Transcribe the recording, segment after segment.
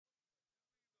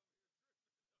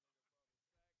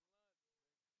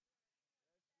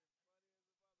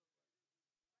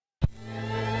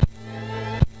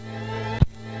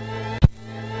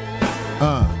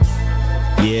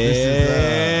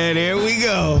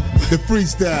the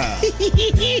freestyle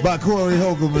by Corey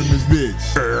Holcomb and this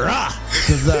bitch.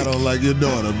 Cause I don't like your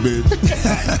daughter, bitch.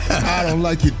 I don't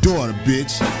like your daughter,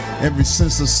 bitch. Ever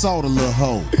since I saw the little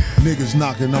hoe, niggas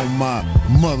knocking on my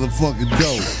motherfucking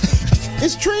door.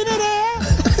 Is Trina there?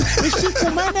 Is she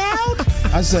coming out?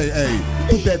 I say, hey,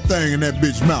 put that thing in that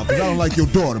bitch mouth, cause I don't like your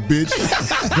daughter, bitch.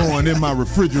 Going in my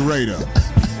refrigerator.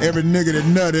 Every nigga that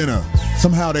nut in her,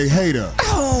 somehow they hate her.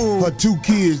 Her 2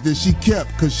 kids that she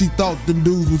kept cause she thought them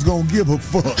dudes was gonna give her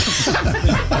fuck.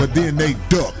 But then they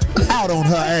ducked out on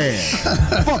her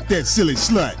ass. Fuck that silly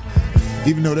slut.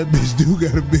 Even though that bitch do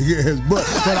got a big ass butt.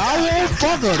 But I won't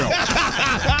fuck her though.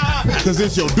 Cause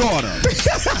it's your daughter.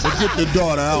 But get the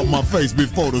daughter out my face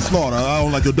before the slaughter. I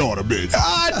don't like your daughter, bitch.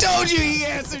 Oh, I told you he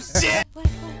had some shit.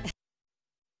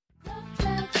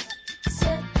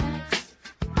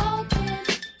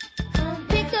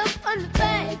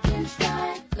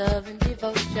 Love and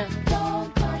devotion.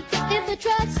 If the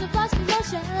tracks of lost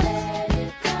emotion,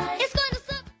 it's going to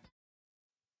suck.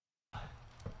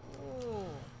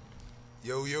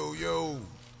 Yo, yo, yo.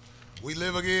 We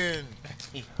live again.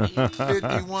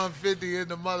 5150 in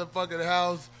the motherfucking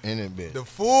house. In it, bitch. The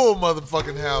full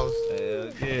motherfucking house.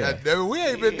 Hell yeah. Goddamn, we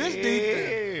ain't been this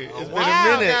deep. It's been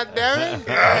a minute. Goddamn.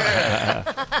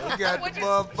 We got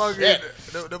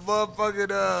the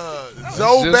motherfucking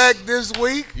Zoe back this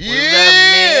week.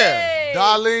 Yeah.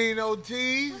 Darlene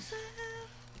Ortiz.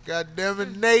 Goddamn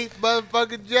it, Nate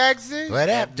motherfucking Jackson. What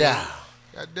up, dog?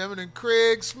 Goddamn it, and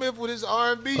Kraig Smith with his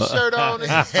R&B shirt on.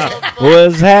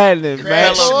 What's happening,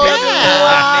 man?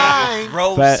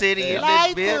 Grove City in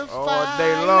this bitch. All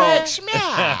day long. That's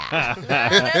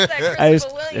that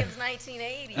Christopher Williams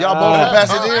 1980. Y'all both from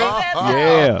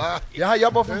Pasadena? Yeah.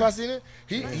 Y'all both from Pasadena?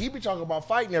 He be talking about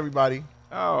fighting everybody.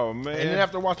 Oh, man. And then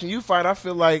after watching you fight, I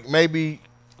feel like maybe,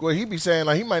 well, he be saying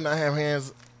like he might not have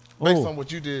hands based on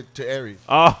what you did to Aries.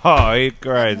 Oh, he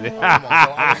crazy.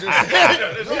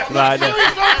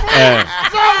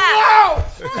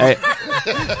 Hey,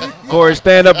 Corey,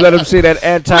 stand up. Let him see that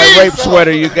anti-rape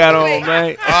sweater you got on,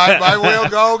 man. All right, might well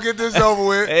go get this over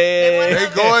with. Hey. They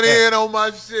going in on my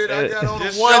shit. I got on a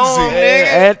onesie.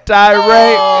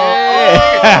 Anti-rape.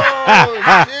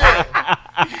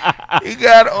 He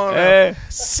got on a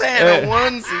Santa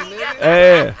onesie, nigga.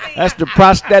 Yeah, that's the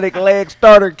prosthetic leg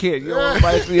starter kit. You want to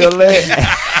fight for your leg?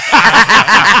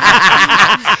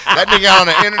 That nigga on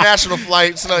an international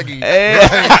flight, Snuggie.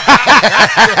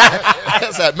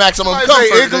 That's that maximum I comfort.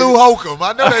 say Igloo Holcomb.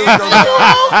 I know they was going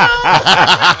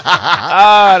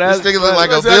to This nigga look like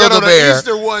a Build-A-Bear. Build-A-Bear.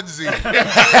 Easter onesie.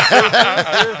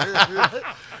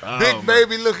 Big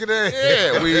baby looking at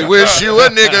Yeah, we wish you a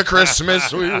nigga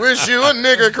Christmas. We wish you a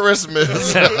nigga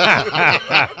Christmas. I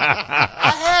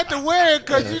had to wear it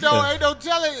because, you know, ain't no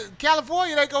telling.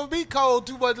 California ain't going to be cold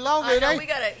too much longer. I know, we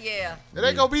got to, yeah. It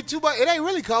ain't going to be too much. It ain't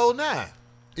really cold now.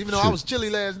 Even though I was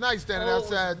chilly last night standing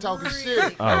outside talking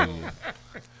shit. Oh,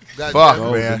 Fuck,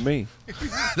 go man. to me.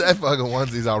 That fucking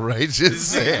onesie's outrageous.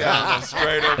 Straight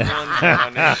up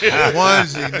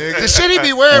Onesie, nigga. The shit he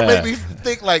be wearing made me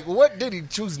think, like, what did he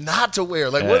choose not to wear?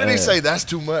 Like, what did he say? That's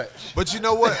too much. But you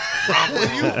know what?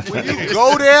 When you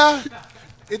go there,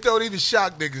 it don't even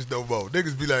shock niggas no more.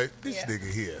 Niggas be like, this nigga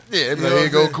here. Yeah, like, here you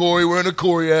go Corey wearing a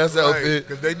Corey-ass outfit.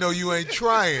 Because they know you ain't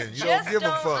trying. You don't give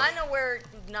a fuck. I know where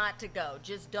not to go.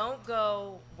 Just don't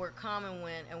go where Common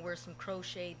went and wear some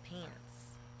crocheted pants.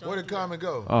 Where did Common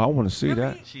go? Oh, I want to see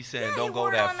that. She said, "Don't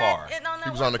go that far." He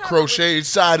was on the crocheted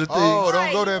side of things. Oh,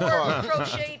 don't go that far.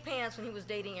 Crocheted pants when he was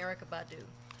dating Erykah Badu.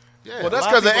 Yeah, Well, that's a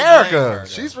lot because of of people blame Erykah. her,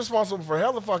 She's responsible for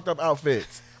hella fucked up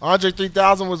outfits. Andre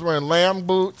 3000 was wearing lamb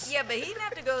boots. Yeah, but he didn't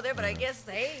have to go there. But I guess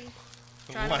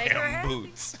trying to make her happy.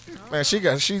 Boots. Man,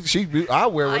 I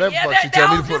wear whatever fuck she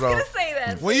tell me to put on. I was just gonna say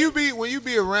that. When you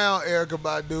be around Erykah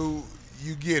Badu,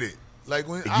 you get it. Like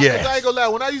when Yes. I ain't gonna lie,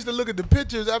 when I used to look at the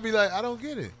pictures, I'd be like, I don't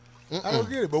get it. I don't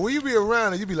get it. But when you be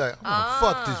around and you be like, I'm gonna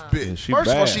fuck this bitch. She First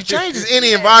of all, bad. she changes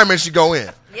any environment she go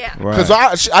in. Yeah. Right.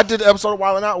 Because I did the episode of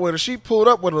Wildin' Out with her. She pulled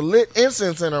up with a lit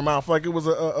incense in her mouth like it was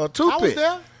a toothpick. I was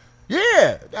there.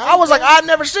 Yeah. I was like, I'd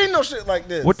never seen no shit like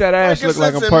this. What that ass look like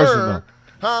in incense person, her,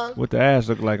 Huh? What the ass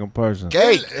look like in person?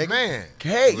 Cake. Man.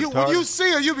 Cake. When you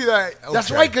see her, you be like, okay. That's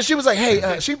right, because she was like,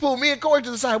 hey, she pulled me and Corey to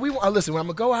the side. Listen, when I'm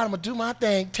going to go out, I'm going to do my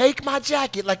thing, take my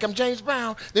jacket like I'm James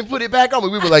Brown, then put it back on me.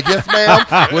 We were like, yes, ma'am.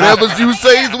 Whatever you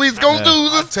say is we's going to do.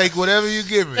 I'll take whatever you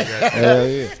give me. Hell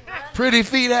yeah. Pretty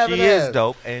feet having She ass. is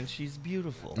dope, and she's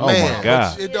beautiful. Oh Man, my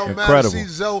God. It don't Incredible. matter. See,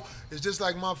 Zoe, it's just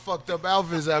like my fucked up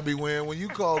outfits I be wearing. When you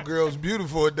call girls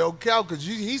beautiful, it don't count because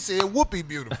he said Whoopi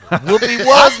beautiful. Whoopi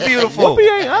was beautiful.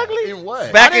 Whoopi ain't ugly. In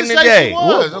what? Back I in didn't the say day. she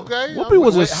was, okay? Whoopi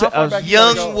was How far a back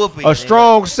Young you Whoopi. a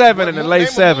strong 7 in the late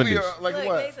Name a movie, 70s. Like Look,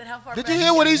 what? they said, how far Did back you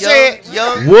hear what he go? said?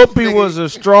 Young Whoopi was a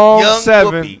strong Young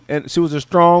 7, Whoopi. and she was a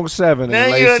strong 7 in Now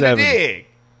the you're late in the 70s. dig.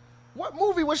 What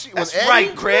movie was she? That's was right,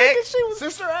 Eddie? Craig. She was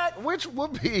Sister Act. Which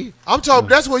would be? I'm talking.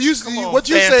 That's what you on, what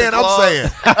you Santa saying. Claus. I'm saying.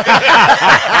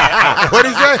 What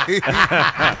he say?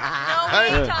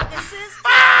 No, we ain't talking sister.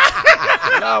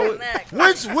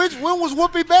 Which when was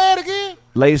Whoopi bad again?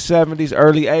 Late 70s,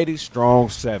 early 80s, strong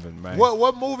 7, man.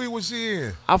 What movie was she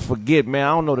in? I forget, man. I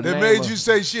don't know the That name. made of you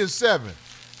say she a 7.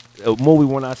 a movie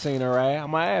when I seen her ass.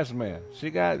 I'm an ass man. She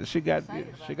got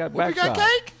Whoopi backside. got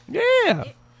cake? Yeah.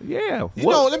 Yeah. You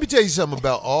know, let me tell you something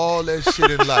about all that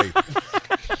shit in life.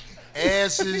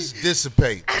 Asses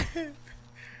dissipate.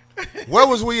 Where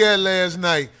was we at last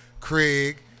night,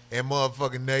 Craig and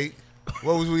motherfucking Nate?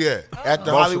 Where was we at? At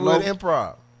the Barcelona. Hollywood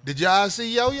Improv. Did y'all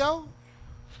see Yo-Yo?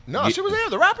 No, she was there.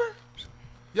 The rapper.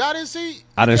 Y'all didn't see?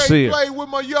 I didn't see it. Play with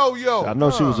my Yo-Yo. I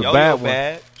know she was a Yo-Yo bad one.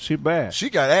 bad. She bad.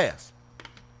 She got ass.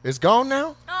 It's gone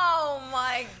now. Oh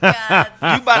my God.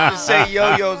 You about to say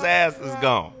Yo-Yo's ass is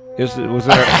gone. It was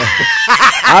her.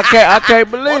 I can't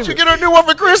Why believe don't you it. get her a new one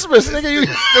for Christmas, nigga? You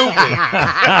stupid.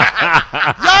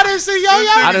 Y'all didn't see Yo-Yo?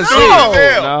 I didn't see No.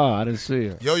 it. No, I didn't see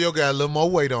her. Yo-Yo got a little more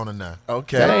weight on her now.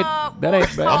 Okay. That ain't bad.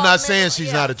 I'm not saying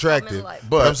she's not attractive, But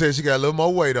but I'm saying she got a little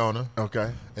more weight on her.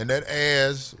 Okay. And that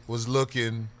ass was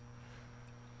looking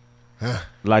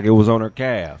Like it was on her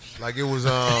calves. like it was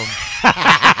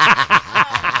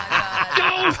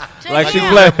Like she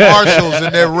played played. Marshalls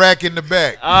in that rack in the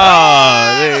back. Oh,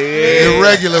 yeah. The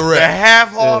regular The rack.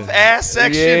 half off ass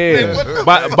section. Yeah.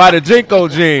 by the Jinko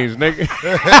jeans, nigga.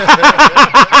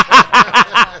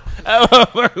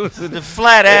 The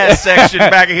flat ass section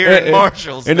back here in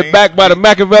Marshalls. In the nigga. back by the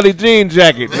Machiavelli jean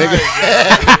jacket, nigga.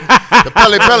 The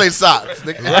Pelly socks.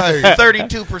 Nigga. Right.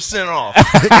 32% off.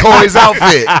 Corey's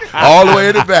outfit. All the way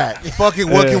in the back. Fuck it,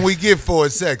 what can we get for a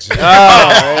section?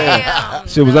 damn.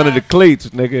 She was under the cleats,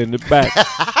 nigga, in the back.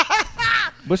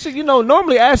 But see, you know,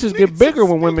 normally asses get bigger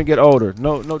when women get older.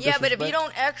 No, Yeah, but if disrespect. you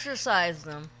don't exercise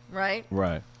them, right,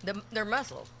 Right, they're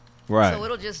muscle. right. So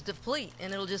it'll just deplete,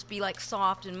 and it'll just be like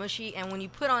soft and mushy. And when you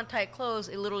put on tight clothes,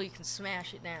 it literally can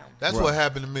smash it down. That's Right. what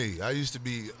happened to me. I used to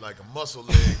be like a muscle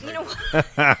leg. You know what?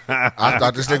 I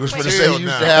thought this nigga was finna Hell say he used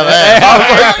nah. to have ass.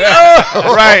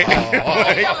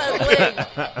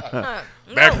 Right.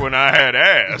 Back when I had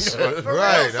ass.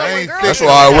 Right, I ain't thick. That's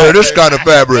why I wear this kind of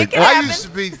fabric. I used to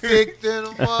be thick than a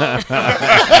motherfucker.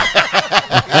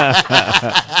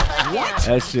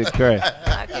 That shit crazy.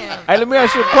 I can't. Hey, let me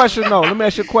ask you a question, though. Let me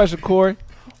ask you a question, Corey.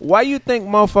 Why you think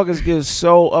motherfuckers get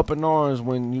so up in arms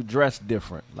when you dress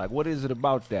different? Like, what is it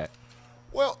about that?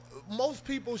 Well, most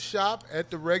people shop at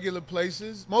the regular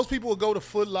places. Most people will go to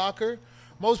Foot Locker.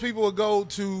 Most people will go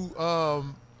to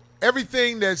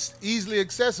everything that's easily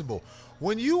accessible.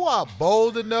 When you are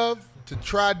bold enough to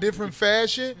try different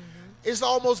fashion, it's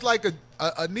almost like a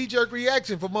knee-jerk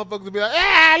reaction for motherfuckers to be like,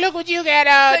 ah, look what you got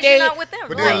on, Because you're not with them.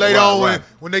 But right. then later on,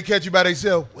 when they catch you by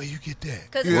themselves, where you get that?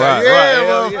 'Cause You're Right, like,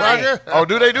 yeah, right, motherfucker. Oh,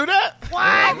 do they do that? What?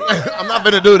 I'm not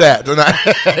finna do that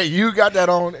tonight. You got that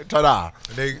on. Ta-da.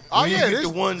 And they, oh, You yeah, get this,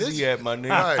 the onesie this, at my nigga.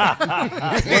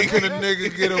 right. When can a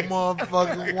nigga get a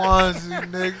motherfucking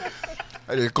onesie, nigga?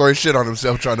 I did Corey shit on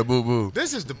himself trying to boo-boo.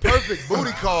 This is the perfect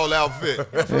booty call outfit.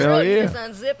 Hell You yeah. just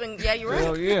unzip and yeah, you're right.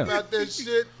 Hell yeah. Got that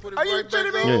shit, put it Are you right back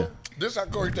kidding on. me? Yeah. This how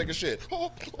Corey take a shit.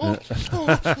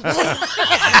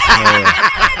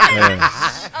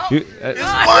 You-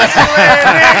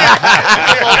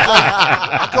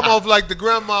 I come off like the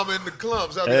grandmama in the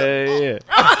clumps. I be like, yeah.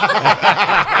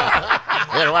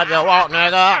 Hey, what you want,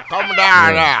 nigga? Come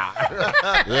down now.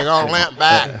 You gonna limp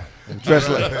back.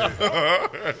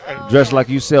 Dress like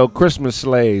you sell Christmas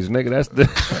sleighs, nigga. That's the.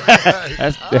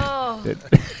 That's the. Oh.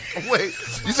 Wait,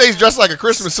 you say he's dressed like a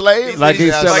Christmas slave? Like he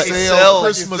I sell Like he sell sell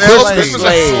Christmas Christmas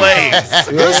slaves. slaves.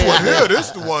 This one here, this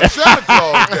the one Santa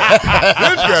Claus got.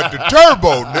 This got the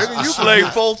turbo, nigga. You Slave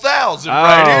 4,000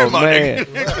 right here, Oh my man,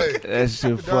 nigga. that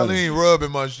shit funny. Darlene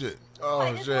rubbing my shit. Oh,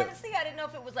 I just shit. wanted to see. I didn't know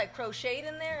if it was like crocheted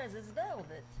in there. Is this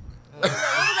velvet?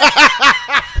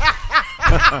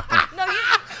 No, you.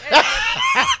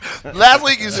 Last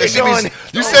week you said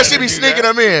she be sneaking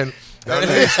them in.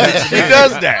 Darlene sneaks He them in.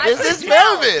 does that. Is this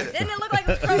velvet? Didn't it look like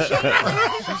it was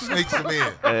crocheted? She sneaks them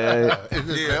in. Is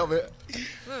this velvet?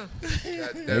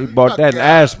 He bought that in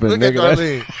Aspen, Look at nigga.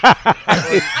 Darlene. I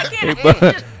can't. It's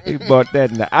just, He bought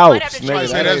that in the Might Alps. have to nigga. change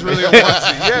Say it. that's really a onesie.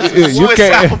 Yes, Yeah, it's you one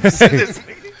can't.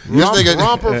 This nigga,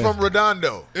 romper from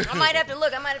Redondo. I might have to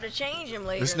look. I might have to change him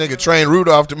later. this nigga trained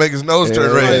Rudolph to make his nose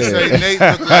turn Yeah. They red. say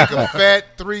Nate look like a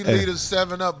fat 3-liter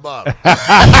 7-Up bottle.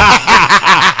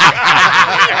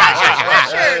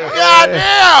 God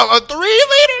damn, a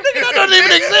 3-liter? Nigga, that doesn't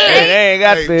even exist. They ain't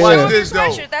got Hey, the. watch Your this, though.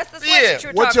 sweatshirt. That's the sweatshirt Yeah.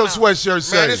 you're What's your talking about. sweatshirt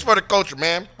say? Man, this for the culture,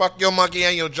 man. Fuck your monkey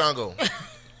and your jungle.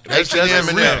 That's H&M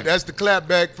and them. that's the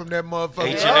clapback from that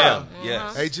motherfucker. H&M.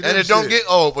 Yes. H&M And it don't shit. get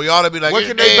old, but y'all to be like, What it's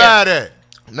can they dead. buy that?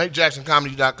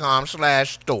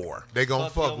 NateJacksonComedy.com/store. They gonna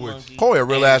fuck with you. Corey a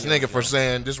real ass nigga for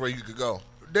saying this where you could go.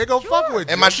 They gonna fuck with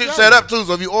you. And my I'm shit telling set you. up too,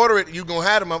 so if you order it, you gonna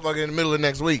have the motherfucker in the middle of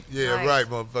next week. Yeah, Nice. right,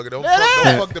 motherfucker. Don't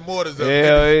fuck them orders up.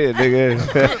 Hell yeah, nigga.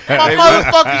 My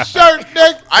motherfucking shirt,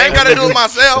 nigga. I ain't gotta do it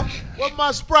myself. What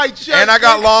my Sprite shirt? And I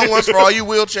got nigga? long ones for all you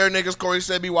wheelchair niggas. Corey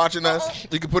said be watching us.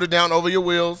 You can put it down over your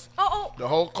wheels, Oh, the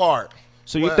whole cart.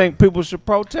 So you What? think people should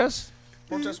protest?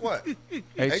 Protest what?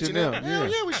 H&M. Hell Yeah.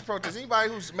 yeah, we should protest. Anybody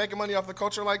who's making money off the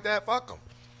culture like that, fuck them.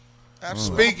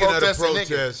 Absolutely. Speaking of the Protesting niggas.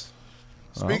 protest,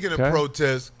 speaking Okay. of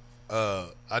protest,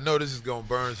 I know this is gonna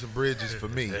burn some bridges for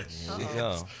me,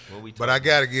 Yo, what we but I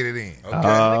gotta get it in. Okay.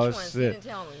 Oh which ones? You shit. didn't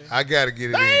tell me. I gotta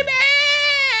get it Baby! in.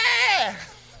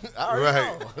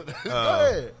 Right. Go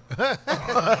ahead.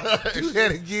 Do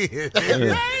that again.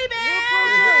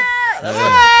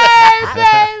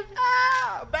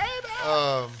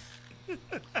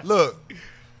 Look,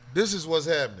 this is what's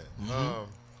happening.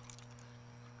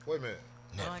 Wait a minute.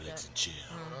 Netflix and chill.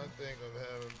 I think I'm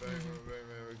having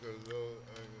because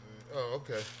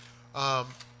okay.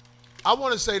 I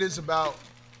want to say this about.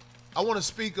 I want to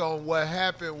speak on what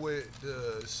happened with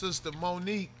Sister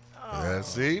Monique. Yeah,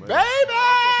 see, baby.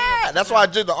 That's why I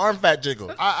did the arm fat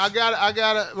jiggle. I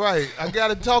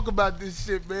gotta talk about this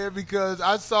shit, man, because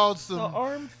I saw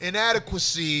some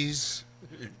inadequacies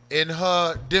in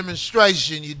her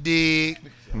demonstration. You dig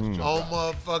on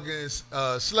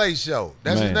motherfucking Slay Show.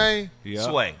 That's his Man. name. Yeah.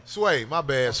 Sway. Sway, my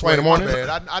bad. Sway in the morning? My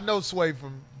bad. I know Sway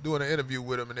from doing an interview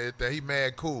with him and everything. He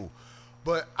mad cool.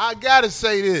 But I gotta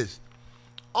say this.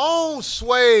 On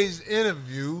Sway's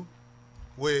interview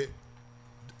with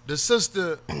the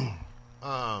sister,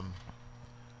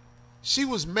 she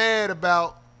was mad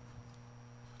about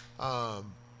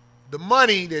the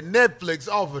money that Netflix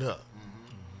offered her.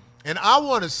 And I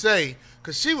want to say,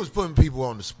 because she was putting people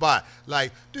on the spot,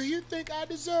 like, do you think I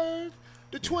deserve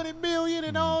the $20 million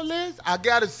and all this? I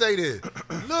got to say this.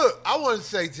 Look, I want to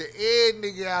say to every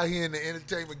nigga out here in the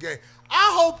entertainment game,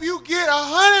 I hope you get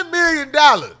 $100 million.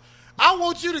 I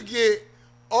want you to get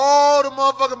all the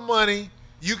motherfucking money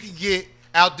you can get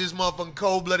out this motherfucking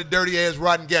cold-blooded, dirty-ass,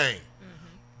 rotten game.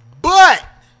 But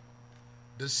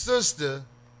the sister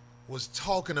was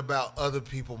talking about other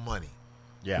people's money.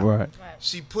 Yeah. Right.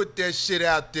 She put that shit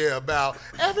out there about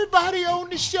everybody on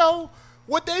the show,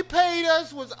 what they paid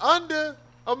us was under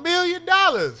 $1 million.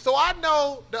 So I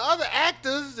know the other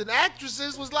actors and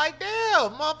actresses was like,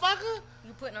 damn, motherfucker,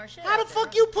 You putting our shit how the out there,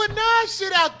 fuck you putting our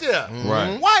shit out there?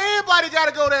 Right. Why everybody got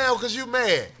to go down because you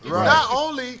mad? Right. Not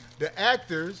only the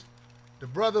actors, the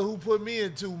brother who put me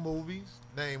in 2 movies,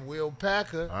 named Will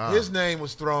Packer, his name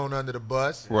was thrown under the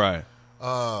bus. Right.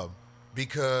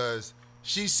 Because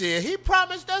she said, he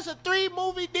promised us a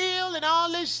 3-movie deal and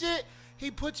all this shit.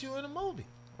 He put you in a movie.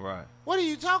 Right. What are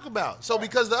you talking about? So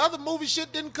because the other movie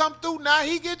shit didn't come through, now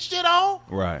he gets shit on?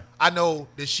 Right. I know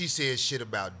that she said shit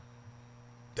about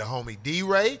the homie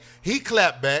D-Ray. He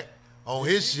clapped back on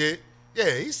his shit.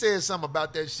 Yeah, he said something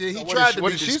about that shit. He What tried did she- to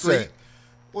what be did she discreet. say?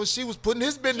 Well, she was putting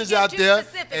his She business get out too there.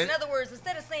 specific. and- In other words,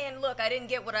 instead of saying, "Look, I didn't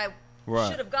get what I Right.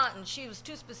 should have gotten," she was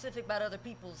too specific about other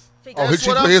people's Oh, figures. That's she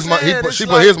what put I'm his money. saying. It's She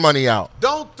put like- his money out.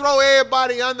 Don't throw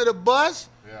everybody under the bus.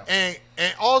 And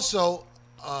also,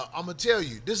 I'm gonna tell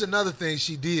you, this is another thing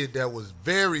she did that was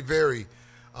very, very,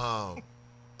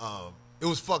 it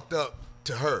was fucked up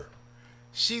to her.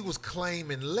 She was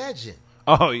claiming legend.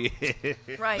 Oh yeah.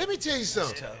 Right. Let me tell you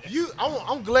something.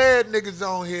 I'm glad niggas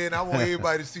on here, and I want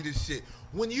everybody to see this shit.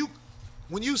 When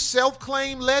you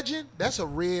self-claim legend, that's a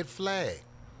red flag.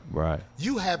 Right.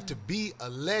 You have to be a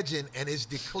legend, and it's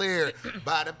declared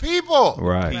by the people.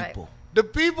 Right. Right. The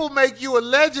people make you a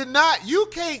legend, not you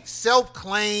can't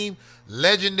self-claim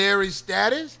legendary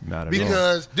status Not at all.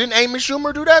 because Didn't Amy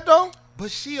Schumer do that though? but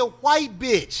she a white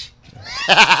bitch.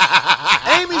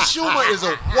 Amy Schumer is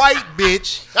a white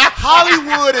bitch.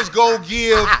 Hollywood is gonna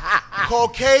give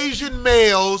Caucasian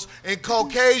males and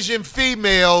Caucasian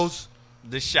females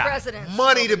The shot. Presidents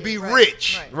money to will be right,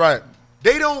 rich. right. Right.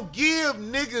 They don't give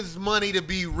niggas money to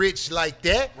be rich like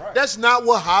that. That's not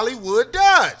what Hollywood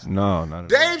does. No,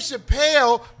 not at all. Dave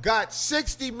Chappelle got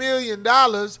 $60 million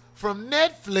from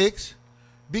Netflix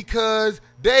because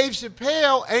Dave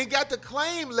Chappelle ain't got to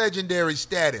claim legendary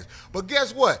status. But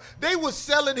guess what? They was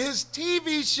selling his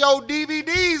TV show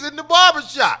DVDs in the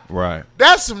barbershop. Right.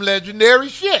 That's some legendary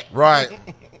shit. Right.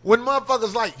 When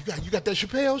motherfuckers like, you got that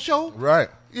Chappelle show? Right.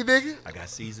 You nigga? I got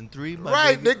season 3.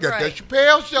 Right, nigga. Got that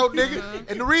Chappelle show, nigga.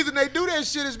 And the reason they do that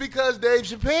shit is because Dave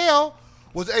Chappelle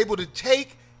was able to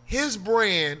take his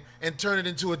brand and turn it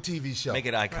into a TV show. Make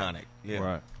it iconic. Yeah.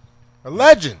 Right. A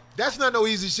legend. That's not no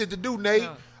easy shit to do, Nate.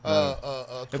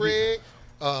 Kraig,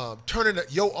 turning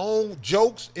your own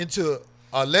jokes into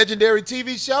a legendary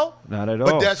TV show. Not at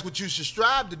But all. that's what you should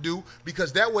strive to do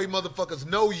because that way motherfuckers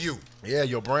know you. Yeah,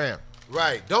 your brand.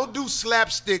 Right. Don't do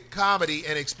slapstick comedy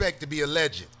and expect to be a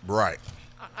legend. Right.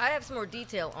 I have some more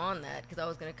detail on that because I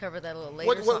was going to cover that a little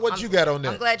later. What you got on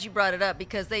that? I'm glad you brought it up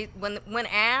because when they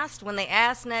asked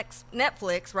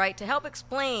Netflix, right, to help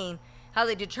explain how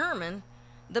they determine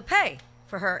the pay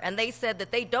for her, and they said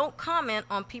that they don't comment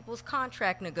on people's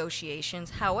contract negotiations.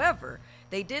 However,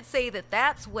 they did say that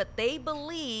that's what they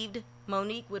believed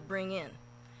Monique would bring in.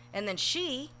 And then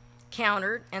she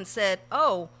countered and said,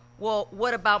 oh, well,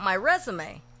 what about my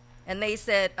resume? And they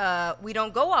said, we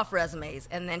don't go off resumes.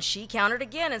 And then she countered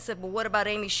again and said, well, what about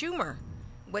Amy Schumer?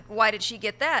 Why did she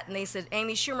get that? And they said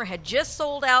Amy Schumer had just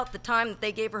sold out the time that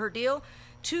they gave her deal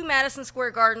to Madison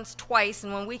Square Gardens twice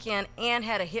in one weekend and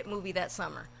had a hit movie that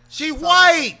summer. She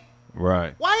white.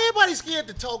 Right. Why everybody scared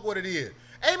to talk what it is?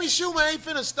 Amy Schumer ain't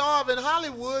finna starve in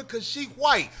Hollywood because she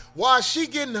white. While she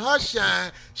getting her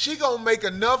shine, she gonna make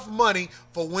enough money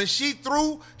for when she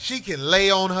through, she can lay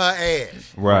on her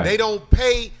ass. Right. They don't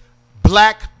pay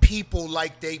black people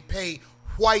like they pay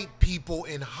white people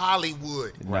in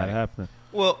Hollywood. Not happening.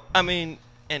 Well, I mean,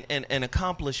 an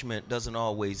accomplishment doesn't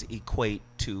always equate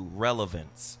to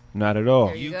relevance. Not at all.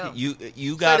 There you go.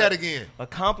 You got that again.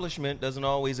 Accomplishment doesn't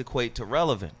always equate to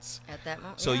relevance. At that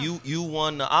moment. So yeah. you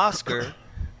won the Oscar,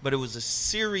 but it was a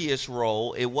serious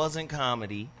role. It wasn't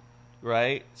comedy,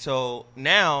 right? So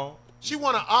now She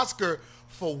won an Oscar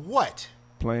for what?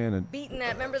 Playing a beating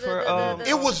that. Remember For, the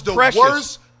It was the Precious.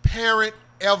 worst parent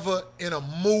ever in a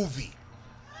movie.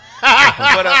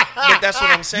 but that's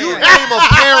what I'm You saying. name a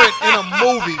parent in a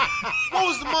movie. What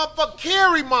was the motherfucker?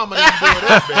 Carrie Mama didn't do it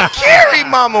that bad. Carrie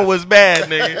Mama was bad,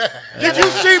 nigga. Did you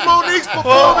see Monique's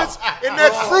performance in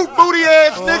that fruit booty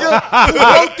ass nigga who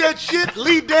wrote that shit?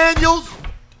 Lee Daniels.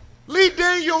 Lee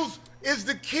Daniels is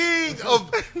the king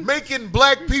of making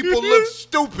black people look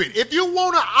stupid. If you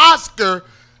want an Oscar,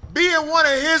 be in one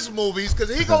of his movies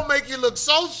because he gonna make you look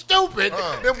so stupid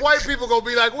then white people gonna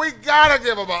be like, we gotta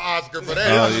give him an Oscar for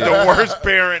that. The worst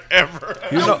parent ever.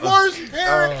 The worst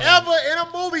parent ever in a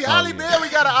movie. Halle Berry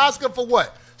got an Oscar for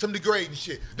what? Some degrading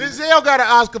shit. Denzel got an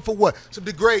Oscar for what? Some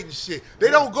degrading shit.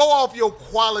 They don't go off your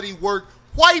quality work.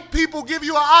 White people give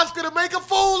you an Oscar to make a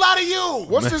fool out of you.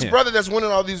 What's this brother that's winning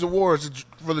all these awards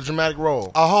for the dramatic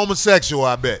role? A homosexual,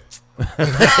 I bet.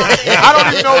 I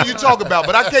don't even know what you're talking about,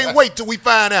 but I can't wait till we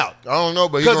find out. I don't know,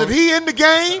 but Because if he in the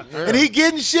game and he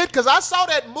getting shit, because I saw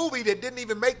that movie that didn't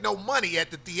even make no money at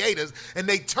the theaters, and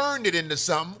they turned it into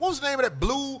something. What was the name of that?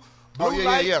 Blue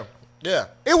Light? Yeah.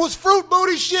 It was fruit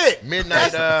booty shit.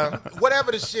 Midnight,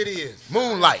 whatever the shit is.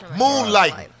 Moonlight.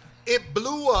 Moonlight. It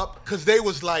blew up because they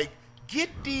was like, get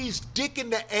these dick in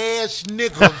the ass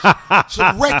niggas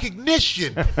some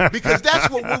recognition because that's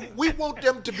what we want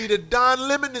them to be, the Don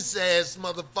Lemon-ass ass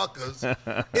motherfuckers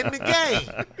in the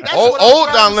game. That's what I'm Old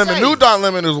trying Don to Lemon, say. new Don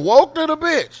Lemon is woke to the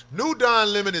bitch. New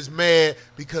Don Lemon is mad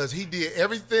because he did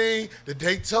everything that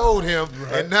they told him,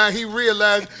 and now he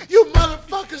realized, you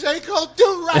motherfuckers ain't gonna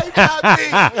do right by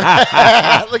me.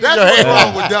 That's what's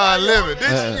wrong with Don Lemon.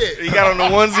 This shit. You got on the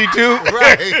onesie too?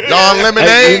 Right. Don Lemonade.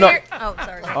 Hey, you know- Oh,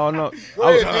 sorry. Oh no. Go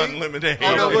ahead, Don D. Lemonade.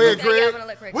 Oh, no, go ahead, Yeah, Craig. I'm gonna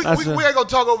let Craig We, go. we ain't gonna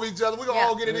talk over each other. We gonna Yeah.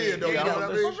 all get it in, though. You know what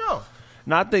I mean?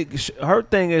 No, I think her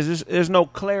thing is there's no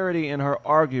clarity in her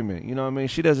argument. You know what I mean?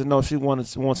 She doesn't know if she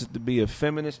wants it to be a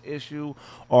feminist issue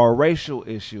or a racial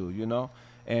issue. You know,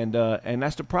 and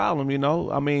that's the problem. You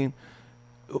know, I mean,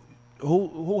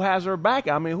 who has her back?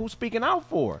 I mean, who's speaking out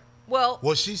for her? Well,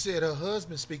 she said her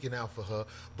husband's speaking out for her,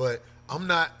 but I'm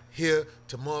not here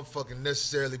to motherfucking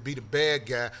necessarily be the bad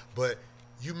guy, but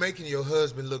you making your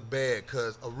husband look bad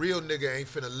because a real nigga ain't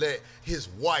finna let his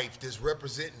wife that's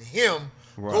representing him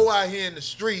go out here in the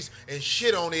streets and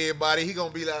shit on everybody. He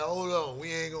gonna be like, hold on,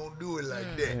 we ain't gonna do it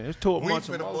like that. it's too We much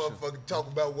finna emotion. motherfucking talk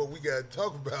about what we gotta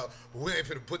talk about, but we ain't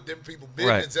finna put them people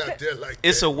business out there like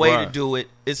It's that. a way to Right. do it.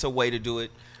 It's a way to do it.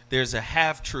 There's a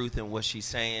half truth in what she's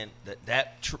saying.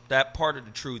 That part of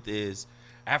the truth is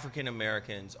African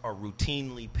Americans are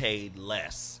routinely paid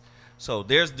less. So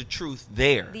there's the truth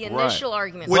there. The initial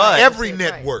argument. With Right. every Right.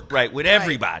 network. Right, with Right.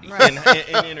 everybody Right. in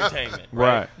entertainment.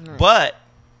 Right. Right. But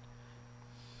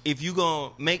if you're going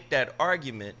to make that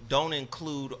argument, don't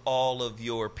include all of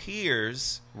your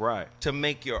peers Right. to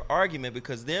make your argument,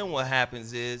 because then what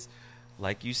happens is,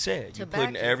 like you said, you're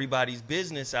putting back you. everybody's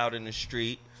business out in the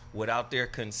street without their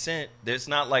consent. It's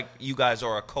not like you guys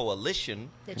are a coalition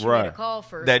That you Right. made a call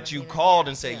first. that you know, called yeah,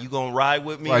 and say, yeah. you going to ride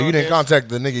with me Right, on you didn't this? contact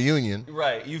the nigga union.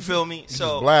 Right, you feel me? You just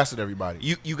So blasted everybody.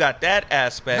 you got that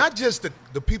aspect. Not just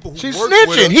the people who She's work snitching.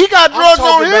 with her. He got I'm drugs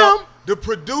talking on about him. The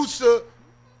producer,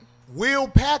 Will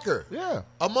Packer. Yeah.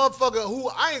 A motherfucker who,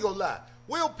 I ain't gonna lie,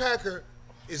 Will Packer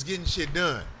is getting shit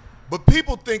done. But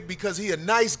people think because he a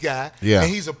nice guy Yeah.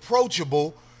 and he's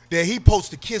approachable that he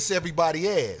supposed to kiss everybody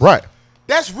ass. Right.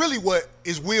 That's really what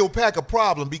is Will Packer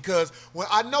problem, because when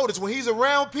I notice when he's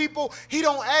around people, he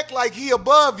don't act like he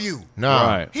above you. Nah.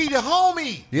 Right. He the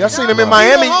homie. Yeah, I seen him in He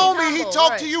Miami. the homie. He Humble, talk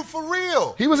right. to you for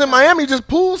real. He was in Miami just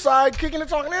poolside kicking and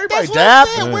talking to everybody. That's what Dap.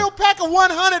 I'm saying. Will Packer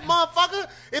 100, motherfucker.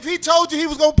 If he told you he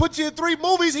was going to put you in 3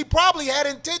 movies, he probably had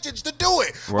intentions to do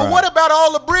it. Right. But what about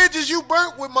all the bridges you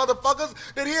burnt with motherfuckers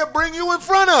that he'll bring you in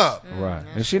front of? Right.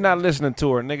 And she not listening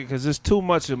to her, nigga, because there's too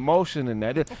much emotion in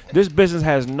that. This business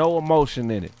has no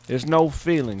emotion in it. There's no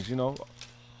feelings, you know.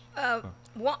 I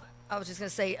was just gonna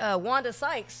say, Wanda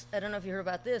Sykes. I don't know if you heard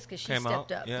about this because she Came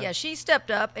stepped out, up. yeah. She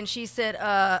stepped up and she said,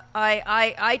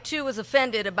 "I too was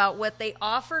offended about what they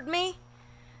offered me,"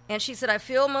 and she said, "I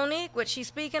feel Monique what she's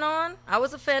speaking on. I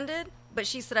was offended, but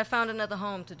she said I found another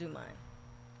home to do mine."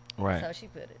 That's how Right. she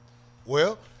put it.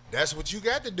 Well, that's what you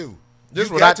got to do. This is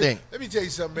You what got I think. Let me tell you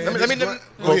something, man. Let me-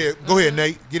 Go ahead,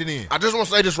 Nate. Get it in. I just want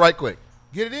to say this right quick.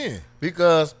 Get it in.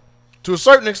 Because to a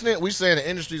certain extent, we say the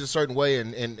industry's a certain way,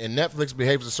 and Netflix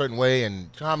behaves a certain way,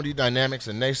 and Comedy Dynamics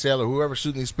and Naysale or whoever's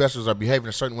shooting these specials are behaving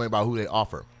a certain way about who they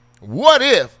offer. What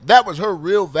if that was her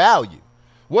real value?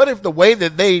 What if the way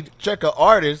that they check an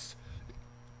artist,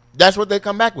 that's what they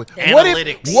come back with?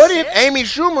 Analytics. What if Amy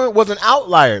Schumer was an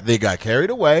outlier? They got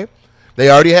carried away. They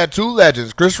already had 2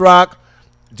 legends, Chris Rock,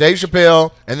 Dave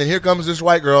Chappelle, and then here comes this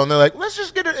white girl, and they're like, let's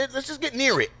just get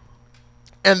near it.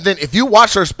 And then if you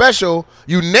watch her special,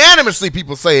 unanimously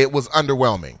people say it was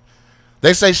underwhelming.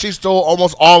 They say she stole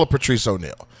almost all of Patrice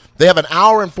O'Neal. They have an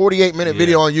hour and 48-minute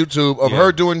video on YouTube of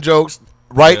her doing jokes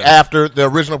right after the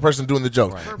original person doing the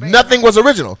jokes. Nothing was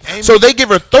original. So they give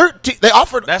her 13. They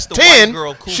offered That's the 10. white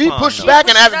girl coupon, She pushed though. back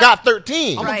and She pushed it got up.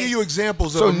 13. I'm going to give you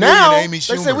examples of So a million now Amy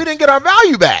they Schumer. say we didn't get our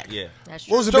value back. Yeah. That's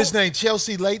What was true. the bitch named?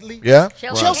 Chelsea Lately? Yeah.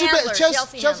 Chelsea Handler,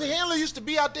 Chelsea Handler used to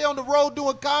be out there on the road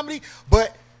doing comedy,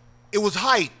 but it was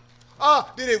hype.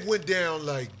 Then it went down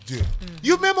like this.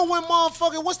 You remember when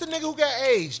motherfucking, what's the nigga who got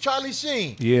AIDS? Charlie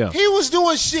Sheen. Yeah. He was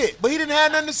doing shit, but he didn't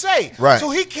have nothing to say. Right. So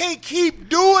he can't keep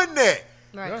doing that.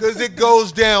 Right. Because it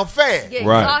goes down fast. Yeah, you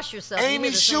Right. lost yourself. You Amy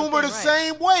did the same Schumer the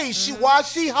thing, right. same way. While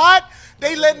she hot,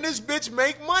 they letting this bitch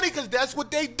make money because that's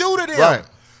what they do to them. Right.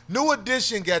 New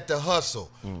Edition got the hustle.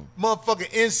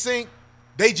 Motherfucking NSYNC,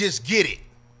 they just get it.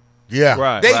 Yeah.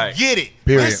 Right. They Right. get it.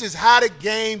 Period. This is how the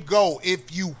game go.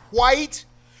 If you white,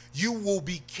 you will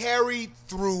be carried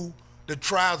through the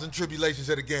trials and tribulations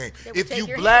of the game. They will If take you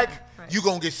your black, hand. Right. you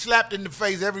gonna get slapped in the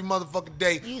face every motherfucking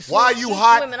day. You While swim- you you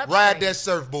hot, swimming upstream. ride that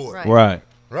surfboard. Right. Right.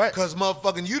 Right. Because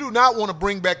motherfucking, you do not want to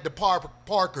bring back the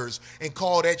Parkers and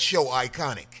call that show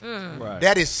iconic. Right.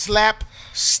 That is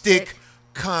slapstick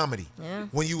comedy. Yeah.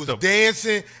 When you was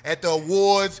dancing at the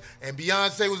awards and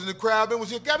Beyonce was in the crowd, man,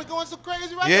 was you got me going so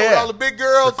crazy right there with all the big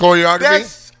girls. The choreography.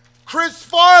 That's Chris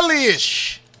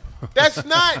Farley-ish. That's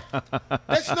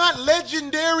not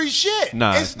legendary shit.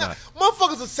 Nah, it's it's not.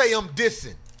 Motherfuckers will say I'm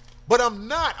dissing, but I'm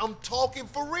not. I'm talking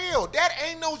for real. That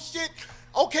ain't no shit.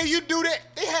 Okay, you do that.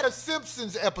 They had a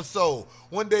Simpsons episode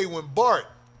one day when Bart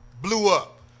blew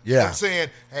up. Yeah. I'm saying,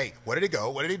 hey, where did he go?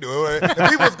 What did he do? And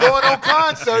people was going on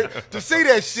concert to see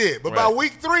that shit. But by Right.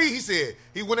 week 3, he said,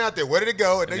 he went out there, where did it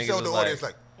go? And they niggas showed the was audience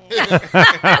like,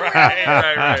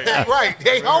 right. right,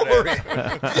 they over it.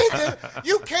 Nigga,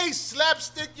 you can't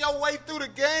slapstick your way through the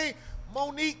game.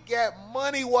 Monique got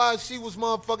money while she was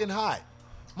motherfucking hot.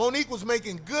 Monique was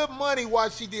making good money while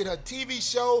she did her TV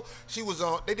show. She was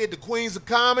on. They did the Queens of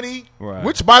Comedy. Right.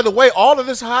 Which, by the way, all of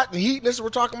this hot and heatness we're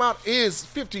talking about is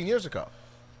 15 years ago.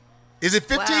 Is it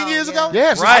 15 Wow, years yeah. ago?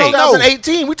 Yes, Right. it's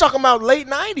 2018. We talking about late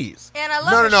 90s. And I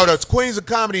love No, her. no, no. The Queens of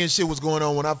Comedy and shit was going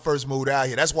on when I first moved out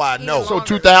here. That's why I know. Even So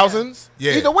longer, 2000s?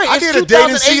 yeah. Either way, I it's did a date in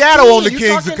 2018. Seattle on the You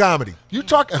Kings talking- of Comedy. You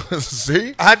talking?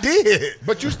 See? I did.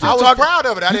 But you still I was talking- proud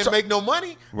of it. I you didn't ta- make no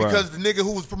money Right. because the nigga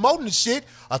who was promoting the shit,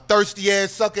 a thirsty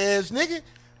ass, sucker ass nigga,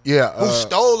 Yeah. who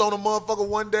stole on a motherfucker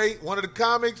one day, one of the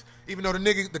comics, even though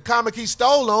the comic he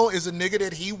stole on is a nigga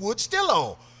that he would steal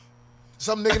on.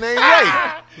 some nigga named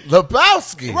Ray.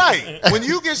 Lebowski. Right. When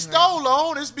you get stole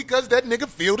on, it's because that nigga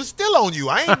field is still on you.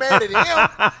 I ain't mad at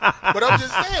him. But I'm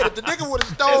just saying, if the nigga would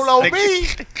have stole on me,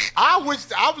 I'm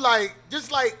like,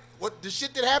 just like what the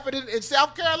shit that happened in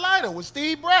South Carolina with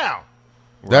Steve Brown.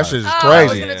 That shit is I was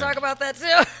crazy. going to talk about that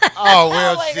too. Oh,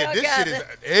 well, Like, shit. oh, This God. shit is,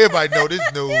 everybody know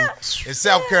this news. In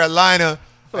South Carolina,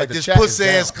 like at the this chat is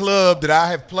pussy-ass down. club that I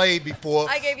have played before.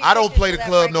 I gave you I don't pictures play of the that,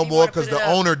 club Frankie. no You more wanna because put it the up?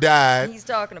 owner died. He's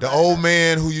talking The about old it.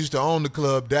 man who used to own the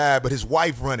club died, but his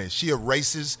wife running. She a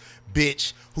racist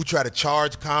bitch who tried to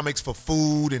charge comics for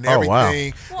food and Oh, wow.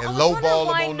 everything Well, and I was lowball wondering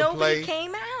why them on the nobody play.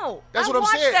 came out. That's I what I'm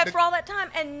watched saying. that The- for all that time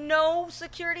and no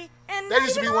security and That not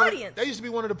used to even be one. audience. That used to be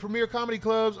one of the premier comedy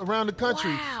clubs around the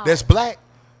country. Wow. That's black.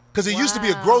 Because it used to be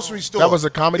a Wow. grocery store. That was a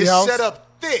comedy it's house? set up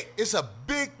thick. It's a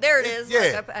big. There it is.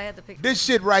 Yeah. Look, I had the picture. This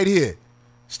shit right here.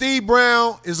 Steve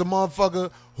Brown is a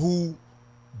motherfucker who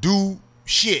do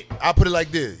shit. I put it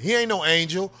like this. He ain't no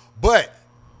angel, but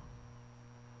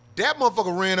that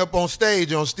motherfucker ran up on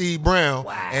stage on Steve Brown.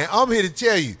 Wow. And I'm here to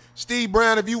tell you, Steve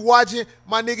Brown, if you watching,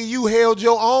 my nigga, you held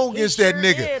your own He against sure that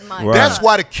nigga. did, my Right. That's God.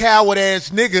 why the coward ass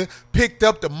nigga picked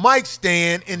up the mic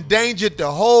stand, endangered the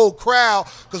whole crowd.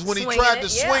 Because when he Swinging tried it,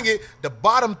 to yeah. swing it, the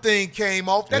bottom thing came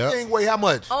off. That Yep. thing weigh how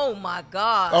much? Oh my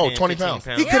God. Oh, 10, 20 15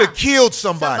 pounds. He Yeah. could have killed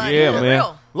somebody. Yeah, for man.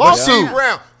 real. But Lawsuit. Steve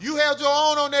Brown, you held your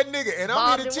own on that nigga, and I'm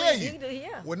Bob here to did tell what you, he did, yeah.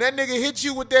 when that nigga hit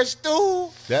you with that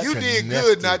stool, That you did connected.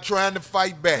 good not trying to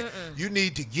fight back. You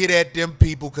need to get at them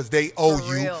people because they owe For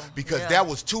you, real, because yeah. that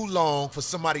was too long for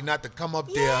somebody not to come up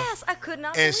there Yes, I could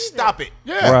not and believe stop it.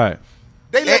 Yeah. Right.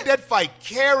 They let And- that fight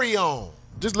carry on.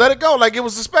 Just let it go like it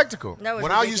was a spectacle. That was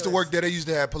When I used to ridiculous. work there, they used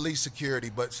to have police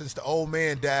security, but since the old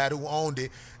man died who owned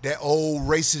it, that old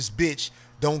racist bitch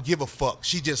don't give a fuck.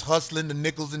 She just hustling the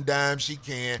nickels and dimes she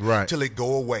can Right. till it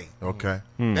go away. Okay.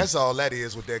 That's all that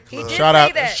is with that He club. did Shout say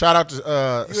out that. shout out to You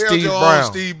held Steve your own Brown.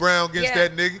 Steve Brown against Yeah.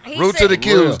 that nigga. He Root to said- the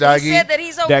Q's, He doggy. said that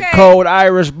he's okay. That cold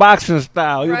Irish boxing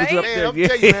style. He was Right? up Man, there. I'm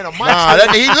telling you, man, a mic Nah,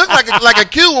 that, he looked like a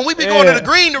Q when we be going to Yeah. the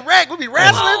green to rec. We be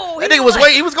wrestling. Oh, that he nigga was was-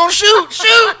 waiting. He was gonna shoot,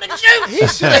 nigga, shoot. He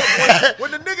should have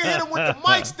when the nigga hit him with the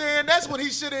mic stand. That's when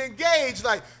he should have engaged.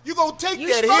 Like you gonna take You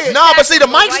that supposed hit? to- No, but see the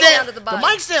Right mic down stand. to the The body.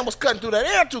 mic stand was cutting through that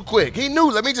air too quick. He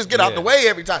knew. Let me just get out Yeah. the way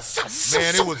every time.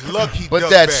 Man, it was lucky. But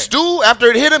ducked that back. stool after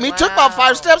it hit him, he took about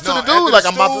 5 steps No, to the after dude. Like the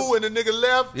I'm about stool to. and the nigga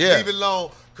left. Yeah. Leave it alone.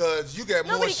 Cause you got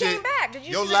more Nobody shit. came back. Did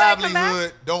you Your see the guy come back?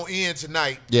 livelihood don't end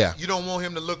tonight. Yeah. You don't want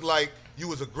him to look like you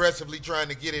was aggressively trying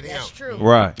to get at him. That's true.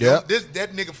 Right. Yeah.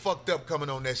 That nigga fucked up coming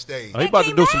on that stage. Oh, he about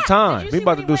to do some time. He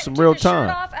about to do some real time.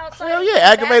 Hell yeah,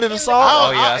 aggravated assault.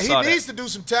 Oh, yeah, I he saw that. needs to do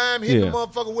some time hitting Yeah. the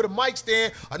motherfucker with a mic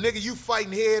stand. A nigga, you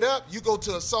fighting head up. You go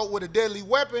to assault with a deadly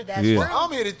weapon. That's Yeah. Well, true.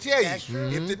 I'm here to tell you, That's true.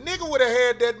 if the nigga would have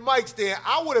had that mic stand,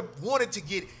 I would have wanted to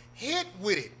get hit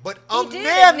with it. But I'm did.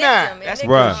 there It nicked now. him. It That's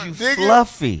nicked Right. him. you Nigga.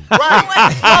 fluffy.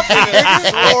 Right. Fluffy,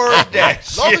 nigga. Or that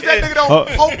as long as that shit. nigga don't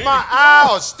poke my eye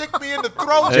or stick me in the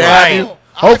throat. Yeah. I- Right.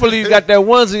 Hopefully you got that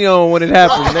onesie on when it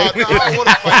happens, I nigga. don't want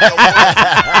to fight no more.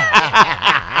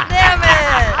 Damn it.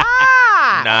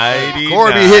 Nighty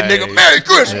Corey be night. hitting nigga. Merry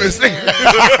Christmas, nigga.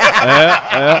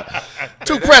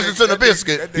 Two presents and a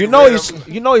biscuit. That You nigga know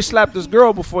ran he slapped this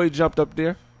girl before he jumped up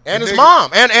there. And his nigga-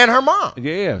 mom. And her mom.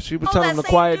 Yeah, she was Oh, telling him that to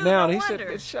same quiet dude, down. no He said,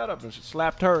 wonder. "Bitch, shut up," and she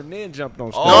slapped her and then jumped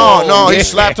on stage. No, he Yeah.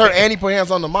 slapped her and he put hands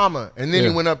on the mama. And then he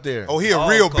Yeah. went up there. Oh, he a Oh,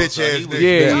 real cool. bitch So ass he was-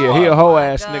 nigga. Yeah, he a hoe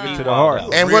ass God. nigga to the Wow. heart.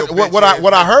 And Real what I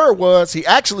bitch-ass heard was he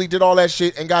actually did all that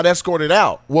shit and got escorted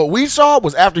out. What we saw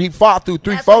was after he fought through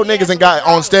That's 3-4 what he niggas had and to got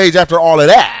withdraw. on stage after all of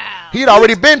that. He'd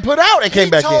already been put out and came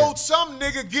He back in. told some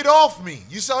nigga, get off me.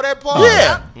 You saw that part?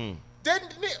 Yeah.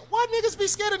 Why niggas be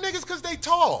scared of niggas because they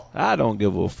tall? I don't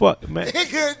give a fuck, man.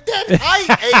 Nigga, that height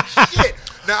ain't shit.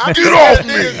 Now, I be Get scared off of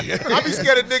niggas. I be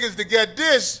scared of niggas to get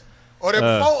this or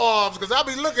them forearms because I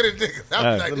be looking at niggas.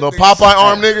 I be like, Little this nigga- Popeye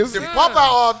arm niggas. Them Popeye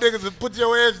arm niggas will put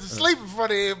your ass to sleep in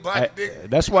front of everybody, nigga.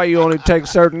 That's why you only take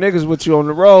certain niggas with you on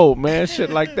the road, man.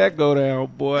 Shit like that go down,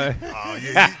 boy. Oh,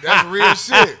 yeah, that's real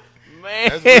shit.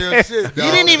 Man. That's real shit, dog.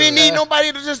 He didn't even need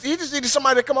nobody to he just needed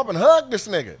somebody to come up and hug this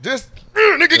nigga. Just,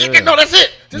 nigga, no, that's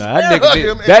it. Just Nah, that bear nigga, hug need-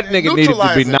 him and- that and nigga needed to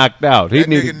neutralize be him. knocked out. He That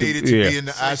needed, nigga needed to yeah. be in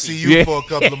the ICU Yeah. for a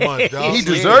couple of months, dog. He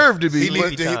deserved to He be.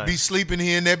 needed to time. be sleeping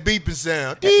here in that beeping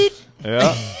sound.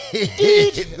 Yeah.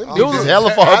 Them niggas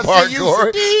hella far apart,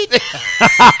 Corey.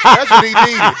 That's what he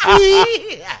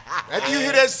needed. After you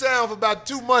hear that sound for about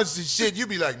 2 months and shit, you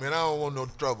be like, man, I don't want no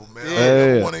trouble, man. I Yeah.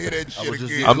 don't want to hear that shit just again.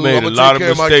 be cool. I'ma take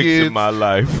care of my kids.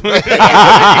 life.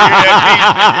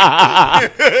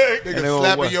 Nigga they gonna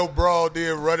slapping what? your broad,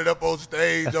 then running up on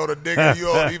stage on a nigga you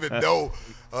don't even know.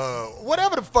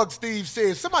 whatever the fuck Steve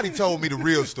said. Somebody told me the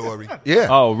real story. Yeah.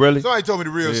 Oh, really? Somebody told me the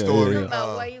real story. yeah.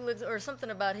 About why you look, or something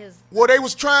about his. Well, they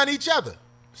was trying each other.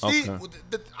 Steve, Okay.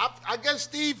 I guess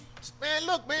Steve. Man,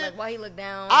 look, man. Like why he looked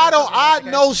down. I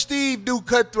know Steve do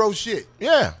cutthroat shit.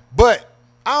 Yeah. But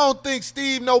I don't think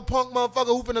Steve no punk motherfucker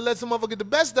who finna let some motherfucker get the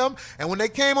best of him. And when they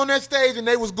came on that stage and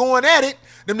they was going at it,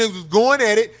 them niggas was going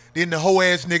at it, then the hoe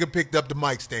ass nigga picked up the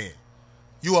mic stand.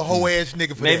 You a hoe ass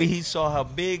nigga for Maybe that. he saw how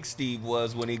big Steve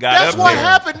was when he got That's up what there.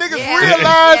 happened. Niggas Yeah.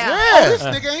 realized, Yeah. oh, this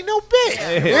nigga ain't no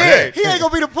bitch. Yeah. He ain't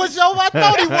gonna be the pushover I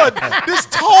thought he was. This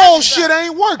tall shit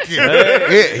ain't working. Yeah,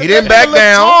 he didn't That back nigga look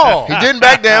down. tall. He didn't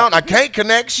back down. I can't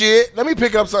connect shit. Let me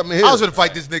pick up something here. I was gonna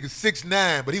fight this nigga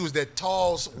 6'9", but he was that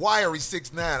tall, wiry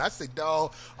 6'9". I said,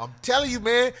 dawg, I'm telling you,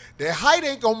 man, that height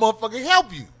ain't gonna motherfucking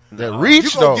help you. that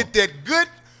reach, You though. gonna get that good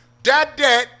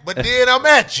that, but then I'm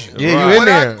at you. Yeah, you in when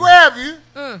there. I grab you,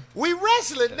 we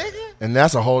wrestling, nigga. And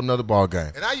that's a whole nother ball game.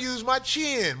 And I use my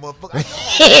chin, motherfucker.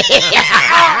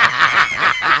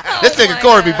 This nigga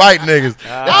Corey be biting niggas.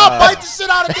 I'll bite the shit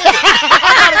out of nigga.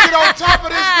 I gotta get on top of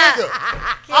this nigga.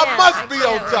 I must be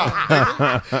on top.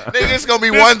 Nigga, it's gonna be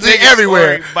onesie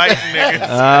everywhere. Corey biting niggas.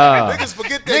 Niggas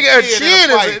forget that Nigga, a chin chin in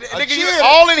a is fight. nigga, you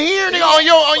all in here, nigga, on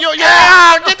your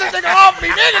get this nigga off me,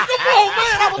 nigga. Come on,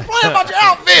 man. I was playing about your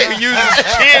outfit. He uses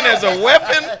chin as a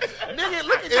weapon. Nigga,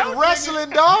 look at In wrestling,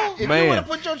 dog. If Man. you would have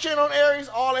put your chin on Aries,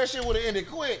 all that shit would have ended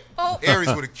quick. Aries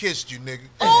would have kissed you, nigga.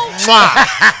 Let's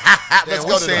Damn, go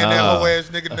we to saying the. that whole ass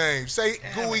nigga name. Say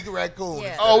Gooey Raccoon.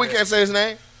 Yeah. Oh, we can't say his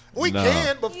name? We No.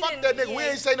 can, but You fuck didn't- that nigga. We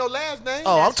ain't say no last name.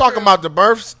 Oh, I'm That's talking true. about the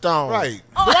birthstone. Right.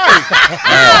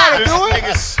 This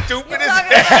nigga stupid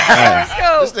as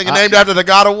hell. This nigga named after the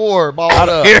God of War. Balled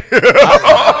up.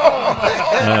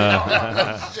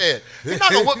 Shit. He's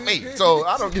not gonna whoop me, so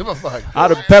I don't give a fuck.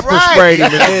 I'd have pepper Right. sprayed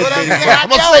him. And That's what then I'm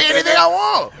gonna say anything I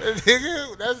want.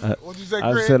 Nigga, that's what you say,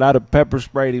 I Craig? said I'd have pepper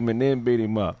sprayed him and then beat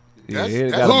him up. Yeah, That's- he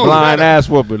that's got a who blind better. ass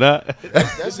whooping, huh?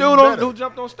 That's Dude even better. who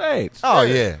jumped on stage. Oh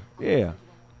yeah. Yeah.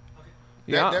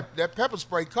 Yeah. That pepper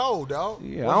spray cold, dog.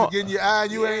 Yeah, I Was don't- it getting your eye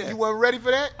and you wasn't ready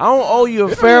for that? I don't owe you a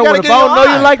You fair gotta one. If get I in don't your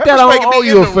know you eye. like that, Pepper I spray don't can owe be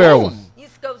you in a the fair room. one. It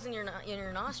goes in your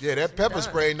nostrils. Yeah, that pepper Done.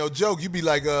 spray ain't no joke. You be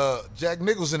like Jack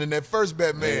Nicholson in that first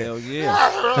Batman. Hell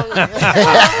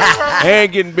yeah.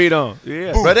 And getting beat on.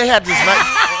 Yeah. Bro, they had this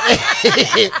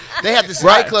night. They had this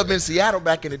nightclub in Seattle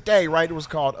back in the day, right? It was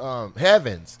called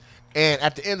Heavens. And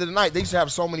at the end of the night, they used to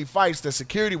have so many fights that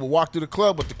security would walk through the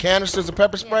club with the canisters of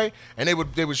pepper spray, and they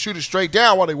would shoot it straight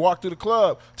down while they walked through the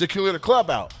club to clear the club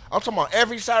out. I'm talking about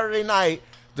every Saturday night.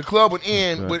 The club would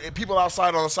end with people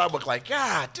outside on the sidewalk like,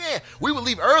 God damn, we would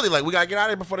leave early. Like, we got to get out of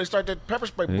here before they start that pepper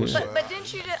spray bullshit. But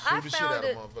didn't you? I Shoot the shit out found of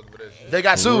it. motherfucker for that shit. They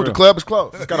got sued. real. The club is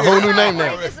closed. It's got a whole new name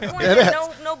now. I'm disappointed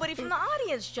that nobody from the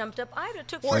audience jumped up either. It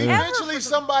took Well, forever. eventually for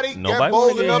somebody got Nobody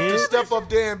bold wanna enough get to hit. step up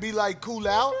there and be like, cool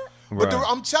out. But Right.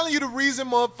 I'm telling you the reason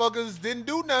motherfuckers didn't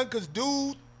do nothing because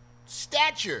dude,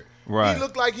 stature. Right. He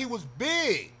looked like he was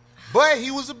big, but he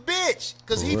was a bitch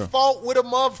because he real. fought with a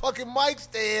motherfucking mic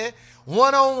stand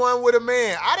one-on-one with a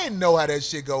man. I didn't know how that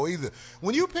shit go either.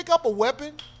 When you pick up a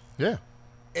weapon Yeah.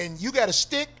 and you got a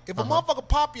stick, if a motherfucker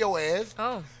pop your ass,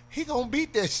 Oh. he gonna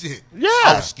beat that shit. Yeah.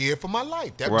 I was scared for my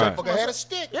life. That Right. motherfucker had a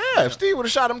stick. Yeah, if Steve would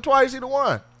have shot him twice, he'd have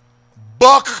won.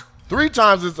 Buck. 3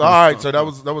 times it's all right. So that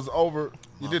was over.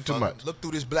 You did too Motherfucker, much. Look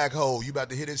through this black hole. You about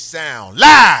to hear this sound.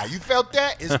 Lie. You felt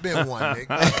that? It's been one,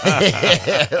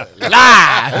 nigga.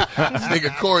 Lie. This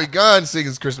nigga Corey Gunn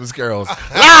sings Christmas carols.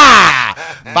 Lie.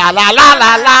 Ba la la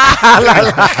la la la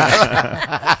la.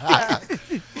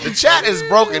 The chat is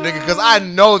broken, nigga, because I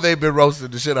know they've been roasting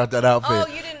the shit out that outfit. Oh,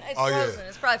 you didn't. It's Oh, yeah. frozen.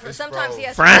 It's probably frozen. Sometimes he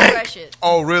has to Frank. refresh it.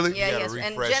 Oh, really? Yeah, gotta yes.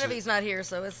 And refresh it. Genevieve's not here,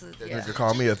 so it's yeah. Nigga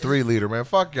called me a 3-liter, man.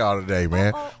 Fuck y'all today,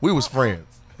 man. We was friends.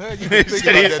 You been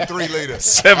thinking about that 3 later.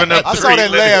 7 up I 3 saw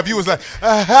that later. laugh. You was like,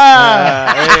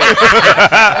 aha.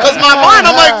 Because my mind,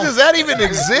 I'm like, does that even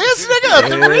exist, nigga? A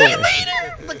 3-liter?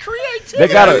 The creativity. They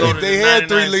got Go a. to If they had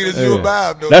 3 99 liters, Yeah. you would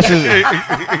buy them. That's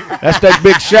that's that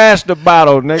big Shasta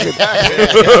bottle, nigga. Yeah,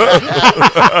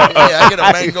 I get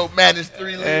a Mango Madness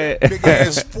 3-liter. Big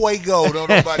ass Fuego. Don't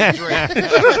nobody drink.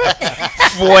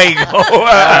 Fuego.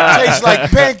 Tastes like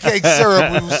pancake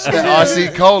syrup. We was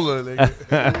RC Cola, nigga.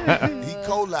 E.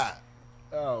 coli.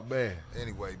 Oh, man.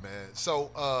 Anyway, man.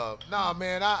 So, nah,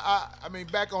 man. I mean,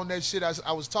 back on that shit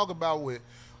I was talking about with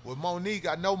Monique.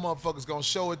 I know motherfuckers gonna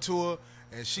show it to her,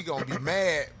 and she gonna be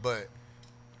mad. But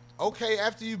okay,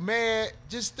 after you mad,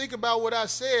 just think about what I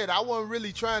said. I wasn't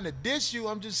really trying to diss you.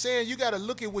 I'm just saying you got to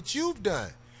look at what you've done.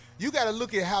 You got to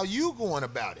look at how you going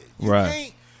about it.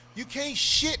 Right. You can't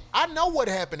shit. I know what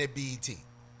happened at BET.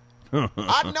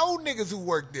 I know niggas who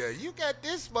work there. You got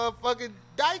this motherfucking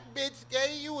dyke bitch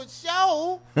gave you a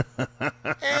show,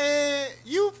 and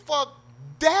you fucked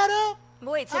that up.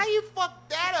 Wait, so, How you fucked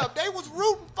that up? They was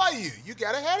rooting for you. You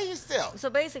got ahead of yourself. so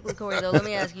basically, Corey, though, let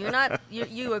me ask you: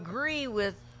 you agree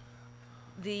with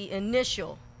the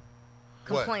initial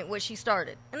complaint, what she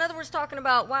started? In other words, talking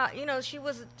about she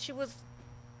was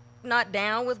not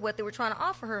down with what they were trying to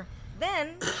offer her. Then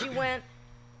she went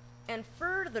and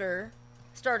further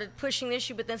started pushing the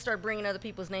issue, but then started bringing other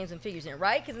people's names and figures in,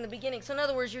 right? Because in the beginning, so in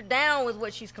other words, you're down with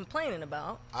what she's complaining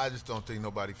about. I just don't think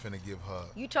nobody finna give her.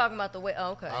 You talking about the way?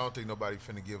 Oh, okay. I don't think nobody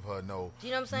finna give her no You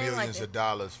know what I'm saying? millions Like of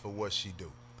dollars for what she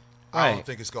do. Right. I don't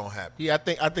think it's gonna happen. Yeah,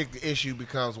 I think the issue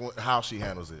becomes how she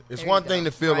handles it. It's There one you thing go.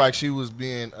 to feel Right. like she was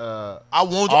being I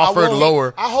offered want-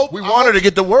 lower. I hope- we I want her hope- to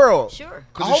get the world. Sure. I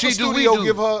Because hope if the she do, we studio do.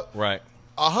 give her Right.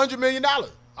 $100 million.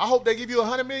 I hope they give you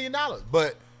 $100 million.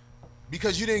 But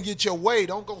because you didn't get your way,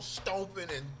 don't go stomping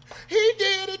and he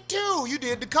did it too. You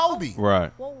did the Kobe.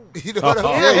 Right. You know what I'm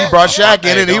Yeah, saying? he brought Shaq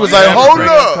in, and he don't was like, ever "Hold bring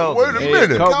up, up Kobe. wait a Hey,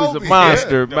 minute." Kobe's Kobe. a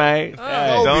monster, man. Kobe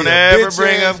Hey. Don't a ever bitch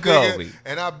bring ass up nigga, Kobe.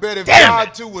 And I bet if Damn y'all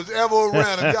it. two was ever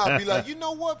around, y'all be like, you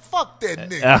know what? Fuck that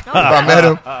nigga. If I met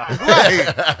him,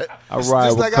 Right. I Just ride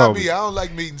with like I Kobe. be. I don't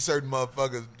like meeting certain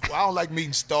motherfuckers. I don't like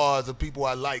meeting stars or people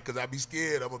I like because I be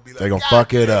scared I'm going to be like, They gonna "God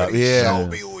fuck it damn, up." he Yeah. showed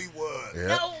me who he was. Yeah.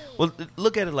 No. Well,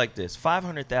 look at it like this: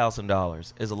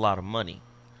 $500,000 is a lot of money,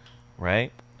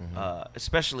 right?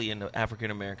 Especially in the African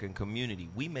American community,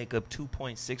 we make up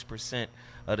 2.6%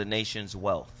 of the nation's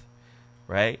wealth,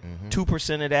 right?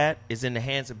 2% of that is in the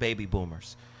hands of baby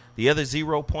boomers. The other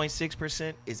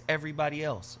 0.6% is everybody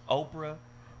else: Oprah,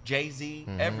 Jay-Z,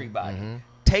 everybody.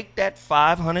 Take that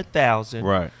 500,000,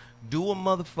 Right. do a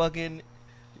motherfucking,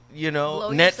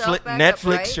 Blow yourself Netflix back up,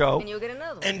 Netflix right? show, And you'll get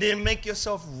another one. and then make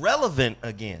yourself relevant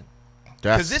again.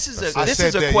 That's- Because this is I this said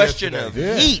is a that question yesterday.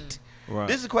 of Yeah. heat. Right.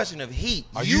 This is a question of heat.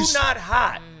 Are You you s- not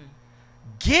hot.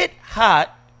 Get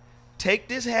hot. Take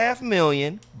this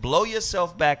 $500,000, blow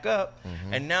yourself back up,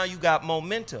 and now you got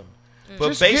momentum. But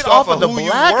Just based get off off of of the who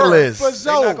blacklist. you were, But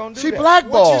they're not Zoe, gonna do she that.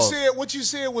 blackballed. What you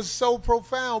said was so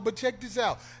profound, but check this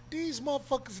out. These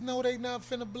motherfuckers know they not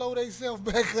finna blow themselves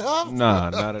back up. Nah,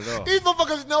 not at all. These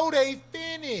motherfuckers know they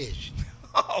finished.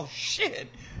 Oh shit!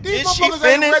 These Is she motherfuckers ain't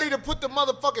finished? ready to put the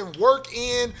motherfucking work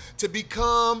in to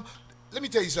become. Let me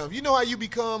tell you something. You know how you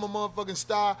become a motherfucking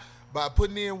star? By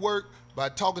putting in work, by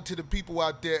talking to the people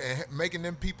out there and making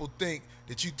them people think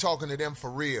that you talking to them for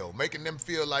real, making them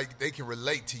feel like they can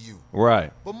relate to you.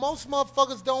 Right. But most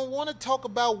motherfuckers don't want to talk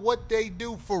about what they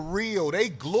do for real. They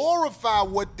glorify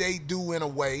what they do in a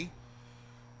way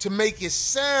to make it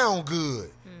sound good.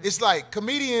 It's like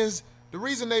comedians, the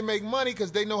reason they make money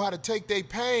because they know how to take their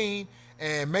pain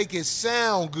and make it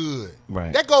sound good.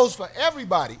 Right. That goes for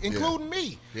everybody, including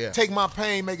me. Yeah. Take my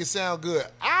pain, make it sound good.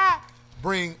 I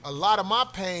bring a lot of my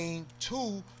pain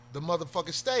to the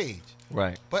motherfucking stage.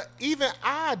 Right. But even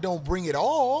I don't bring it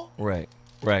all. Right.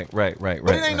 But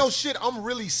it ain't no shit I'm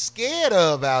really scared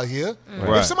of out here.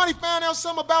 Right. If somebody found out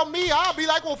something about me, I'll be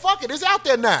like, well, fuck it. It's out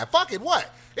there now. Fuck it. What?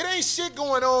 It ain't shit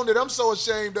going on that I'm so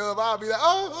ashamed of. I'll be like,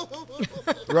 oh.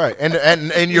 Right, and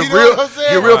your You know what I'm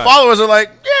saying? your real Right. followers are like,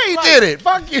 yeah, he did it.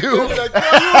 Fuck you. They'll be like, girl,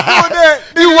 you was doing that.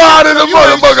 You wild in the You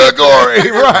ain't motherfucker,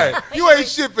 Corey. Right. You ain't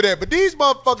shit for that. But these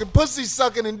motherfucking pussy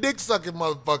sucking and dick sucking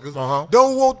motherfuckers Uh-huh.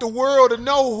 don't want the world to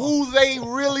know who they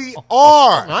really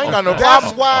are. I ain't got no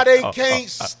That's problem. why they can't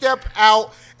step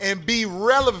out and be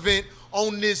relevant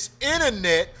on this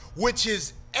internet, which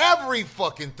is every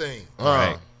fucking thing.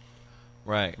 Right.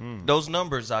 Right. Those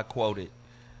numbers I quoted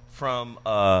from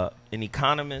an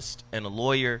economist and a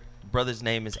lawyer. The brother's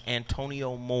name is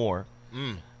Antonio Moore.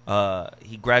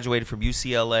 He graduated from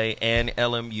UCLA and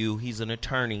LMU. He's an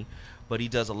attorney, but he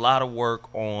does a lot of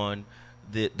work on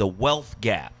the wealth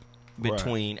gap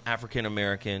between African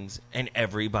Americans and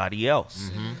everybody else.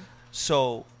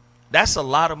 So that's a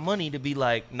lot of money to be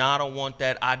like, nah, I don't want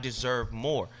that. I deserve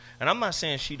more. And I'm not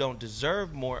saying she don't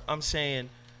deserve more. I'm saying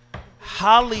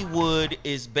Hollywood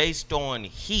is based on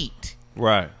heat.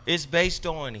 Right. It's based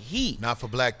on heat. Not for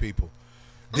black people.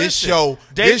 Listen,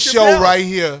 Dave This show Chappelle. right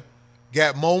here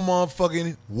got more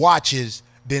motherfucking watches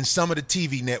than some of the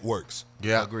TV networks.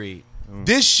 Yeah. Agreed.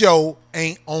 This show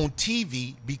ain't on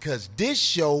TV because this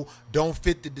show don't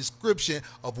fit the description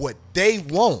of what they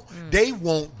want. They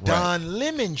want Don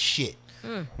Lemon shit.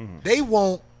 They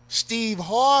want Steve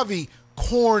Harvey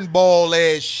cornball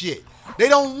ass shit. They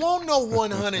don't want no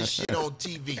 100 shit on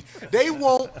TV. They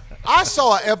want. I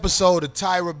saw an episode of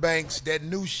Tyra Banks, that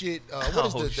new shit. What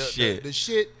is Oh, shit. the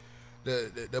shit?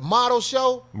 The model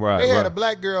show. Right, They had right. a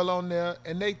black girl on there,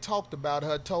 and they talked about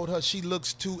her. Told her she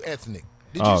looks too ethnic.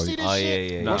 Did you see this Oh,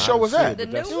 shit? yeah. What show was that? The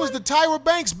new It was one? the Tyra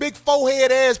Banks big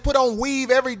forehead ass put on weave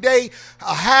every day,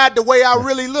 hide the way I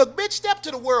really look. Bitch, step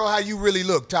to the world how you really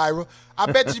look, Tyra.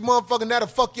 I bet you motherfucking that'll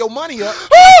fuck your money up.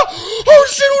 Oh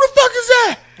shit! Who the fuck is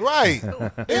that?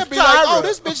 Right. They'll be Tyra. like, oh,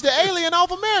 this bitch the alien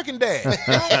off American Dad.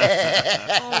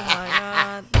 Oh my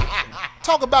God.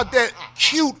 Talk about that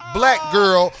cute black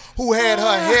girl who had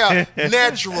her hair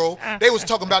natural. They was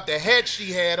talking about the hat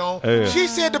she had on. Yeah. She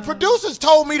said the producers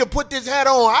told me to put this hat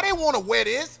on. I didn't want to wear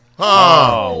this.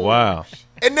 Oh, wow.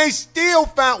 And they still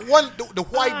found the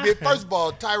white bitch. First of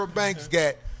all, Tyra Banks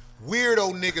got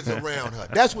weirdo niggas around her.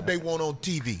 That's what they want on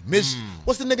TV. Miss,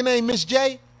 what's the nigga name? Miss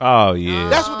J? Oh, yeah.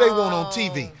 That's what they want on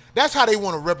TV. That's how they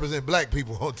want to represent black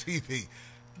people on TV.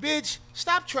 Bitch,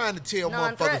 stop trying to tell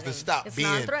motherfuckers to Non-threatening. stop It's being.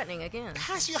 non-threatening again.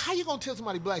 How you gonna tell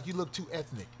somebody black you look too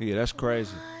ethnic? Yeah, that's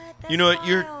crazy. You know what?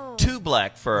 You're too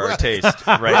black for our taste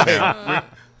right now.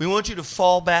 We want you to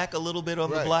fall back a little bit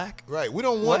on the black. Right. We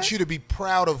don't want you to be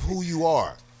proud of who you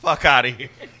are. Fuck out of here.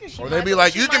 Or they be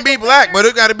like, you can be black, but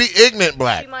it got to be ignorant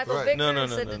black. Right. No.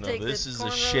 This is a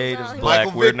shade of black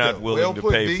Michael we're Vick, not willing well to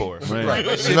put, pay D. for. Right.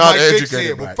 That shit Not Mike Vick educated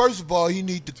said, black. but first of all, he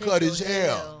need to cut his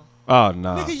hair. Oh,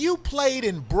 no. Nigga, you played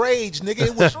in braids, nigga.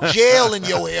 It was gel in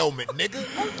your helmet, nigga.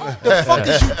 The fuck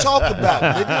is you talking about,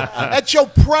 nigga? At your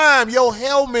prime, your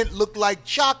helmet looked like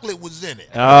chocolate was in it.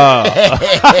 Oh,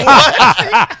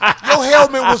 Your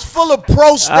helmet was full of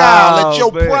pro style at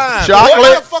your man. prime. Chocolate?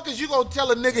 Why the fuck is you gonna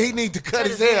tell a nigga he need to cut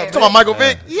his hair? Talking about Michael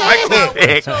Vick?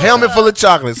 Helmet full of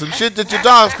chocolate. Some shit that your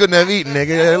dogs couldn't have eaten, nigga.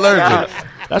 They're allergic.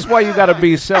 that's why you got to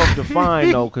be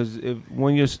self-defined, though, because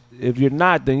if you're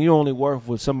not, then you're only worth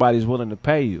what somebody's willing to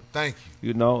pay you. Thank you.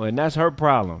 You know, and that's her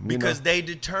problem. Because they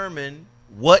determine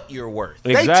what you're worth.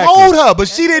 They Exactly. told her, but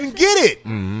she didn't get it.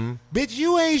 Bitch,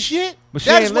 you ain't shit. But she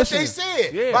That's ain't what they listening.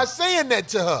 said Yeah. by saying that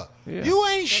to her. Yeah. You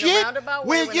ain't In a shit. roundabout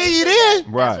way We'll when give they you said this.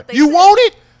 that, Right. that's what they You said. want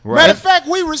it? Right. Matter of fact,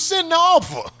 we rescind the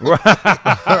offer.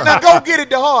 Now go get it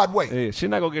the hard way. Yeah, she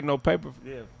not gonna get no paper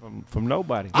from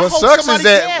nobody. I What hope sucks is somebody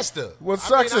that gassed her. what I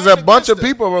sucks mean, is I a ain't bunch of against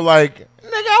her. people were like, "Nigga,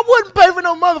 I wouldn't pay for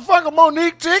no motherfucking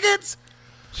Monique tickets."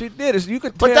 She did it. You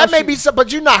could But tell that may she- be some.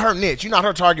 But you're not her niche. You're not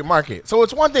her target market. So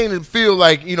it's one thing to feel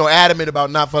like adamant about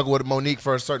not fucking with Monique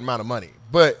for a certain amount of money.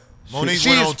 But Monique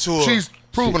went on tour. She's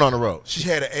proven on the road. She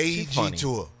had an AEG funny.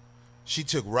 tour. She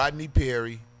took Rodney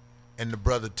Perry and the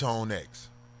brother Tone X.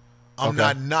 I'm Okay.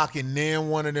 not knocking near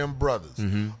one of them brothers.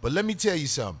 Mm-hmm. But let me tell you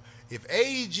something. If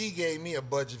AEG gave me a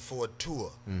budget for a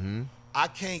tour, Mm-hmm. I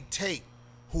can't take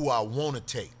who I want to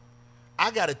take.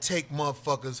 I got to take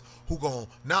motherfuckers who going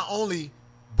to not only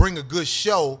bring a good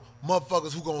show,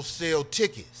 motherfuckers who going to sell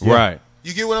tickets. Right.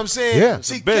 You get what I'm saying? Yeah. It's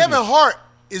See, a business. Kevin Hart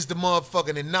is the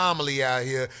motherfucking anomaly out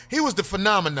here. He was the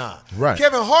phenomenon. Right.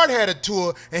 Kevin Hart had a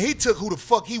tour, and he took who the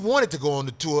fuck he wanted to go on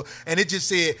the tour, and it just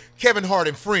said Kevin Hart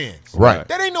and friends. Right.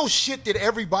 That ain't no shit that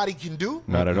everybody can do.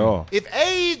 Not at all. If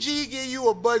AEG give you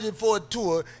a budget for a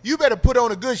tour, you better put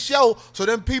on a good show so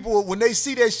them people, when they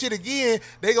see that shit again,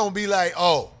 they gonna be like,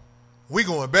 oh, we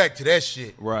going back to that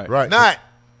shit. Right. Right. Not,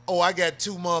 oh, I got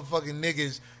two motherfucking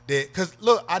niggas that, because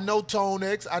look, I know Tone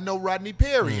X, I know Rodney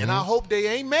Perry, and I hope they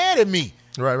ain't mad at me.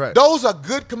 Right. Those are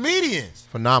good comedians.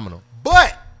 Phenomenal.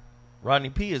 But, Rodney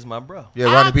P is my bro. Yeah,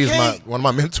 Rodney I P is can't- one of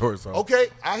my mentors. So. okay,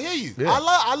 I hear you. Yeah.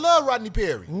 I love Rodney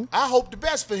Perry. I hope the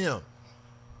best for him.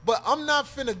 But I'm not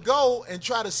finna go and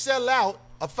try to sell out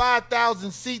a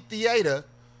 5,000 seat theater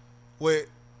with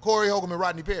Corey Holcomb and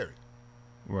Rodney Perry.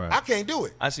 Right. I can't do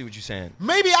it. I see what you're saying.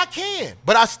 Maybe I can,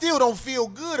 but I still don't feel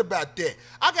good about that.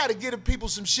 I got to give the people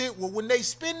some shit where when they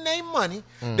spend their money,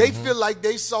 they feel like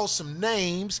they saw some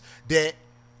names that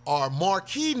are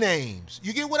marquee names.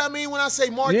 You get what I mean when I say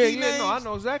marquee names? No, I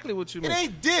know exactly what you It mean.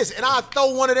 ain't this. And I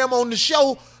throw one of them on the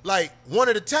show like one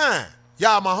at a time.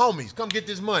 Y'all my homies. Come get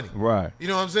this money. Right. You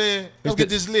know what I'm saying? Come It's get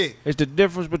the- this lick. It's the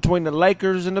difference between the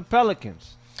Lakers and the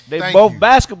Pelicans. They Thank both you.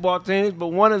 basketball teams, but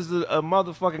one is a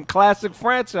motherfucking classic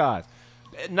franchise.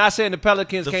 Not saying the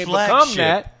Pelicans The can't become flagship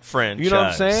that. franchise. You know what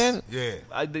I'm saying?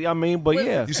 Yeah. I mean, but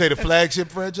yeah. You say the flagship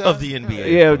franchise? Of the NBA.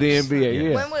 Yeah, the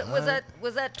NBA, yeah. When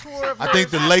was that tour? Of I think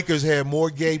the theirs? Lakers had more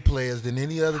gay players than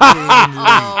any other team in the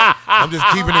league. I'm just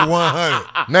keeping it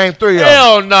 100. Name 3 of them.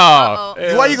 Hell no.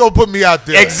 Why you gonna put me out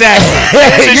there? Exactly.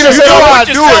 You just know how I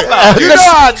do it. You know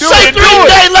how I do Say it. 3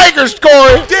 gay Lakers,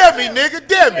 Corey. Dare me, nigga.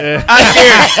 Dare me. I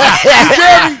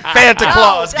dare you. Santa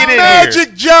Claus, get in here.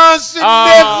 Magic Johnson,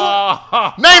 nigga.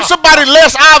 Name somebody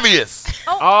less obvious.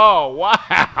 Oh, wow.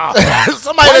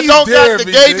 Somebody Why that you don't dare got the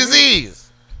me, gay nigga?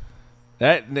 disease.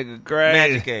 That nigga crazy.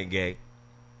 Magic ain't gay.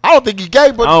 I don't think he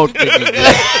gay, but I don't think he did.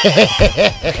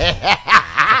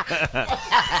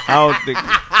 I don't think.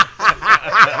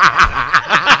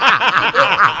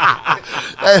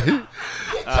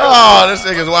 Oh, this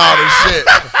nigga's wild as shit.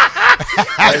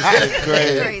 That's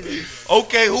crazy.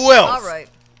 Okay, who else? All right.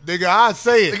 Nigga, I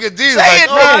say it. Nigga, D Say it,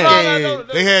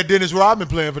 okay. They had Dennis Rodman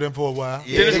playing for them for a while.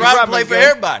 Dennis Rodman played for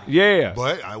everybody. Yeah.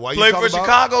 But why you Played talking for about?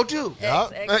 Chicago too. Yeah.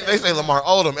 They say Lamar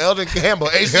Odom, Eldon Campbell,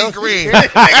 AC Green.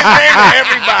 Niggas named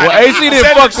everybody. Well, AC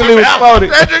didn't fuck till he was 40.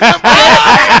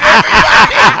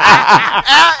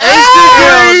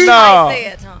 Hell no. Say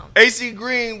it, Tom. AC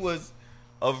Green was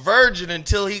a virgin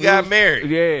until he got married.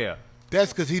 Yeah.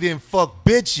 That's because he didn't fuck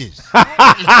bitches.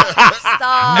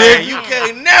 Stop. Man, you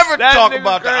can't never That talk nigga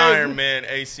about the crazy. Iron Man,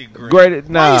 AC Green. Great. I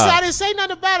Nah. didn't say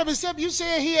nothing about him except you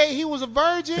said he was a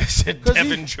virgin. Said 'Cause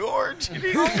Devin George.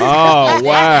 Oh,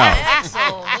 wow.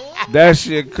 Asshole. That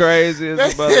shit crazy as a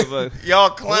motherfucker. Y'all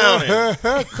clowning.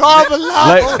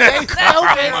 Carvalho.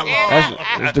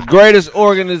 It's the greatest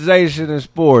organization in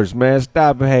sports, man.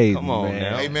 Stop hating, Come on man.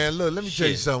 now. Hey man, look, let me tell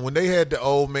you Shit. something. When they had the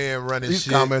old man running These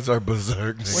shit, comments are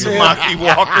berserk. nigga. Samaki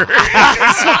Walker.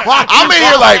 I'm in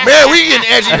here like, man, we getting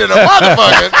edgy to the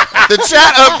motherfucker. The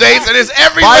chat updates and it's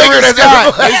every Byron nigga that's Scott.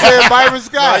 ever They said Byron No,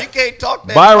 Scott. you can't talk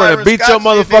that. Byron to beat your Scott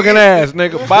shit, motherfucking nigga. ass,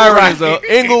 nigga. Byron is a Right.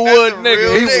 Inglewood That's a nigga.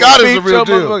 real He nigga. Scott is beat a real your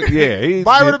deal. motherfucker- Yeah, he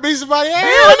Byron to beat somebody else.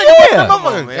 Yeah. Come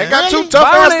on, They man. got two tough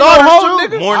Byron ass ain't no daughters hoe, too.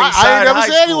 nigga. Morningside I ain't never High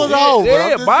said he was a School. hoe. but I'm Yeah,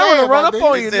 just Byron saying will run about up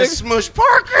on this. you, He said nigga. Smush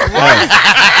Parker.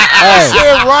 I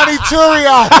said Ronnie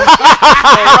Turion.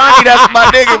 Ronnie, that's my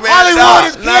nigga, man. Hollywood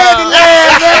is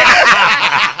Candyland,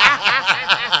 man.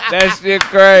 That shit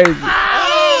crazy.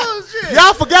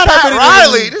 Y'all forgot how Pat many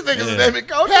Riley. This nigga's name is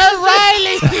Coach. Pat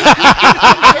Riley.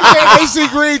 They said AC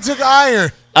Green took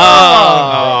iron.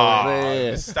 Oh,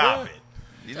 man. Stop it.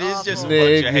 It's just a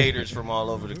Nigga. bunch of haters from all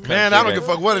over the country. Man, I don't give a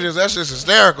fuck what it is. That's just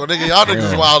hysterical, nigga. Y'all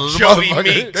niggas wild as a Joey motherfucker.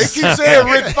 Meeks. They keep saying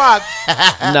Rick Fox.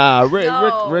 Nah, Rick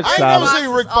No. Rick I ain't never solid. seen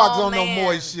Rick Fox Oh, on no man.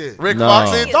 moist shit. Rick No.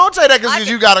 Fox. Don't say that I because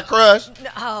you could- got a crush.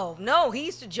 Oh, no. He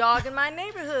used to jog in my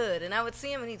neighborhood, and I would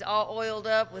see him, and he's all oiled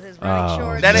up with his running Oh,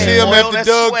 shorts. That ain't See him oil, at the that's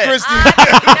Doug sweat. Christie.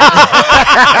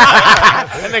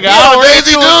 Yo,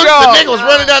 Daisy dude, the nigga was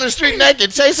running down the street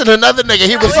naked, chasing another nigga.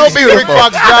 He was so Rick beautiful.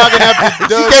 Fox jogging after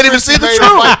Doug can't even Christie see the made him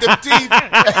truth. bite them teeth.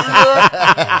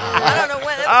 I don't know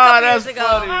when. That was a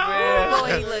couple that's years ago. funny, man.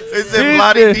 Boy, he looks It's good. in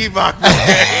Lottie Divac.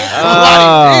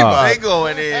 They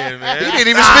going in, He man. didn't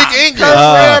even speak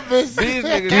English. These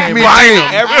niggas Give ain't me buying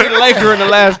Dick. every Laker in the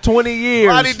last 20 years.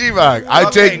 Roddy Divac. I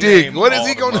Y'all take ain't dick. named What is all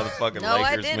he the going to motherfucking No, I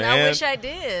Lakers, didn't. man. I wish I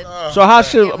did. So how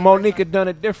should Monique have done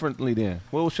it differently then?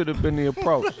 What should have been the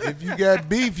approach? If you got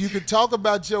beef, you can talk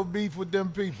about your beef with them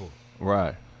people.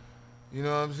 Right. You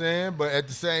know what I'm saying? But at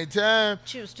the same time,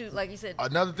 Choose to, like you said.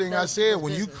 another thing I those said, people's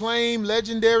when you business. claim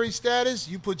legendary status,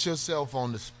 you put yourself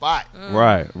on the spot.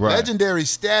 Right. Right. Legendary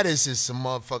status is some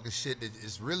motherfucking shit that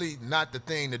is really not the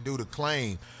thing to do to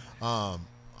claim.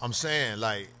 I'm saying,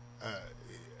 like,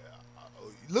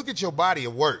 look at your body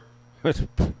of work.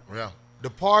 Yeah. The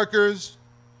Parkers,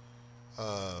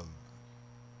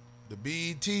 the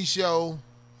BET show,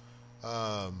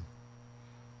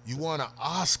 you won an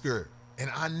Oscar, and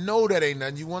I know that ain't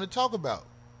nothing you want to talk about.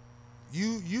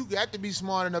 You got to be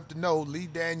smart enough to know Lee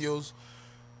Daniels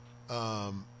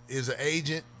is an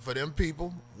agent for them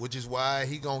people, which is why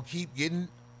he gonna keep getting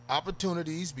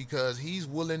opportunities because he's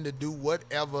willing to do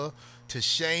whatever to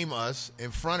shame us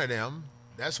in front of them.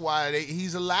 That's why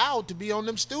he's allowed to be on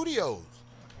them studios.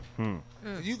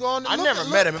 You going? I never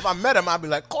met him. If I met him, I'd be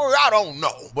like, Corey, I don't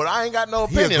know. But I ain't got no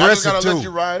He opinion. I just aggressive got to too. let you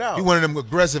ride out. He one of them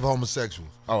aggressive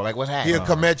homosexuals. Oh, like what's happening? He'll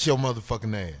come at your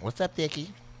motherfucking ass. What's up, Dickie?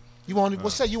 You want?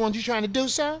 What's that? You trying to do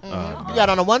something? You got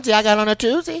on a onesie, I got on a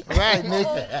twosie. Right,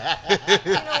 nigga.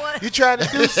 You know what? You trying to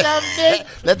do something, nigga?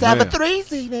 Let's have a Man.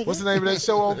 threesome, nigga. What's the name of that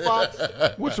show on Fox?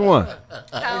 Which one?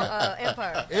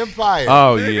 Empire. Empire.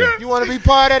 Oh yeah. You want to be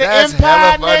part of the That's Empire,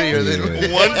 hella funnier nigga? than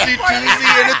Onesie,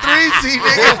 twosie, and a threesie,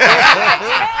 nigga.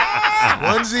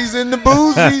 Onesies and the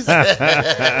boozies.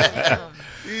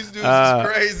 These dudes is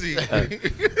crazy.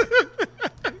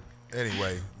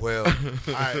 Anyway, well, all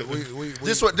right, we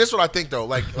This what I think though.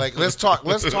 Like let's talk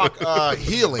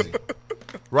healing.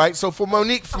 Right? So for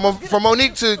Monique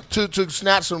to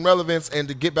snatch some relevance and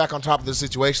to get back on top of the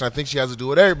situation, I think she has to do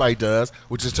what everybody does,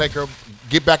 which is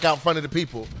get back out in front of the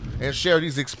people and share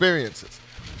these experiences.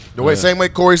 Same way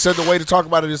Corey said, the way to talk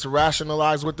about it is to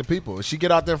rationalize with the people. If she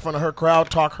get out there in front of her crowd,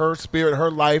 talk her spirit,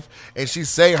 her life, and she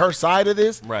say her side of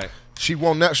this, Right.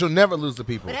 She'll never lose the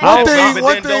people. But One hey, thing, But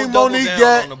one then thing don't double Monique down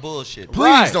got. on the bullshit.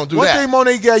 Please don't do One that. thing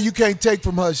Monique got you can't take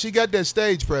from her. She got that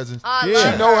stage presence. I She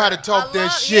love know her. how to talk I that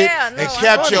love- shit yeah, no, and I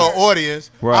capture love her it.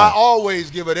 audience. Right. I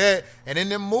always give her that. And in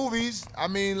them movies, I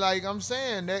mean, like I'm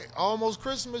saying, that Almost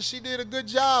Christmas, she did a good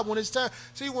job when it's time.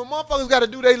 See, when motherfuckers got to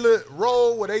do their little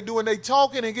role where they doing they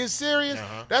talking and get serious,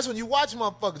 that's when you watch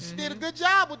motherfuckers. She did a good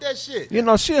job with that shit. You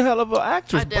know, she a hell of an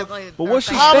actress. I definitely- But what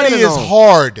she Comedy standing is on?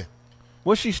 hard.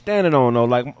 What's she standing on though?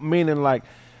 Like meaning like,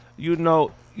 you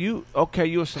know, you're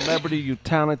a celebrity, you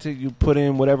talented, you put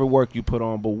in whatever work you put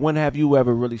on, but when have you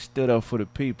ever really stood up for the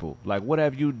people? Like what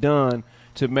have you done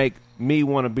to make me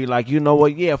want to be like, you know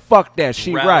what, yeah, fuck that,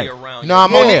 she Rally right. around No,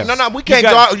 you. Monique, no, we can't.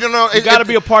 You got to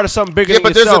be a part of something bigger Yeah, than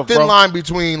but there's yourself, a thin bro. line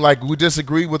between like we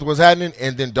disagree with what's happening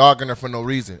and then dogging her for no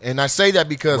reason. And I say that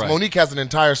because Right. Monique has an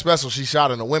entire special she shot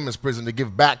in a women's prison to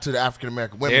give back to the African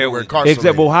American women There who were we go. incarcerated.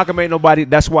 Exactly. Well, how come ain't nobody?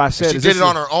 That's why I said She is did this it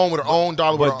on is- her own with her own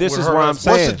dollar. But with this her is what I'm husband.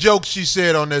 saying. What's the joke she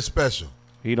said on that special?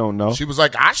 He don't know. She was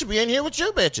like, "I should be in here with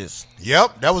you, bitches."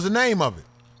 Yep, that was the name of it.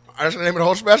 That's the name of the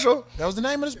whole special. That was the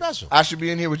name of the special. I should be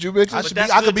in here with you, bitches. I But should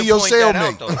that's I good could be to your point that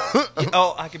cellmate. out, though.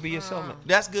 Oh, I could be your cellmate.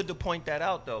 That's good to point that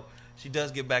out, though. She does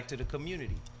get back to the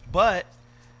community, but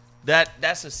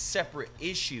that's a separate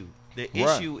issue. The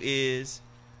issue is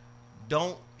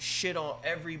don't shit on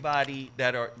everybody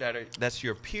that's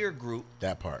your peer group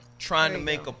That part. trying There to you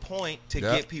make go. a point to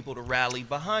Yep. get people to rally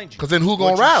behind you. 'Cause then who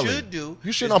gonna What rally? You should do.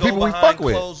 You shit is on go people we behind fuck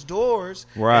with. closed doors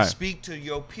Right. and speak to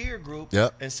your peer group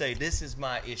Yep. and say this is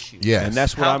my issue. Yes. And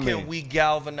that's what How I mean. can we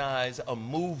galvanize a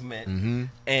movement? Mm-hmm.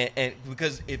 And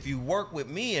because if you work with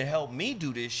me and help me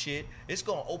do this shit, it's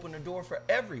gonna open the door for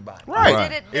everybody. Right.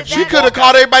 Did it- If did she that- could have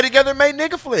called everybody together and made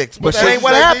nigga flicks, but that she- ain't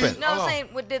what Say happened. these- No, I'm saying,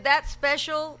 did that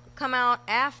special come out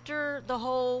after the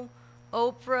whole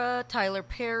Oprah, Tyler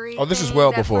Perry? Oh, this is thing?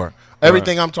 well That's before. when-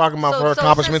 Everything I'm talking about for her So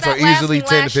accomplishments are since that easily last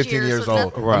 10 to last 15 year, years so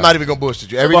old. that- I'm not even gonna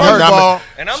bullshit you. Everything First of all,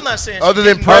 And I'm not saying Other she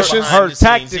than didn't go Precious, behind her the scenes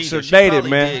tactics either. are She dated, probably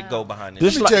man. did go behind the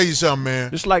This scenes. Let me like- tell you something,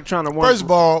 man. Just like trying to First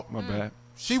of all, my bad.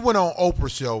 she went on Oprah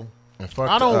show. and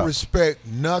fucked I don't up. respect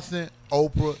nothing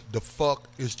Oprah the fuck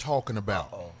is talking about.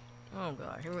 Oh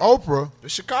God, here we go. Oprah,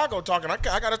 It's Chicago talking. I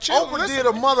gotta chill. Oprah did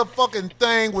a motherfucking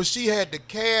thing where she had to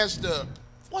cast the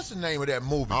what's the name of that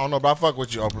movie? I don't know, but I fuck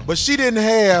with you, Oprah. But she didn't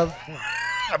have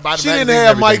I buy the she didn't magazines and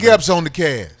have Mike everything. Epps on the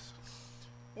cast.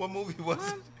 What movie was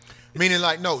it? Meaning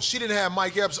like no, she didn't have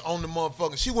Mike Epps on the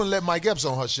motherfucking. She wouldn't let Mike Epps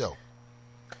on her show.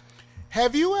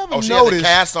 Have you ever Oh, she had the noticed?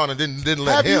 cast on and didn't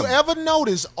let Have him. you ever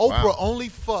noticed Oprah Wow. only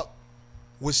fuck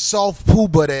with soft poo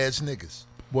butt ass niggas?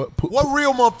 What What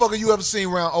real motherfucker you ever seen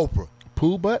around Oprah?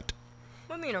 poo butt?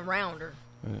 What do you mean around her?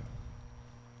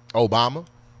 Obama.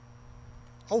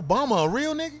 Obama a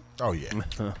real nigga? Oh yeah,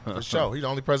 for sure. He's the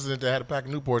only president that had a pack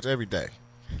of Newports every day,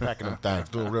 packing them things,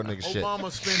 doing real nigga shit.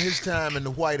 Obama spent his time in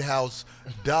the White House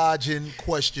dodging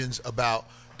questions about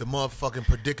the motherfucking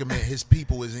predicament his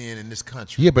people is in this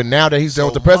country. Yeah, but now that he's done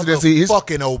with the presidency, he's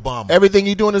fucking Obama. everything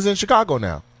he's doing is in Chicago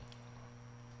now.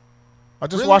 I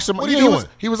just Really? watched him. What are yeah, you he was,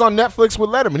 doing? he was on Netflix with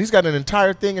Letterman. He's got an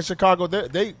entire thing in Chicago.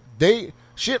 They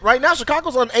shit right now.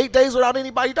 Chicago's on 8 days without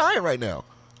anybody dying right now.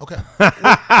 Okay.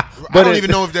 I don't it- even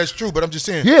know if that's true, but I'm just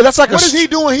saying. Yeah, that's like what a is he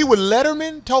doing? He with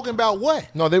Letterman talking about what?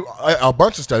 No, they a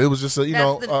bunch of stuff. It was just That's the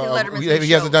Letterman's he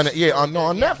new hasn't done shows. it. Yeah, on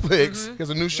Yeah. Netflix. He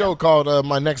has a new show called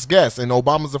My Next Guest, and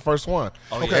Obama's the first one.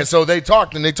 yeah. And so they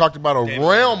talked about a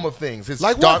realm of things. His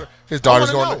Like daughter, what? his daughter's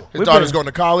I wanna going. know. His daughter's going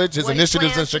to college. His What he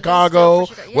initiatives in plans to do Chicago. stuff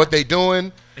for Chicago. What Yeah. they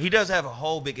doing? He does have a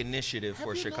whole big initiative for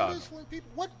Have you Chicago. noticed when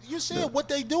people, what you said? What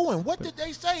they doing? What did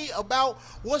they say about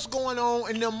what's going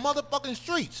on in them motherfucking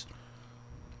streets?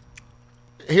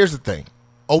 Here's the thing.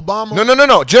 Obama.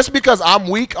 No. Just because I'm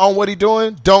weak on what he's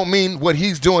doing, don't mean what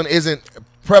he's doing isn't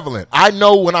prevalent. I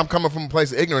know when I'm coming from a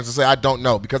place of ignorance to say I don't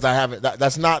know because I haven't.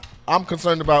 That's not. I'm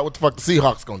concerned about what the fuck the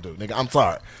Seahawks gonna do, nigga. I'm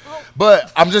sorry,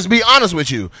 but I'm just be honest with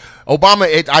you.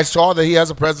 Obama. I saw that he has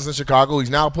a presence in Chicago. He's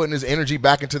now putting his energy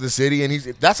back into the city, and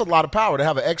that's a lot of power to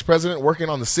have an ex-president working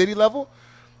on the city level.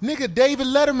 Nigga, David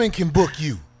Letterman can book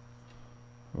you.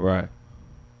 Right.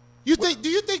 You think? Do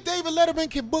you think David Letterman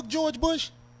can book George Bush?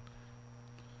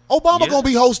 Obama Yeah. gonna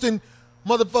be hosting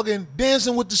motherfucking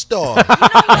Dancing with the Stars in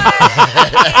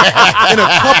a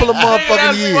couple of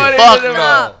motherfucking years. Fuck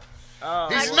no.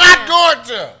 He's not going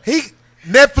to.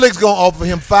 Netflix gonna offer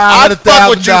him I'd fuck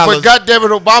with you, $500,000. but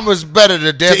goddammit, Obama's better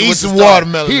than Dancing eat with some the Stars.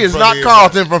 watermelon He in is front not of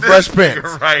Carlton from Fresh Prince.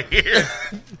 Right here.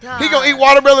 He gonna eat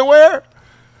watermelon where?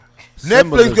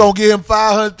 Netflix gonna give him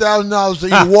 $500,000 to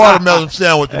eat a watermelon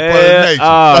sandwich in front of the Yeah, nation.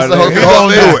 That's the whole He thing.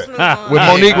 gonna do it. With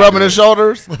Monique rubbing his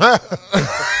shoulders.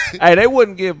 Hey, they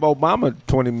wouldn't give Obama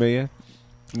 $20 million.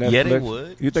 Netflix. Yeah, they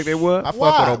would. You think they would? I fuck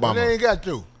Why? with Obama. They ain't got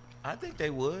to. I think they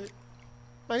would.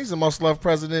 Man, he's the most loved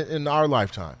president in our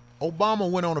lifetime. Obama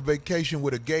went on a vacation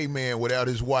with a gay man without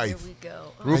his Here wife. we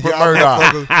go. Rupert Murdoch.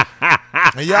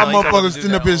 And y'all He gonna motherfuckers do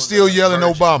sitting that up here on still the yelling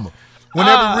Virgin. Obama. When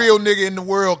every real nigga in the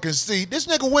world can see, this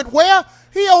nigga went where?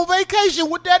 He on vacation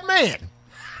with that man.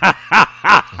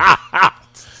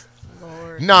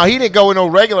 No, he didn't go with no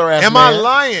regular ass Am man. I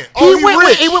lying? He went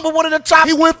rich. with one of the top.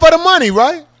 He went for the money,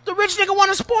 right? The rich nigga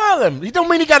want to spoil him. He don't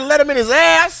mean he got to let him in his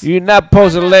ass. You're not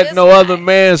supposed to let This no guy. other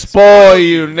man spoil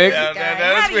you, nigga. Guy,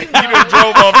 That's how do when you you know done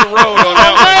drove off the road on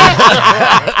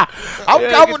that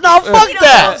No, fuck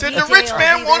that. one. Said the rich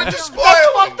man wanted to spoil That's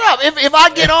him. fucked up. If I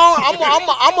get on, I'm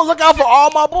gonna look out for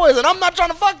all my boys, and I'm not trying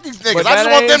to fuck these niggas. But I just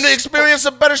that want them ain't- to experience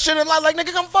some better shit in life. Like,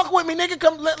 nigga, come fuck with me, nigga.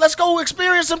 Come, let's go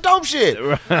experience some dope shit.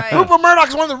 Right. Rupert Murdoch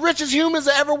is one of the richest humans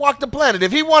that ever walked the planet.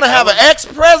 If he want to have an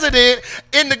ex-president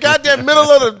in the goddamn middle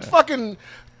of the fucking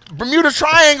Bermuda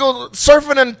Triangle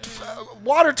surfing and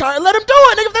water tire, let him do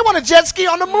it, nigga. If they want to jet ski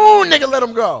on the moon, nigga, let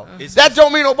him go. That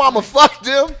don't mean Obama fucked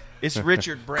them. It's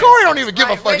Richard Branson. Corey don't even give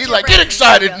a Right, fuck. He's Richard like, get Branson.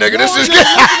 excited, nigga. This is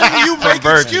You make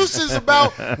Virgin. excuses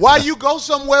about why you go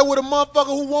somewhere with a motherfucker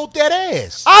who want that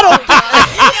ass. I don't.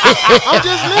 I'm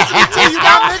just listening to you,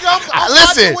 my nigga. I'm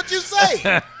Listen. watching what you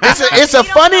say. It's a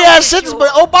funny ass sentence, but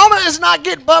Obama is not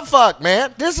getting butt fucked,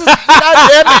 man. This is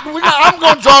goddamn it. I'm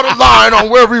gonna draw the line on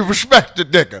where we respect the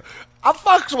nigga. I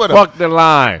fucks with him. Fuck the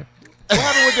line. What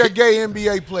happened with that gay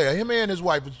NBA player? Him and his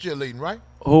wife was cheerleading, right?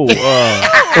 Who?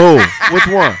 Which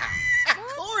one?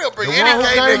 Corey will bring The any one who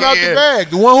gay came out nigga the in. bag.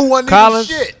 The one who wasn't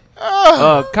Collins? even shit.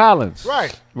 Collins.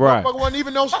 Right. Right. Motherfucker wasn't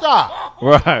even no star.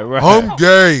 Right. Right. I'm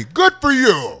gay. Good for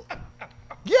you.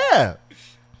 Yeah.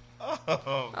 And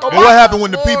what happened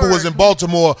when the people was in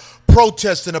Baltimore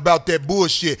protesting about that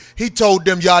bullshit? He told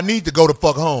them, y'all need to go the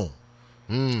fuck home.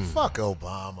 Fuck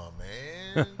Obama,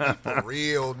 man. Be for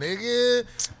real, nigga.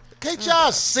 Can't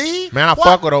y'all see? Man, I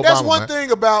fuck with That's Obama, one man.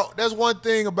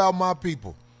 thing about my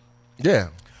people. Yeah.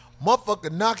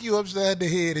 Motherfucker knock you upside the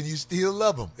head and you still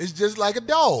love him. It's just like a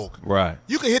dog. Right.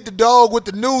 You can hit the dog with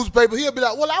the newspaper. He'll be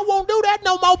like, well, I won't do that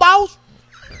no more, boss.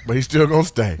 But he's still gonna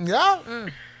stay. Yeah.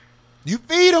 You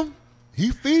feed him. He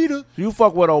feed her. You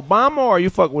fuck with Obama or you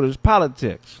fuck with his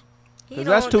politics? He 'Cause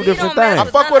that's don't- two he different don't mess things.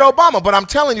 I fuck with Obama, but I'm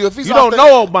telling you, if he's You off don't the,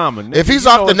 know Obama. Nigga. if he's You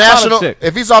off know the his national, politics.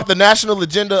 if he's off the national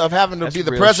agenda of having to That's be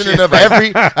the real president shit. of having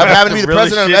to be the Real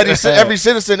president of shit. every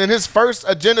citizen, and his first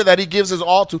agenda that he gives his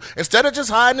all to, instead of just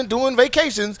hiding and doing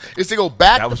vacations, is to go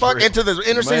back That the was fuck real. into the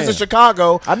inner cities Man. of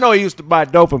Chicago. I know he used to buy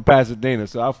dope in Pasadena,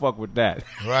 so I fuck with that.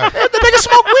 Right. The nigga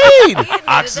smoke weed.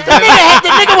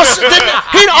 The nigga was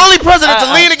he the only president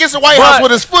to lean against the White House But-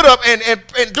 with his foot up and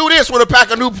do this with a pack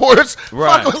of Newports.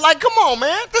 Right. Fuck, like, come on,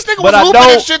 man. This nigga But was I hooping and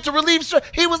don't- shit to relieve stress.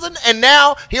 He was and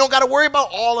now he don't got to worry about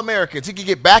all Americans. He can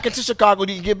get back into Chicago.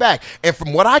 He can get back. And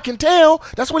from what I can tell,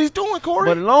 that's what he's doing, Corey.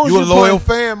 But as long as You a loyal put-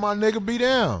 fan, my nigga. Be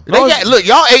down. Look,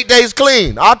 y'all 8 days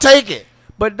clean. I'll take it.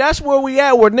 But that's where we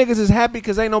at, where niggas is happy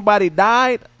because ain't nobody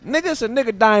died. Niggas, a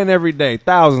nigga dying every day,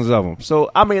 thousands of them.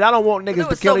 So I mean, I don't want There niggas to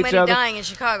was kill so each many other. dying in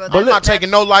Chicago. I'm not That's- taking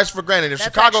no lives for granted. If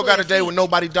that's Chicago got a actually day a when feat.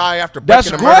 nobody die after That's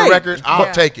breaking a murder great. record, I'll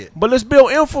Yeah. take it. But let's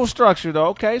build infrastructure though,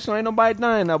 okay? So ain't nobody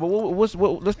dying now. But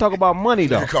let's talk about money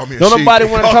though. call me a Don't sheep. nobody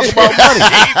want to talk about money.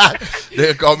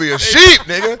 They call me a sheep,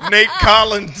 nigga. Nate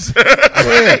Collins.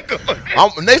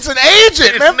 Nate's an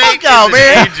agent, man. Nate Fuck y'all, is an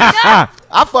man. agent.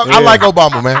 I like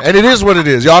Obama, man, and it is what it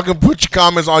is. Y'all can put your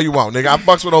comments all you want, nigga. I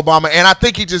fucks with Obama, and I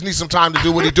think he just needs some time to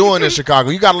do what he's doing in Chicago.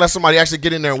 You gotta let somebody actually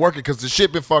get in there and work it because the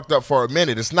shit been fucked up for a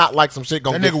minute. It's not like some shit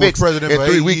gonna That get nigga was fixed president in for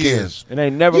 3 8 weekends. years. It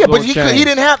ain't never Yeah, gonna but he change.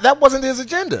 didn't have that. Wasn't his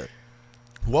agenda.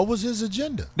 What was his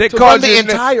agenda? They to called run the you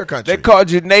entire country. They called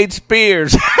you Nate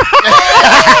Spears. Hey,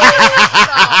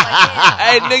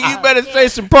 nigga, you better say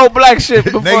some pro-black shit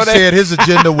before Nate they. said his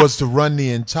agenda was to run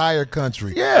the entire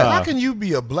country. Yeah. How can you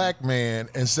be a black man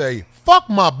and say, fuck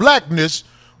my blackness,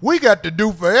 we got to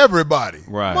do for everybody?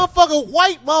 Right. Motherfucker,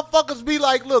 white motherfuckers be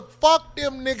like, look, fuck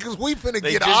them niggas, we finna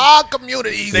They get just- our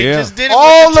communities. They Yeah. just did it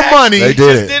All with the tax- money. They They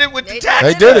did just it. did it with the They tax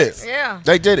They did cuts. it. Yeah.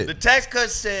 They did The it. tax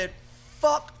cuts said,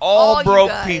 fuck all you broke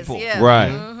guys, people. yeah.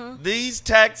 Right. These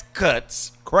tax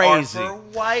cuts Crazy. are for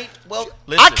white. Well,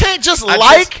 I listen, can't just I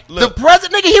like the look,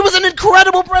 president. Nigga, he was an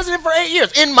incredible president for 8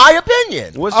 years, in my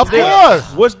opinion. What's Of different? course.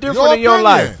 What's different Your in your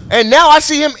opinion. life? And now I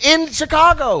see him in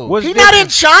Chicago. What's He's not in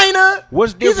different? China.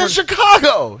 What's He's in different?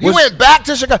 Chicago. He What's- went back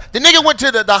to Chicago. The nigga went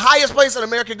to the highest place in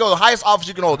America can go, the highest office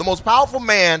you can hold, the most powerful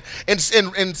man in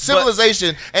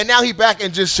civilization, and now he back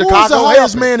in just Who Chicago. is the highest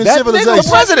helping. man in That nigga civilization? The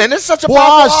president. It's such a Boy,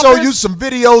 powerful I'll show office. you some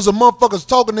videos of motherfuckers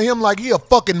talking to him like he a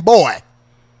fucking boy.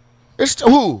 It's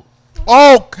who?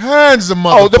 All kinds of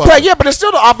motherfuckers. Yeah, but it's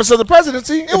still the office of the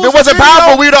presidency. If was it wasn't a video-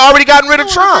 powerful, we'd have already gotten rid of There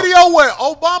was Trump. a video where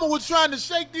Obama was trying to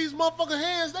shake these motherfuckers'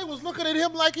 hands. They was looking at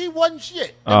him like he wasn't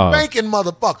shit. Oh. Banking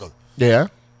motherfucker. Yeah,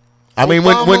 I mean,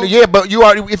 when Obama- yeah, but you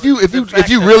are if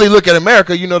you really look at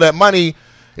America, you know that money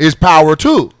is power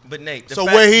too. But Nate, the So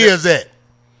fact where he that- is at?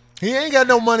 He ain't got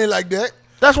no money like that.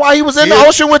 That's why he was in Yeah. the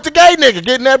ocean with the gay nigga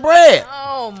getting that bread.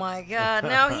 Oh my God!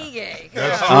 Now he gay.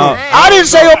 That's God true. damn. I didn't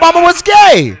say Obama was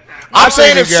gay. I'm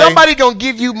saying if gay. somebody gonna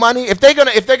give you money, if they're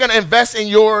gonna invest in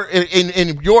your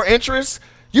your interests,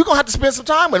 you gonna have to spend some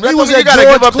time with them. He That was doesn't at mean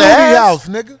you George gotta give up the Clooney ass. house,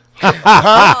 nigga.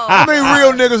 How many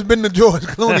real niggas been to George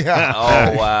Clooney house?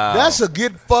 Oh wow. That's a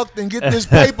get fucked and get this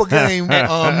paper game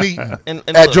meeting. and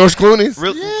At look, George Clooney's.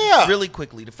 Yeah. Really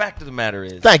quickly, the fact of the matter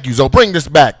is, Thank you, Zo. Bring this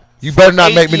back. You better not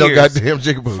 8 make me no years- goddamn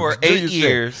jigaboo. for Do 8 your shit.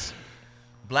 years,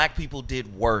 black people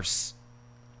did worse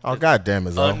Oh goddamn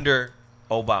it, Zo. under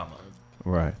Obama.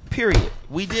 Right. Period.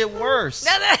 We did worse.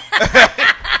 Stop.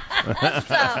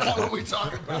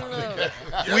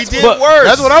 We did But- worse.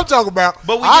 That's what I'm talking about.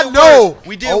 But we I did know. worse.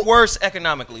 We did worse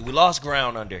economically. We lost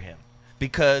ground under him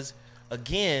because,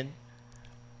 again,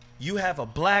 you have a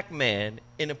black man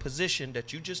in a position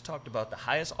that you just talked about, the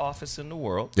highest office in the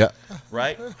world. Yeah.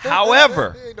 Right.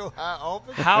 However, Ain't no high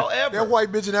office. however, That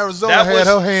white bitch in Arizona That had was-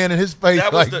 her hand in his face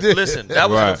that was like the, this. listen. That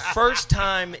was Right. the first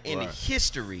time in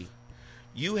history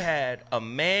you had a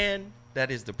man that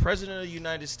is the president of the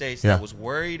United States Yeah. that was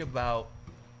worried about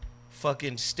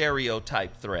fucking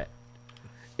stereotype threat.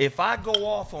 If I go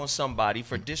off on somebody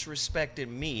for disrespecting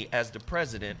me as the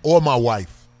president Or my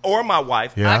wife. or my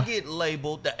wife, Yeah. I get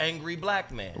labeled the angry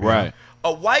black man. Right.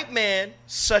 A white man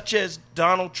such as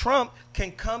Donald Trump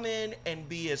can come in and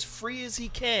be as free as he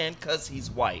can because he's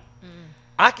white.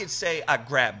 I could say I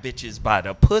grab bitches by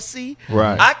the pussy.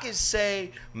 Right. I could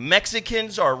say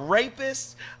Mexicans are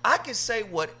rapists. I could say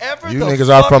whatever You the niggas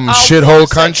fuck are from I shithole wanna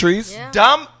say. countries.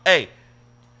 Yeah. Hey,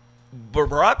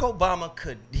 Barack Obama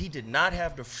he did not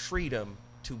have the freedom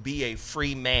to be a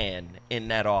free man in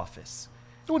that office.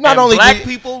 Well, not And only black did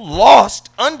people lost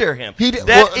under him. he did,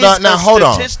 That well, is now a hold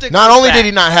on. statistical Not only fact. did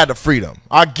he not have the freedom,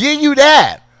 I'll give you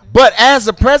that. But as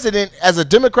a president, as a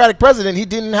Democratic president, he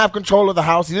didn't have control of the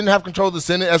House. He didn't have control of the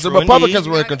Senate. As the True Republicans indeed.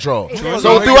 were in control. True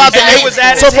So indeed. throughout the And it was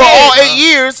at so his for all head. 8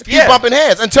 years, Yeah. he bumping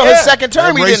heads until his Yeah. second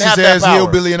term. That He didn't have racist that ass power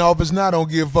hillbilly in office now don't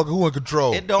give a fuck who in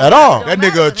control. It don't at all. matter. That Don't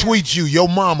nigga matter will to him. tweet you, yo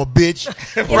mama, bitch.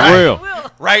 For Right. real.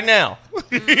 Right now.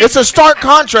 It's a stark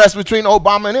contrast between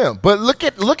Obama and him. But look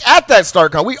at that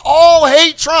stark contrast. We all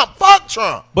hate Trump. Fuck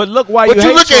Trump. But look why But you you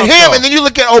hate look at Trump, him, though. and then you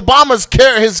look at Obama's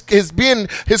his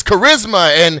charisma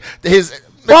and his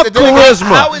Fuck charisma.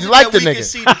 How is You it like that the we nigga. can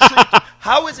see the truth?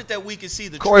 How is it that we can see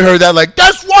the Corey truth? heard that like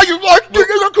that's why you like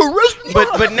niggas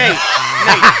charisma. But Nate,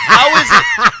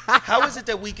 how is it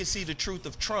that we can see the truth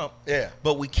of Trump, Yeah.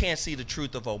 but we can't see the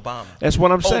truth of Obama? That's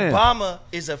what I'm saying. Obama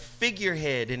is a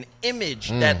figurehead, an image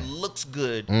that looks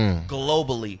good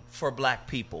globally for black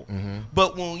people.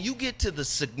 But when you get to the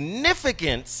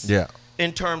significance Yeah.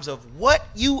 in terms of what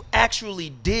you actually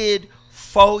did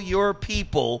for your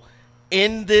people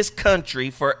in this country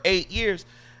for 8 years,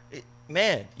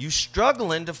 man, you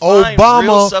struggling to find real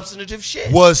Obama substantive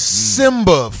shit. was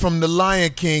Simba from the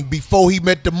Lion King before he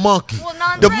met the monkey. Well, The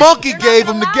non-threatening. monkey You're not gave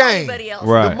gonna him the allow game. anybody else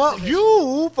Right. in that position.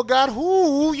 You forgot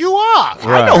who you are.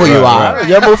 I know who you are.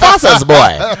 You're Mufasa's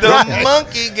boy. The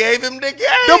monkey gave him the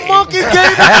game. The monkey gave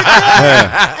him the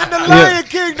game. In the Lion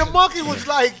King, the monkey was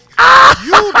like,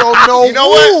 you don't know You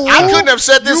know who what? I couldn't have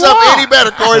set this you up are. any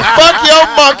better, Corey. Fuck your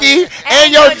monkey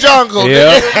and your jungle.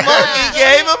 Yeah. nigga. The monkey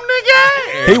gave him the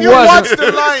game. He If you wasn't. watch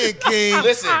The Lion King,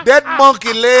 Listen. that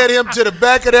monkey led him to the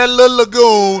back of that little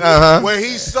lagoon where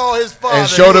he saw his father And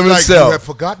showed he him was himself. Like, you have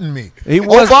forgotten me. He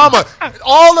was- Obama,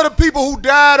 all of the people who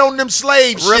died on them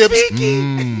slave ships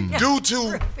due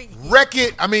to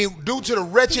due to the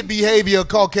wretched behavior of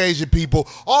Caucasian people,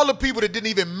 all the people that didn't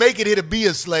even make it here to be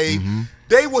a slave,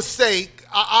 they would say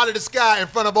out of the sky in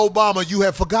front of Obama, you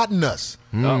have forgotten us.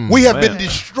 We have been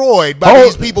destroyed by Oh,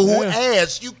 these people who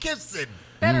asked you kissing.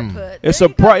 Better put. It's There a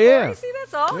you go, pri- yeah. Corey. See,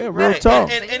 that's all. Yeah, real Right. talk.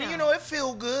 And you know, it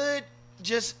feel good,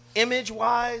 just image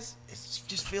wise. It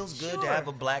just feels good to Sure. have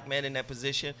a black man in that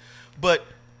position. But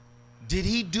did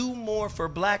he do more for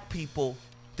black people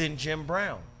than Jim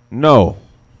Brown? No.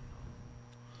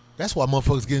 That's why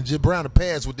motherfuckers getting Jim Brown a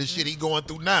pass with this shit he going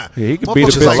through now. Yeah, he can beat a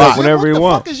Motherfuckers bitch like, up whenever he what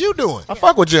want. the fuck is you doing? I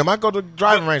fuck with Jim. I go to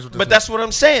driving range with this. But that's what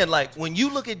I'm saying. Like, when you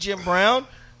look at Jim Brown,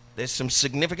 there's some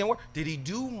significant work. Did he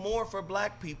do more for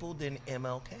black people than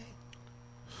MLK?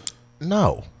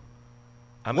 no.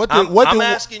 I'm What did-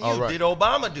 asking you, all right. did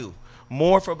Obama do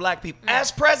more for black people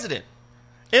as president?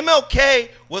 MLK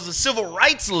was a civil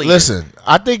rights leader. Listen,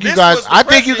 I think you This guys. was the I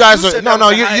think you president. guys You are. said No, that no,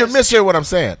 was the you're highest. mishearing what I'm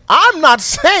saying. I'm not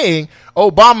saying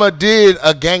Obama did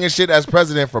a gang of shit as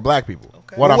president for black people.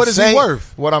 Well, I'm what is he saying,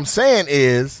 worth? What I'm saying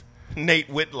is, Nate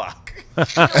Whitlock. what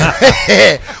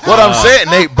I'm saying,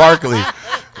 Nate Barkley.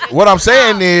 What I'm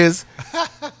saying is,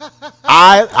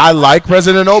 I like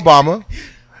President Obama,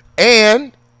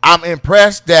 and I'm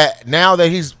impressed that now that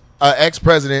he's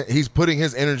ex-president, he's putting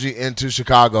his energy into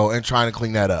Chicago and trying to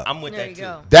clean that up. I'm with There that you too.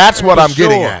 go. That's what For I'm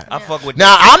getting sure. at. I fuck with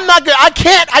Now that. I'm not gonna.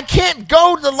 I can't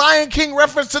go to the Lion King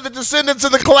reference to the descendants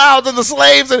of the clouds and the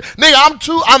slaves and nigga.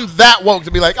 I'm that woke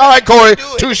to be like, all right, Corey,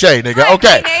 touche, nigga. Right,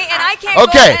 Okay, Nate, and I can't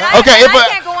Okay, go, and okay, I, if I a-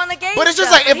 can't go on the gay but it's just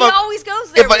stuff, like if and he a- always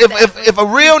goes there. if with that. if a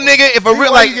real nigga, if a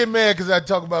real Why like you get mad because I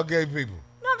talk about gay people?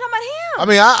 No, I'm talking about him. I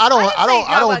mean, I didn't say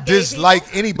talk don't about gay dislike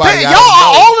people. anybody. Hey, I y'all,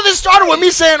 don't know. all of this started with me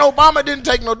saying Obama didn't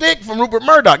take no dick from Rupert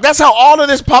Murdoch. That's how all of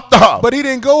this popped up. But he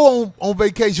didn't go on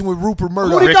vacation with Rupert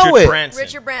Murdoch. Who'd he go with? Branson.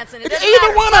 Richard Branson. It It's doesn't either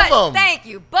matter, one of but- them. Thank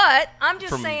you. But I'm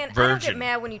just From saying, I don't Virgin. get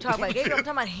mad when you talk about gay people. I'm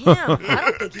talking about him. I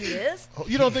don't think he is.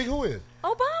 You don't think who is?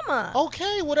 Obama.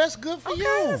 Okay, well that's good for Okay,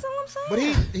 you. that's all I'm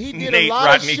saying. But he did Nate a lot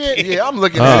Rodney of shit. King. Yeah, I'm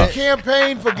looking He at it.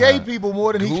 campaigned for gay people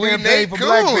more than he Louis campaigned Nate for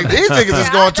black Coon. people. These niggas is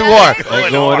Yeah, going too that hard.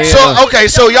 ain't- Going in. So okay,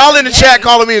 so y'all in the chat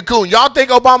calling me a coon. Y'all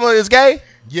think Obama is gay?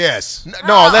 Yes.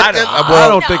 No, I I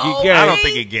don't think he gay. I don't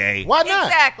think he gay. Why not?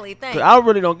 Exactly. Thank you. I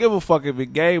really don't give a fuck if he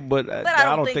gay, but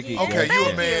I don't think he is. gay. Okay, you a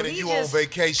Thank man you. and He you on just-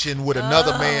 vacation with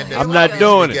another man. That I'm Here not we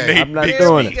doing go. it. I'm not Here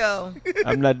doing we it. go.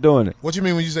 I'm not doing it. What you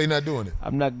mean when you say not doing it?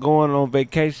 I'm not going on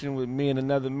vacation with me and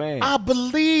another man. I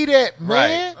believe that,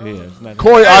 man. Yeah, it's not.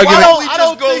 Corey Hey, arguing. why don't- We I just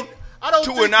don't go think- I don't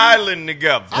to think an you- island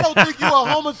together. I don't think you are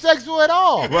homosexual at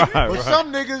all. Right, but right.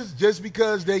 some niggas, just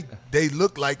because they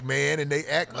look like man and they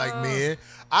act like men,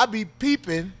 I be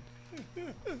peeping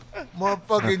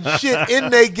motherfucking shit in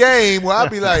they game where I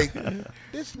be like,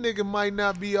 this nigga might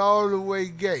not be all the way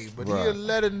gay, but he'll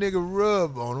let a nigga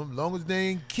rub on him long as they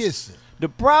ain't kissing. The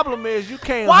problem is you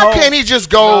can't. Why hold- can't he just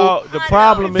go No, the I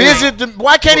problem know. is visit?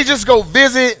 Why can't he just go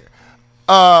visit?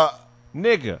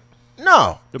 nigga.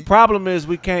 No, The problem is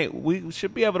we can't. We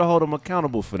should be able to hold him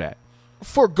accountable for that.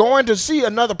 for going to see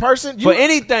another person. For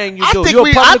anything you do, think you're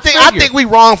we. a public I figure. think we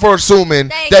wrong for assuming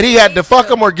Thank that he you, had me to fuck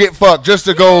too. him or get fucked just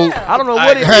to go I don't know I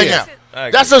what it hang is. out. I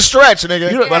agree. That's a stretch,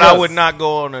 nigga. But I would not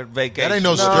go on a vacation. That ain't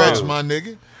no stretch, my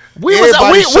nigga. We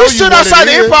Everybody show you stood what outside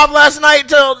it the is. improv last night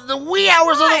till the wee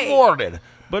hours of Right. the morning.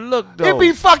 But look, though, It'd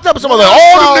be fucked up. Some of When the I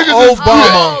all saw the niggas is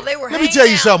Obama. Oh, they were Let me tell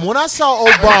you hanging out. something. When I saw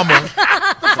Obama,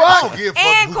 I don't give a fuck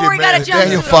And who Corey get got a mad at jumpsuit.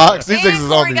 Daniel Fox. These And niggas is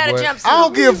Corey on me, got a boy. jumpsuit. I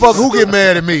don't give a fuck who get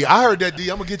mad at me. I heard that D.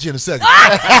 I'm gonna get you in a second.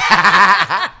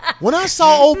 When I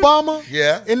saw Obama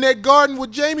Yeah. in that garden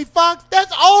with Jamie Foxx,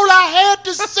 that's all I had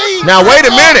to see. Now wait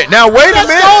a minute. Now wait a That's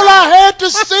minute. all I had to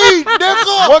see,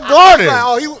 nigga. What garden? Like,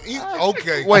 oh, he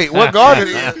okay. Wait, what garden?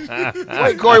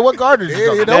 Wait, Corey, what garden did you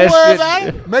Yeah, go? don't That worry shit- about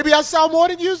it. Maybe I saw more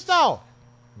than you saw.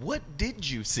 What did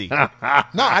you see? No,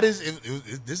 I just.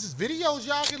 This is videos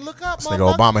y'all can look up. Nigga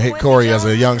motherfucker. Obama hit Quincy Corey as a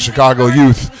Jones young and Chicago Steve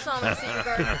youth. Garden. Saw him, Steve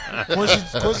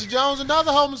Garden. Quincy Jones,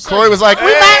 another homosexual. Corey was like,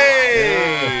 "We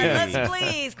back." Let's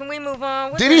please, can we move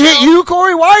on? What Did the he hit hell? you,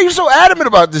 Corey? Why are you so adamant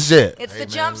about this shit? It's the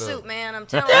jumpsuit, man. I'm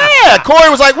telling you. Yeah, Corey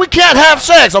was like, "We can't have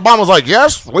sex." Obama was like,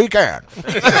 "Yes, we can."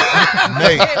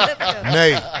 Nate, Let's go.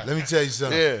 Nate, let me tell you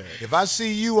something. Yeah. If I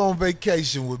see you on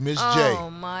vacation with Miss J, Oh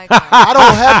my God. I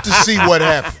don't have to see what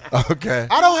happened. Okay.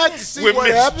 I don't have to see With what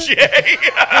Miss happened.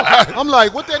 J. I'm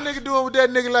like, what that nigga doing with that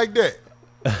nigga like that?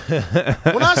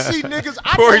 When I see niggas,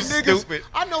 Corey's stupid.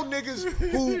 I know niggas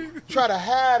who try to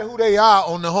hide who they are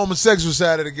on the homosexual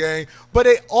side of the game, but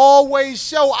they always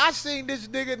show. I seen this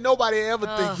nigga, nobody ever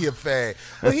think he a fag.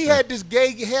 But he had this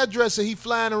gay hairdresser, he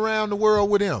flying around the world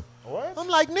with him. What? I'm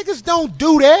like, niggas don't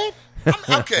do that.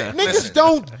 Okay. Niggas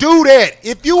don't do that.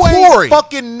 If you Corey. ain't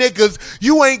fucking niggas,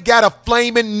 you ain't got a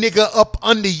flaming nigga up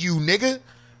under you, nigga.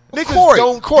 Niggas Corey,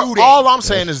 don't Corey, do that. all I'm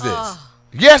saying is this.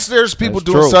 Yes, there's people That's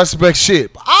doing true. suspect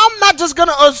shit. But I'm not just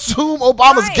gonna assume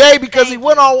Obama's Right, gay because he thank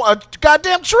went on a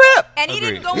goddamn trip. And he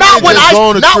didn't go Not Yeah, when just go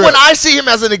on a not trip. when I see him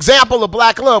as an example of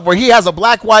black love, where he has a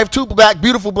black wife, two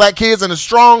beautiful black kids, and a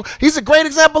strong. He's a great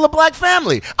example of black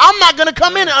family. I'm not gonna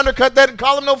come in and undercut that and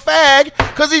call him no fag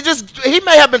because he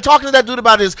may have been talking to that dude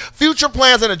about his future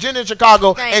plans and agenda in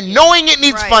Chicago, Thank and you. knowing it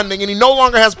needs Right. funding, and he no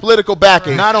longer has political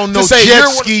backing. Not on to no say jet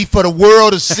you're- ski for the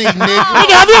world to see, nigga.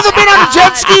 Nigga, have you ever been on a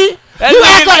jet ski? You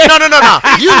act like no.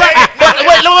 You wait.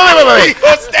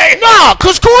 No,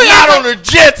 cause Corey Not act on like a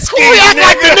jet ski. Corey act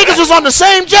like the nigga. niggas was on the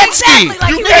same jet ski. Exactly, like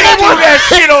You he can't was do on- that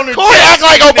shit on a Corey jet act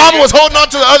like ski, Obama nigga. was holding on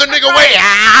to the other nigga way.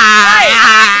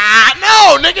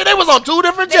 No, nigga, they was on two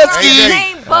different jet were on the skis.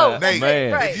 same boat. Nate,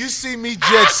 Man. Right. if you see me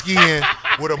jet skiing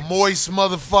with a moist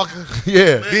motherfucker,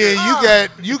 Yeah. then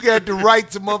you got the right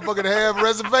to motherfucker to have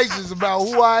reservations about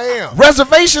who I am.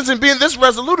 Reservations and being this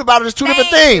resolute about it is two different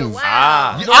Thank you. things.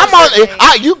 Wow.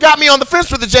 You got me on the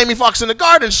fence with the Jamie Foxx in the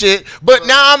garden shit, but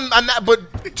now I'm not.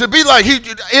 But to be like,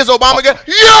 is Obama gay?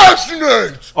 Yes,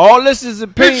 Nate. All this is He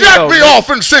opinion. jacked though, me man. off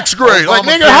in 6th grade. Like,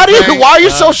 Obama nigga, how do you? campaign. Why are you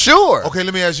so sure? Okay,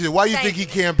 let me ask you, why you think he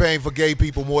campaigned for gay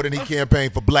people more than he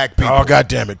campaigned for black people? Oh, God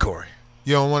damn it, Corey.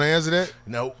 You don't want to answer that?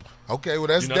 Nope. Okay, well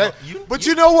that's You know, that. you- But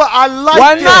you know what? I like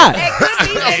Why that. not? It could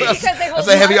be because they hold That's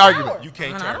a heavy lot of argument. power. You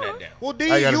can't I turn don't know. that down. Well, D, I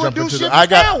gotta you would jump do into shit the- I for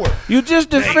got- power. You just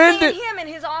defended. Seeing him in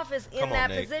his office in Come on, that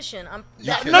Nate. position.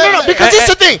 No. Because this is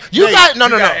the thing. You Nate, got no.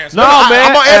 you gotta answer. No, I- man.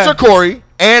 I'm gonna answer Corey,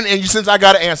 and you since I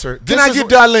got to answer. Can This I is- get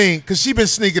Darlene? Because she been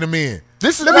sneaking them in.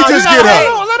 This is Let me no, just you get gotta- her.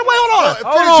 Hold on, let it wait. Hold on.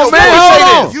 Finish on, your man, story.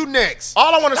 hold on. You next.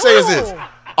 All I want to say is this.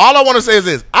 All I want to say is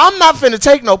this. I'm not finna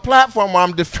take no platform where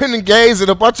I'm defending gays and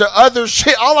a bunch of other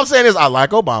shit. All I'm saying is I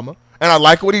like Obama, and I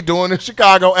like what he doing in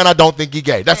Chicago, and I don't think he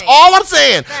gay. That's Thanks. all I'm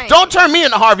saying. Thanks. Don't turn me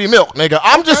into Harvey Milk, nigga.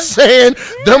 I'm just saying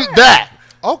them that.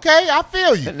 Okay, I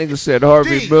feel you. That nigga said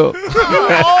Harvey D. Milk. You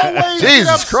always Jesus get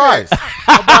upset Christ.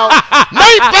 about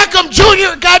Nate Beckham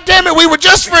Jr., God damn it, we were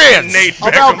just friends.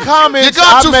 about You comments gone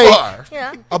I too make far.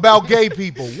 Yeah. about gay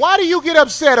people. Why do you get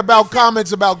upset about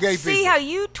comments about gay See people? how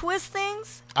you twist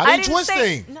things? I didn't twist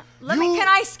things. No, let You- me.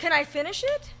 Can I finish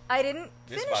it? I didn't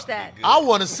finish that. I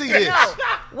want to see this. No,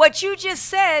 what you just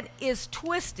said is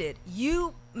twisted.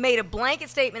 You made a blanket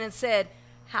statement and said,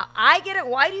 "How I get it?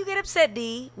 Why do you get upset,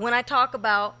 D, when I talk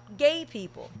about gay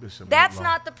people?" That's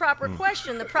not the proper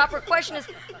question. The proper question is,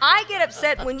 I get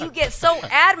upset when you get so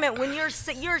adamant when you're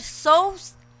so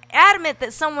adamant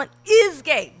that someone is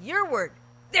gay. Your word,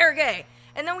 they're gay.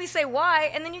 And then we say why,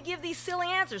 and then you give these silly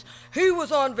answers. He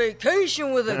was on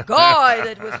vacation with a guy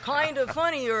that was kind of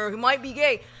funny or who might be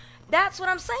gay. That's what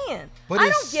I'm saying. But I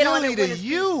it's don't get on silly it when to it's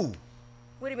you.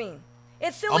 What do you mean?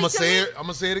 It's silly I'm gonna to say me it. I'm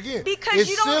gonna say it again. because it's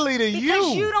you don't. silly to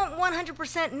because you don't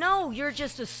 100% know. You're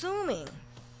just assuming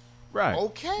Right.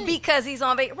 Okay. because he's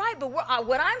on vacation. Right, but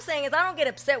what I'm saying is I don't get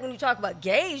upset when you talk about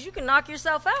gays. You can knock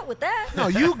yourself out with that. No,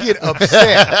 you get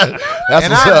upset, That's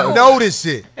and what's I up. notice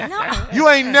it. No. You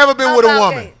ain't never been with a About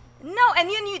woman. gays. No, and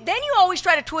then you always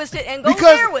try to twist it and go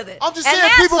Because there with it. I'm just And saying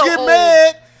that's people so get old.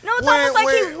 mad No, it's when- almost like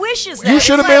when- he wishes that. You It's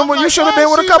should have like, been with oh you my should have God. been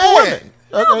with a she couple mad. women.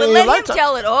 No, but let him Lifetime.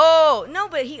 tell it. Oh no,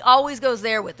 but he always goes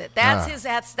there with it. That's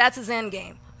his end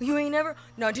game. You ain't never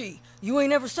no D. You ain't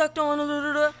never sucked on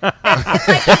a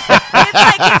It's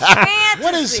like his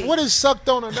fantasy. What is sucked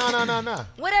on a nah?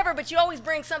 Whatever, but you always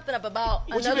bring something up about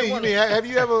What you another mean? You woman. mean have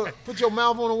you ever put your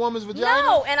mouth on a woman's vagina?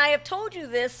 No, and I have told you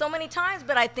this so many times,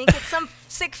 but I think it's some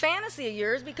sick fantasy of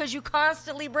yours because you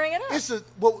constantly bring it up. It's a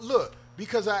well. Look,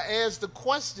 because I asked the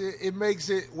question, it makes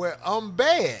it where I'm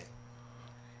bad.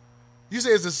 You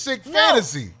say it's a sick No.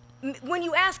 fantasy. When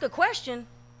you ask a question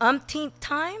umpteenth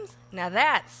times, now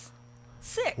that's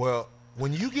sick. Well,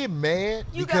 when you get mad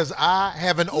You because I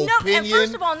have an No, opinion, and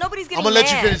first of all, nobody's getting I'm mad.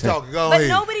 gonna let you finish talking. Go but ahead.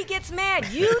 nobody gets mad.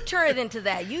 You turn it into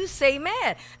that. You say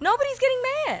mad. Nobody's getting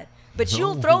mad. But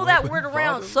you'll throw that word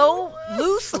around so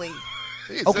loosely.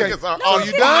 Okay, It's our- are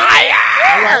you done?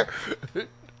 All right.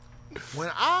 When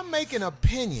I make an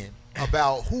opinion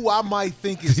about who I might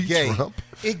think is gay,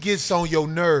 it gets on your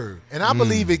nerve, and I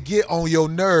believe it get on your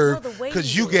nerve No, the way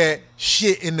because you you do it. got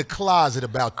shit in the closet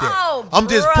about that. Oh, I'm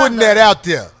just putting brother. that out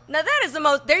there. Now that is the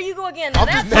most. There you go again. Now I'm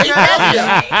that's just-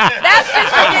 that's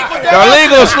just ridiculous. Darlene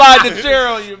gonna slide the chair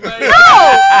on you, man. No,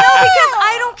 because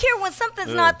I don't care when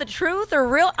something's not the truth or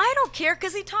real. I don't care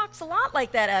because he talks a lot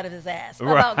like that out of his ass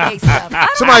about gay stuff. I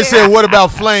don't Somebody care. said, "What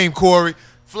about Flame, Corey?"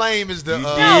 Flame is the.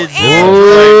 No, did and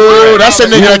Ooh, that's a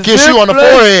nigga that kiss you on the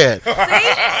forehead. see,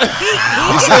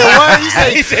 You said what? You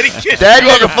said He said he kissed That you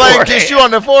on the nigga flame forehead. kiss you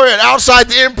on the forehead outside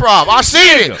the improv. I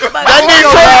seen it. That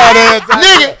Nigga,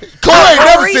 nigga, Corey ain't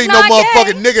never Corey's seen no not gay.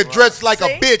 motherfucking nigga dressed like a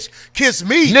See? bitch kiss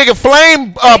me. nigga,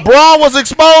 flame bra was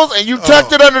exposed and you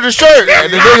tucked it under the shirt.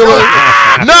 And the nigga was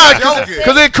nah,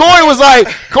 because then Corey was like,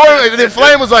 and then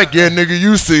Flame was like, yeah, nigga,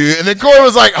 you see it. And then Corey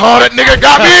was like, oh, that nigga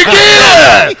got me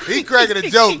again. He cracking a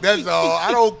joke. That's all.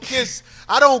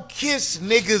 I don't kiss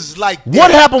niggas like that.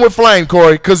 What happened with Flame,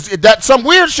 Corey? Because that some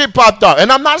weird shit popped up,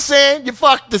 and I'm not saying you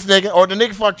fucked this nigga or the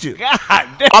nigga fucked you. God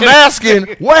damn. I'm asking,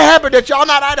 what happened that y'all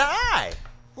not eye to eye?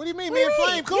 What do you mean? Me and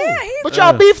Flame cool. Yeah, But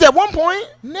y'all beefed at one point.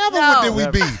 Never No. did we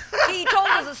beef. he told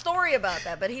us a story about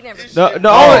that, but he never. The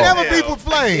Never beef with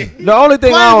Flame. the only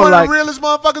thing I Flame don't one like. of the realest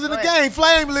motherfuckers in the Right. game.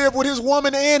 Flame lived with his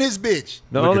woman and his bitch.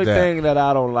 The Look only at that. thing that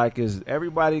I don't like is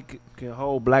everybody can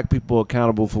hold black people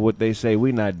accountable for what they say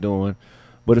we not doing.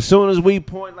 But as soon as we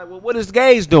point like, well, what is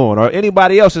gays doing or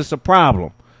anybody else, it's a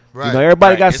problem. Right. You know,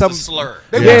 everybody got It's a something. slur.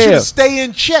 They Yeah. want you to stay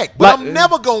in check, but Like- I'm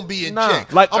never gonna be in Nah,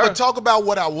 check. like I'm gonna Earth- talk about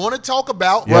what I want to talk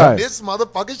about Right. on this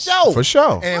motherfucking show. For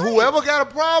sure. And whoever got a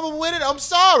problem with it, I'm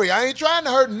sorry. I ain't trying to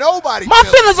hurt nobody. My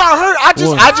feelings are hurt. I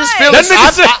just feel That it's,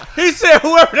 nigga said, he said,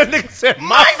 whoever that nigga said,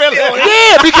 my feelings.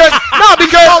 yeah, because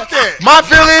my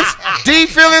feelings, D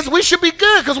feelings, we should be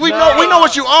good because we know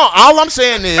what you are. All I'm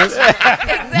saying is,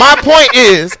 my point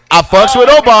is, I fucks with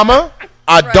Obama.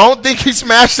 I don't think he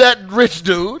smashed that rich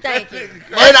dude. Thank you.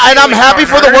 And I'm happy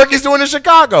for the work he's doing in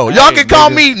Chicago. Y'all can call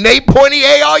me Nate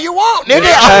Pointier all you want,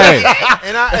 nigga. Hey.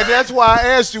 and that's why I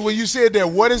asked you when you said that.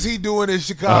 What is he doing in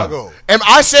Chicago? And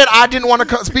I said I didn't want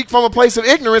to speak from a place of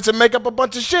ignorance and make up a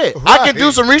bunch of shit. I can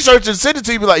do some research and send it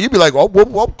to you. You'd be like, oh,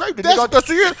 okay, that's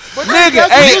who you is. But Nigga, that's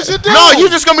what you should do. no, you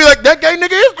just gonna be like, that gay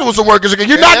nigga is doing some work.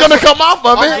 You're not gonna come off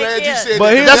of I'm it. glad you said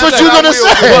But that. that's what you I gonna will.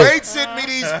 say. Nate sent me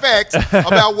these facts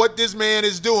about what this man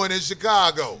is doing in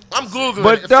Chicago. I'm Googling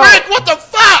But it. dog- Frank, what the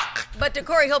fuck? But to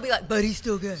Corey, he'll be like, but he's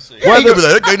still good. Yeah, he gonna be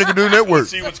like, that gay nigga doing that work.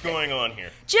 See what's going on here.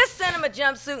 Just send him a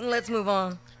jumpsuit and let's move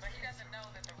on.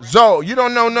 Zoe, you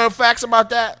don't know no facts about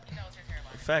that?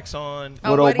 Facts on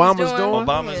What he's Obama's doing?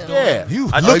 Obama's Yeah. You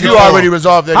I Look, know you already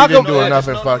resolved that How he didn't come- do I enough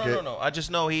no, and fuck no, it. no, no. I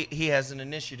just know he has an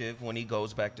initiative when he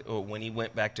goes back to, or when he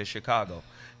went back to Chicago,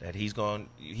 that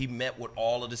he met with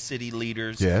all of the city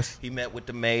leaders. Yes. He met with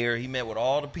the mayor. He met with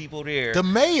all the people there. The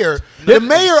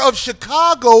mayor of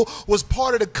Chicago was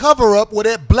part of the cover-up where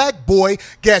that black boy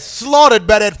got slaughtered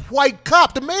by that white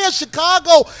cop. The mayor of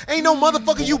Chicago ain't no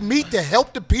motherfucker you meet to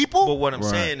help the people. But what I'm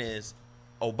saying is,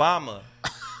 Obama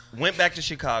went back to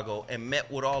Chicago and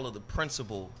met with all of the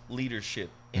principal leadership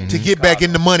in to get back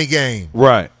in the money game.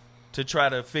 Right. to try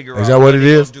to figure Is out that what what it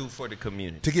they is? gonna do for the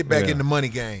community. To get back in the money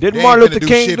game. Didn't They Martin ain't Luther finna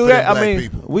King shit do for that? them I black mean,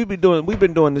 people. we've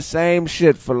been doing the same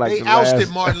shit for like They the last. ousted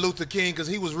Martin Luther King because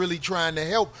he was really trying to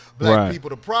help black Right. people.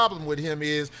 The problem with him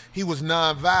is he was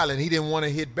nonviolent. He didn't want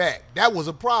to hit back. That was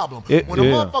a problem. It- when a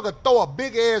yeah. motherfucker throw a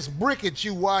big ass brick at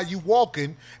you while you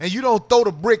walking and you don't throw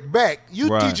the brick back, you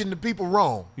Right. teaching the people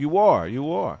wrong. You are.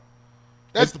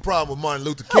 That's the problem with Martin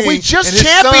Luther No, King. we just and his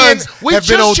championed. sons We have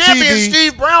been on just championed TV.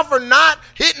 Steve Brown for not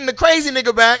hitting the crazy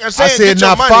nigga back and I saying, said "Get your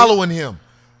not money." following him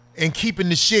and keeping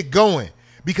the shit going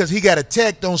because he got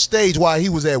attacked on stage while he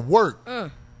was at work.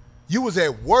 You was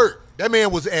at work. That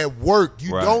man was at work.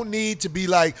 You Right. don't need to be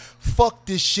like, fuck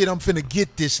this shit, I'm finna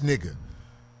get this nigga.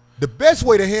 The best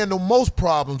way to handle most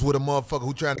problems with a motherfucker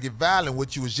who trying to get violent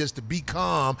with you is just to be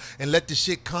calm and let the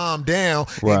shit calm down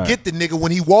Right. and get the nigga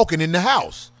when he walking in the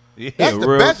house. Yeah, That's the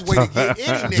real best way to get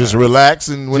any nigga. Just relax,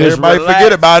 and when Just everybody relax.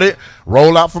 forget about it,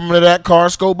 roll out from that car,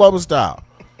 Scope Bubble style.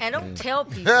 And don't tell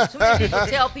people. Too many people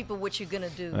tell people what you're gonna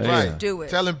do. Yeah. Just do it.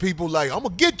 Telling people like, I'm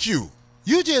gonna get you.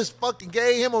 You just fucking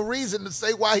gave him a reason to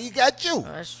say why he got you.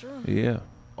 That's true. Yeah.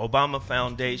 Obama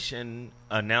Foundation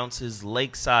announces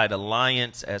Lakeside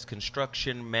Alliance as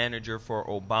construction manager for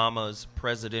Obama's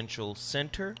presidential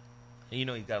center. And you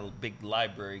know, he's got a big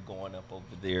library going up over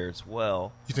there as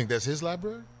well. You think that's his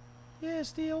library? Yeah,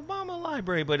 it's the Obama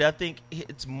Library, but I think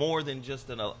it's more than just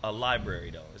a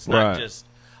library, though. It's Right. not just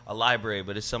a library,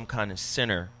 but it's some kind of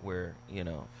center where, you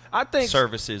know, I think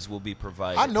services will be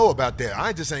provided. I know about that.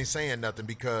 I just ain't saying nothing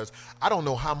because I don't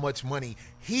know how much money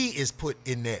he is put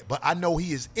in that, but I know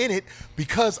he is in it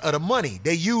because of the money.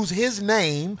 They use his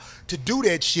name to do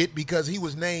that shit because he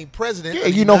was named president. Yeah,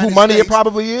 of the you know who United money it States.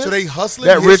 probably is? So they hustling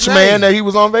That his rich man name. that he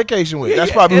was on vacation with. Yeah, That's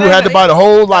yeah, probably it who had ain't- to buy the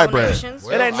whole library. Donations.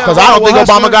 Well, It ain't Because nothing I wrong don't think with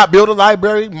Obama hustling. got built a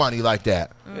library money like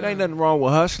that. It ain't nothing wrong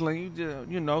with hustling. You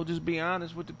just, just be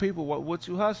honest with the people. What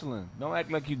you hustling? Don't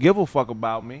act like you give a fuck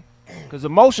about me. Because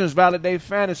emotions validate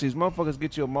fantasies. Motherfuckers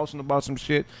get you emotional about some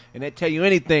shit, and they tell you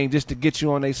anything just to get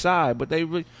you on their side. But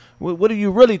what are you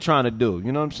really trying to do?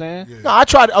 You know what I'm saying? No, I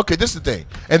try to. Okay, this is the thing,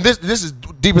 and this is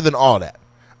deeper than all that.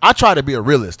 I try to be a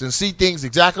realist and see things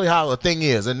exactly how a thing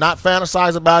is, and not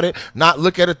fantasize about it. Not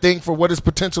look at a thing for what its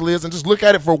potential is, and just look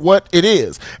at it for what it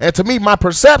is. And to me, my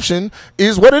perception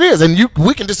is what it is. And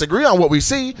we can disagree on what we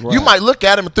see. Right. You might look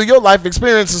at him through your life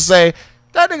experience and say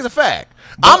that nigga's a fact.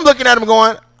 I'm looking at him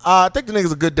going, I think the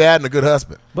nigga's a good dad and a good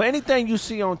husband. But anything you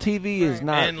see on TV is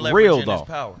not and leveraging real, his though.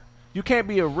 power. You can't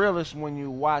be a realist when you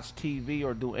watch TV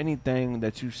or do anything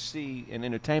that you see in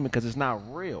entertainment because it's not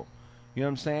real. You know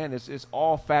what I'm saying? It's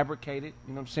all fabricated.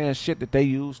 You know what I'm saying? Shit that they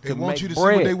use They to want make you to see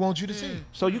bread. what they want you to see.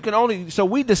 So you can only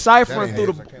we deciphering That through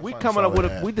ain't the it. I can't we find coming up with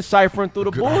solid ad. we deciphering through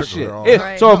the Good article bullshit. there on If-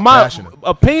 Right. So if my Passionate.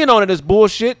 opinion on it is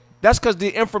bullshit, that's because the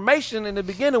information in the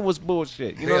beginning was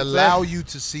bullshit. You know They what I'm allow saying? you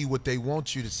to see what they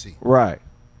want you to see. Right.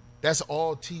 That's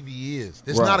all TV is.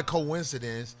 It's Right. not a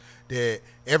coincidence that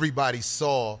everybody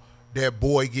saw that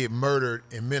boy get murdered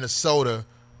in Minnesota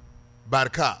by the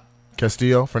cop.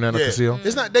 Fernando Castillo.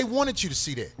 It's not. They wanted you to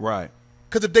see that. Right.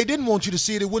 Because if they didn't want you to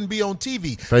see it, it wouldn't be on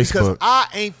TV. Facebook. Because I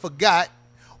ain't forgot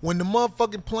when the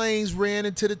motherfucking planes ran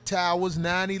into the towers,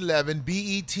 9/11,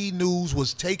 BET News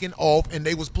was taken off and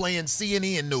they was playing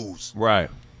CNN News. Right.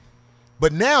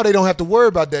 But now they don't have to worry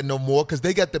about that no more because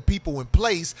they got the people in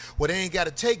place where they ain't got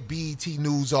to take BET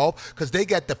News off because they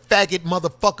got the faggot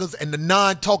motherfuckers and the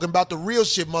non-talking about the real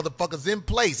shit motherfuckers in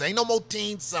place. Ain't no more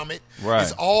Teen Summit. Right.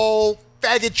 It's all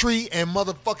faggotry and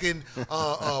motherfucking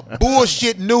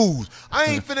bullshit news. I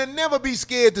ain't finna never be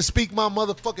scared to speak my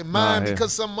motherfucking mind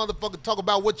because some motherfucker talk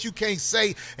about what you can't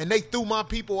say and they threw my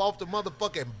people off the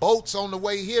motherfucking boats on the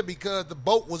way here because the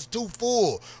boat was too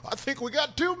full. I think we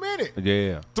got too many.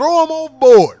 Yeah. Throw them on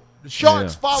board. The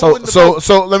sharks following the boat.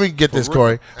 So let me get this,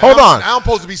 Corey. Hold on. I'm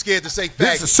supposed to be scared to say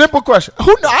This is faggot. a simple question.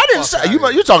 Who? No, I didn't say.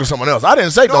 You're talking to someone else. I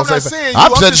didn't say No, don't I'm say not faggot. saying you.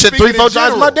 I've I'm said just shit speaking 3-4 in times my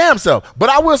general. damn self. But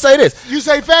I will say this. You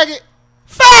say faggot?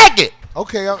 Faggot.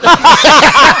 Okay.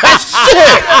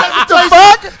 Shit. What the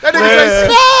fuck? That nigga say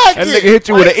That faggot. nigga hit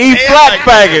you with an E flat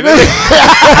faggot.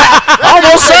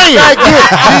 Almost saying.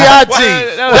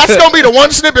 G-I-T. That's gonna be the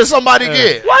one snippet somebody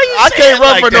get. Why you I saying can't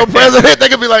run like for no that? president. They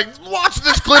could be like, watch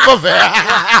this clip of it.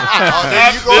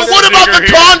 There you go. But what about the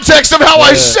context of how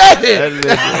I said it?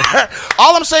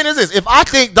 All I'm saying is this. If I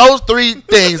think those three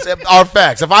things are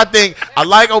facts, if I think I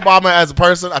like Obama as a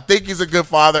person, I think he's a good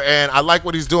father, and I like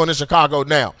what he's doing in Chicago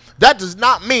now, that does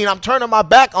not mean I'm turning my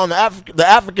back on the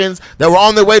Africans that were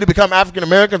on their way to become African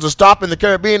Americans or stop in the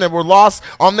Caribbean and were lost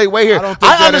on their way here. I don't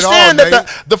think that understand at all,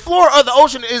 that the floor of the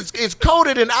ocean is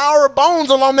coated in our bones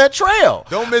along that trail.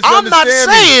 Don't I'm not misunderstand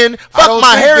me. saying I fuck don't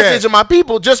my think heritage that. and my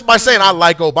people just by saying I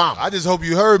like Obama. I just hope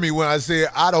you heard me when I said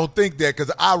I don't think that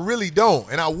because I really don't.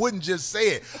 And I wouldn't just say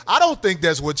it. I don't think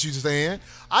that's what you're saying.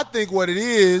 I think what it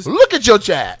is, Look at your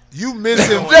chat. you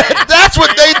missing. That's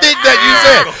what they think that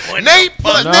you said. Nate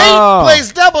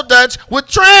plays double dutch with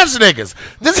trans niggas.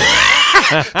 This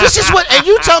is what, and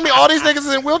you tell me all these niggas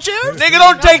is in wheelchairs? Nigga,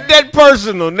 don't take that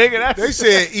personal, nigga. That's, They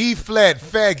said E flat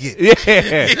faggot.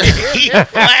 yeah.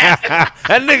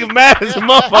 That nigga mad as a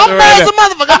motherfucker. I'm mad as a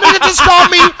motherfucker. That nigga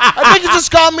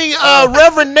just called me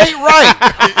Reverend Nate Wright.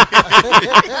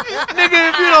 Nigga,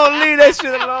 if you don't leave that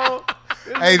shit alone.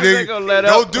 Hey, They gonna let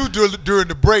don't up. do during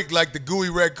the break like the gooey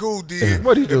raccoon did.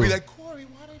 What'd he They do? be like, Corey,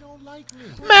 why they don't like me?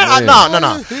 Man,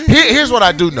 no. Here's what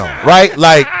I do know, right?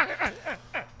 Like,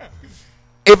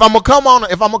 if I'm gonna come on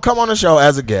the show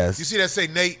as a You guest, see that say,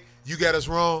 Nate, you got us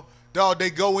wrong? Dog, they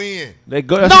go in. They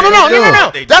go. no.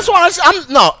 That's why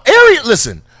Ari,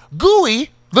 listen, the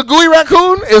gooey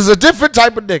raccoon is a different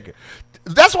type of nigga.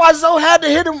 That's why Zoe had to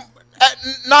hit him.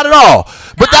 Not at all.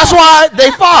 But that's why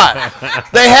they fought.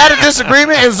 They had a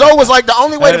disagreement, and Zoe was like the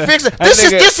only way to fix it.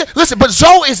 Listen, but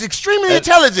Zoe is extremely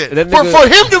intelligent. For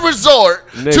him to resort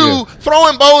to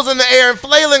throwing bows in the air and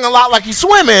flailing a lot like he's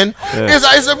swimming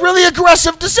is a really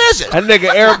aggressive decision. That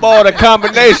nigga airballed a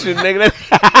combination, nigga.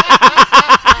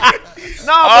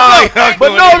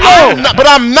 But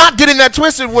I'm not getting that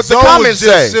twisted with the Zoe comments was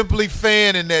just say. simply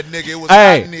fanning that nigga. It was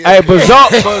hot in the Hey, air.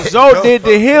 but Zoe did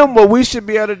to him what we should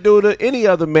be able to do to any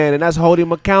other man, and that's hold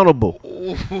him accountable.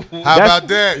 How about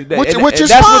that? Which is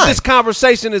that's fine. what this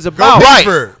conversation is about. Right.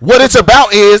 Deeper. What it's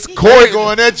about is Corey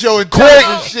going at your Corey,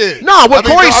 intelligent shit. no, what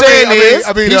Corey's saying is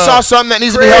I mean, he saw something that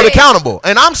needs to be held accountable,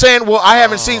 and I'm saying, well, I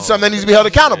haven't seen something that needs to be held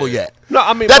accountable yet. No,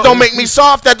 I mean That don't make me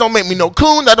soft. That don't make me no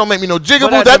coon. That don't make me no jigaboo.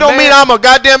 But as That a don't mean man- I'm a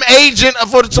goddamn agent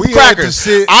for some We had to crackers.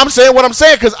 sit- I'm saying what I'm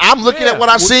saying because I'm looking Yeah. at what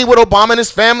I've seen with Obama and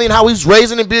his family and how he's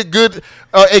raising and be a good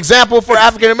example for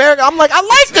African American. I'm like, I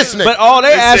like this nigga. But all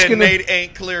they They said asking is, Nate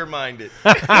ain't clear-minded.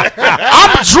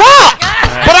 I'm drunk,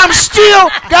 but I'm still,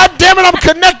 goddamn it, I'm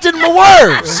connecting my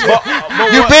words.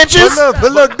 You bitches.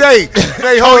 But look, Nate,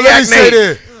 hold on, let me yeah, say Nate.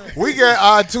 this. We got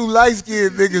our two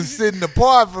light-skinned niggas sitting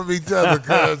apart from each other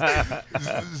because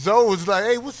Zoe was like,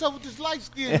 hey, what's up with this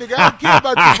light-skinned nigga? I don't care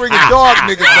about you bringing dark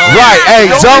niggas on. Right,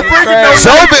 hey, Don't be bringing no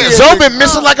light-skinned Zoe been niggas.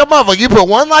 missing like a motherfucker. You put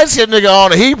one light skinned nigga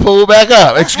on and he pulled back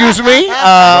up. Excuse me?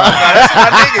 That's my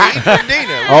nigga. He's from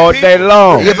Dina. all day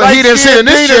long. Yeah, but he didn't sit in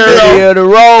this chair though. Yeah, the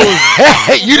rose.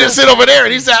 You didn't sit over there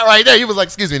and he sat right there. He was like,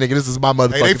 excuse me, nigga, this is my Hey, they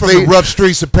motherfucking from seat. the rough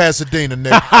streets of Pasadena,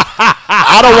 nigga.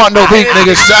 I don't want no weak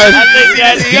niggas.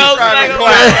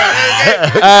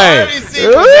 Hey,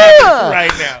 right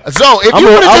now. So if I'm you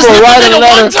would have I'm just gonna lifted write a nigga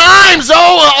letter. one time,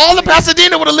 all the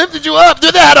Pasadena would have lifted you up.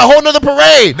 Dude, they had a whole nother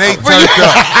parade. Nate For you. turned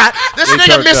up. This They nigga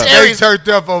turned Miss up. They Aries. turned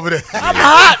up over there. I'm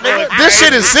hot, nigga. This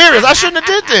shit is serious. I shouldn't have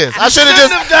did this. I should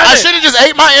have just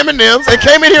ate my M&Ms and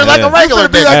came in here like a regular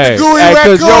Be like nigga. the gooey Hey,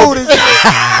 'cause raccoon. and shit.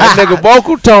 that nigga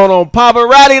vocal tone on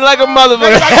Pavarotti like a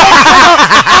motherfucker.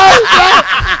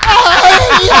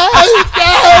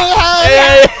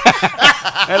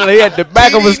 And he had the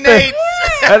back of his stick.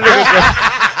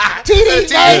 TD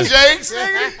Jakes,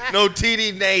 nigga. No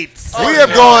TD Nates. We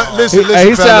have gone. Listen, He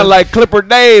fellas. sounded like Clipper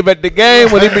Dave at the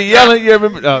game when he be yelling. You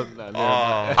remember?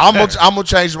 I'm gonna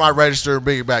change my register and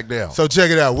bring it back down. So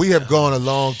check it out. We have gone a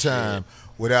long time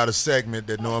without a segment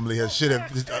that normally should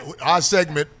have. Our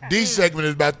segment, segment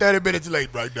is about 30 minutes late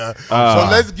right now. So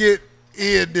let's get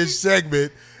in this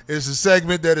segment. It's a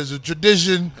segment that is a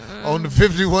tradition on the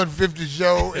 5150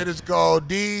 show. It is called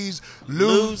D's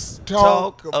Loose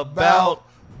Talk About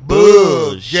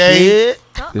Bullshit.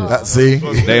 See,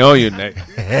 They own you, Nate.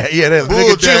 yeah, that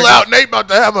nigga chill out. Nate about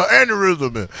to have an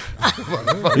aneurysm.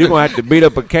 You're going to have to beat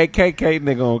up a KKK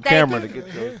nigga on camera you. to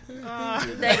get those. Thank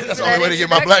you for That's the that only way to get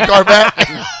my introduction. black card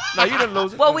back. No, you didn't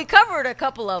lose it. Well, we covered a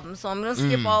couple of them, so I'm going to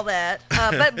skip all that.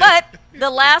 But the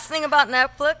last thing about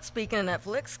Netflix, speaking of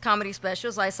Netflix, comedy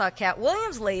specials, I saw Cat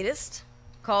Williams' latest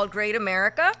called Great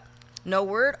America. No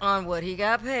word on what he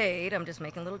got paid. I'm just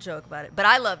making a little joke about it. But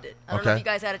I loved it. I don't know if you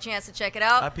guys had a chance to check it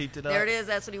out. I peeped it up. There it is.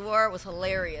 That's what he wore. It was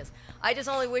hilarious. I just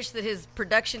only wish that his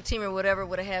production team or whatever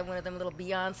would have had one of them little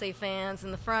Beyonce fans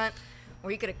in the front where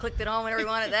he could have clicked it on whenever he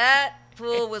wanted that.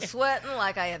 Fool was sweating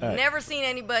like I have never seen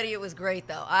anybody. It was great,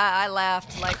 though. I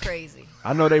laughed like crazy.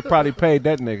 I know they probably paid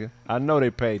that nigga. I know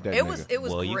they paid that It nigga.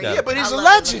 was Well, you great. got- Yeah, but he's I a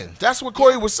loved it. legend. That's what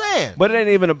Corey was saying. But it ain't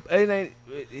even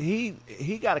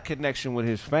he got a connection with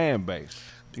his fan base.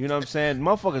 You know what I'm saying?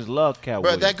 Motherfuckers love Cat But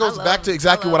Williams. that goes I back love to him.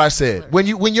 exactly I what love I him. said.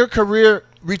 When your career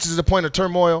reaches a point of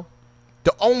turmoil,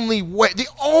 the only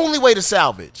way to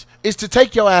salvage is to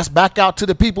take your ass back out to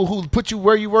the people who put you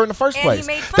where you were in the first And he place.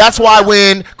 made fun That's of why himself.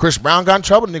 when Chris Brown got in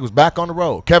trouble, the nigga was back on the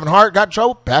road. Kevin Hart got in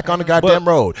trouble, back on the goddamn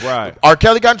road. right. R.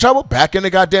 Kelly got in trouble, back in the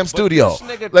goddamn But studio. This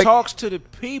nigga Like, talks to the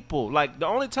people. Like the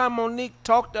only time Monique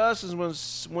talked to us is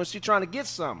when she trying to get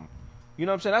something. You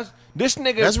know what I'm saying? This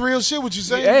nigga. That's real shit. What you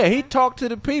saying? Yeah, he talked to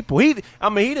the people. He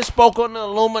just spoke on the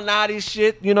Illuminati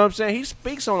shit. You know what I'm saying? He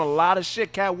speaks on a lot of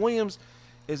shit. Cat Williams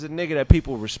is a nigga that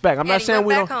people respect. I'm And not he saying went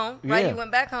we back don't. home, right? Yeah. He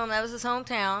went back home. That was his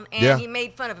hometown, and Yeah. he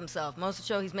made fun of himself. Most of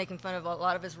the show, he's making fun of a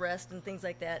lot of his rest and things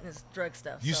like that, and his drug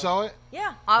stuff. You So, saw it?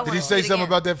 Yeah. I Did wanna he see say it something again.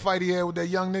 about that fight he had with that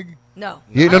young nigga? No.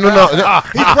 no. He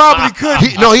probably could.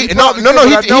 He probably did. could, but I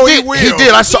know He will.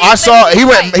 did. I saw. He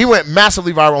did. He went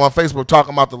massively viral on Facebook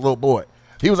talking about the little boy.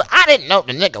 He was like, I didn't know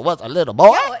the nigga was a little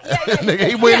boy. Nigga,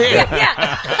 he went in.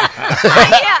 Yeah.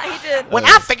 Yeah, he did. When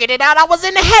I figured it out, I was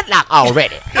in the headlock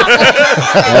already.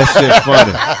 That shit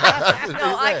funny.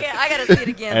 No, I can't. I gotta see it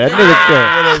again. That nigga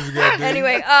can. What else you got, dude?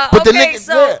 Anyway, But the okay, nigga-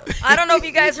 so I don't know if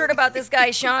you guys heard about this guy,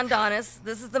 Sean Donis.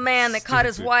 This is the man that caught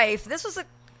his wife. This was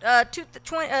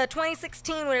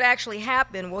 2016 when it actually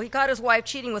happened. Well, he caught his wife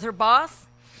cheating with her boss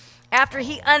after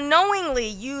he unknowingly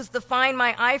used the Find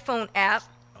My iPhone app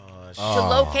to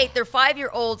locate their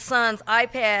 5-year-old son's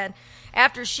iPad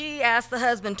after she asked the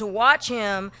husband to watch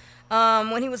him.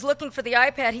 When he was looking for the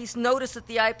iPad, he noticed that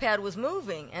the iPad was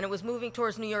moving, and it was moving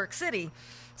towards New York City.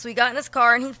 So he got in his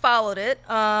car and he followed it.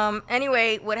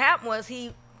 Anyway, what happened was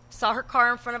he saw her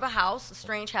car in front of a house, a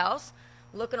strange house,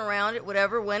 looking around it,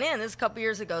 whatever, went in. This is a couple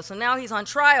years ago. So now he's on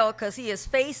trial because he is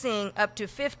facing up to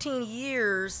 15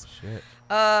 years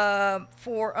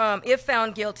for if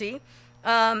found guilty.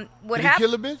 What Did he happened?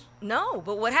 kill a bitch? No,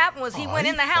 but what happened was he went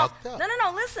he in the house. fucked up.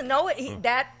 No, listen. No,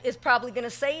 that is probably going to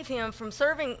save him from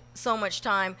serving so much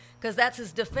time because that's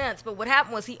his defense. But what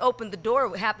happened was he opened the door.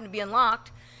 It happened to be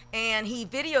unlocked, and he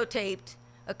videotaped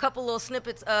a couple little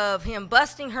snippets of him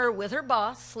busting her with her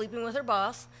boss, sleeping with her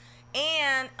boss,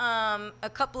 and a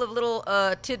couple of little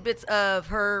tidbits of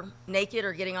her naked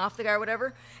or getting off the guy or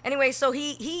whatever. Anyway, so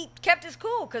he kept his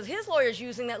cool because his lawyer's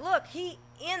using that. Look,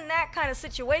 in that kind of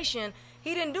situation,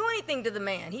 he didn't do anything to the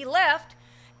man. He left,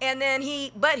 and then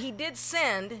but he did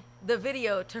send the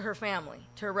video to her family,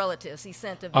 to her relatives. He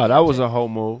sent a video. Oh, that was a whole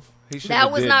move. He should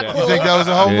That was not cool. You think that was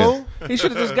a whole move? He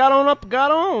should have just got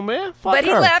on, man. Fuck But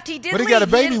he her. left. He did. But he leave. got a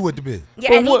baby didn't- with the bitch. Yeah,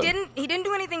 But and what- he didn't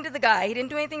do anything to the guy. He didn't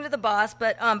do anything to the boss,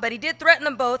 but he did threaten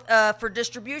them both for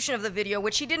distribution of the video,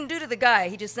 which he didn't do to the guy.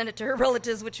 He just sent it to her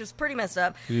relatives, which was pretty messed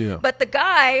up. Yeah. But the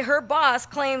guy, her boss,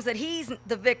 claims that he's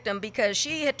the victim because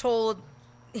she had told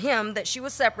him that she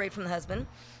was separated from the husband,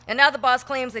 and now the boss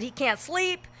claims that he can't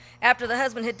sleep after the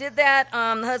husband had did that.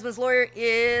 The husband's lawyer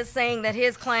is saying that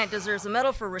his client deserves a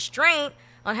medal for restraint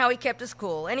on how he kept his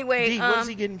cool. Anyway, D, what is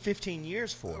he getting 15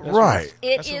 years for? Right.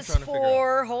 it That's what I'm is trying to figure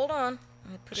for. Hold on.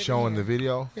 Let me put it in Showing here. the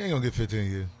video. He ain't gonna get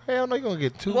 15 years. Hell no, you're going to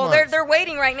get 2 Well, months. they're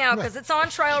waiting right now because it's on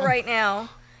trial right now,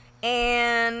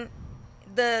 and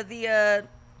the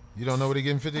You don't know what he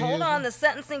getting 15 years? hold on, for? the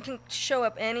sentencing can show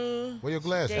up any Where your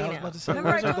glasses? day I was now. about to say, Remember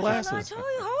I where's our told you? glasses?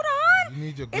 Hold on. You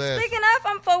need your It's glasses. big enough.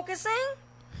 I'm focusing.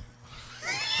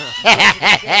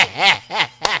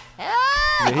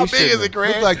 How big is it,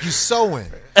 Craig? Look like you sewing.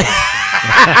 I'm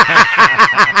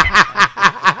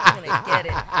gonna get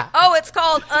it. Oh, it's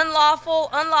called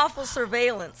unlawful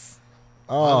surveillance.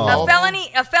 Oh.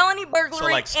 A felony burglary So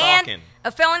like stalking. and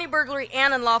a felony burglary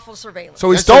and unlawful surveillance. So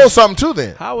he stole something too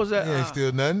then. How was that? He ain't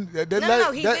steal nothing.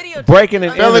 no, he videotaped breaking it.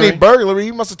 and Felony entering. burglary,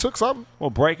 he must have took something. Well,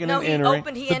 breaking No, and he entering.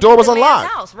 opened. He The entered door was the man's unlocked.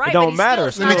 house, right? It don't but he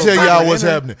matter. still Let me stole tell y'all property. what's in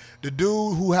there. happening. The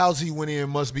dude who house he went in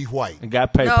must be white. and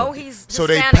got paper. No, he's So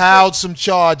they Hispanic. piled some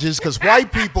charges because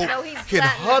white people No, he's can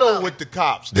Latin huddle as well. with the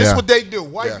cops. This is Yeah. what they do.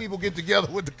 White Yeah. people get together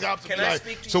with the cops. And Can be I like,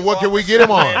 speak to so you, what can we Officer get him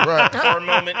on? Smith, Right. for a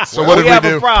moment? So what did we have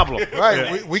do? a problem.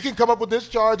 Right. We can come up with this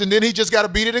charge, and then he just got to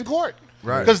beat it in court.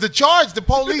 Right. Because the charge the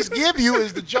police give you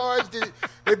is the charge that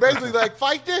they basically like,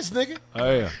 fight this, nigga.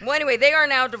 Oh yeah. Well, anyway, they are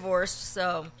now divorced.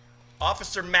 So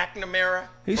Officer McNamara.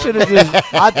 He should have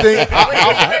just. I think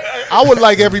I would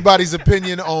like everybody's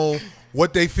opinion on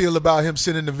what they feel about him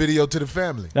sending the video to the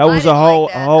family. That was didn't a whole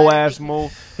like that. whole I ass think-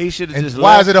 move. He should have And just.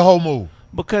 why left. is it a whole move?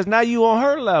 Because now you on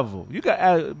her level. You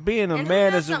got being a And who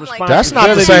man does is a something like responsibility. that? That's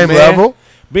not the same man. level.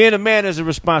 Being a man is a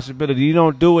responsibility. You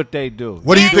don't do what they do.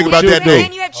 What do you And think about you- that And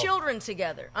dude? you had children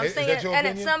together. I'm Is saying, that your and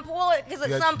at opinion? some point, because at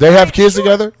Yeah. some They point, have kids sure.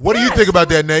 together? What do you Yes. think about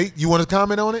that, Nate? You want to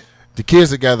comment on it? The kids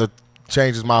together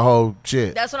changes my whole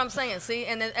shit. That's what I'm saying. See,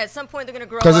 and then at some point they're gonna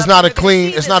grow up. Because it's not and a they're gonna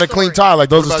clean, see it's not a this clean story. tie. Like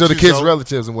those What are still about the you, kids' Zoe?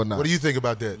 relatives and whatnot. What do you think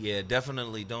about that? Yeah,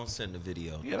 definitely don't send the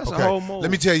video. Yeah, that's a Okay, whole move. let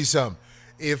me tell you something.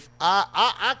 If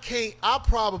I can't, I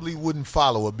probably wouldn't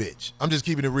follow a bitch. I'm just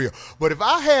keeping it real. But if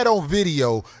I had on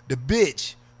video the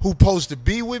bitch who supposed to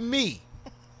be with me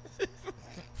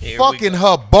Here we fucking go.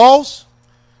 her boss,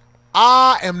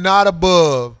 I am not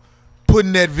above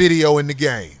putting that video in the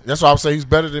game. That's why I'm saying he's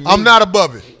better than me. I'm not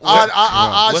above it.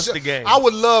 I What's the game? I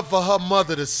would love for her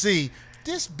mother to see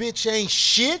this bitch ain't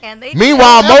shit. And they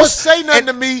Meanwhile, Don't ever most say nothing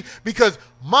to me because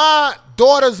my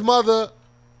daughter's mother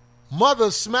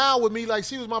smiled with me like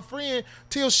she was my friend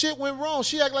till shit went wrong.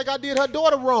 She act like I did her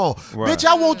daughter wrong. Right. Bitch,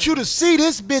 I want you to see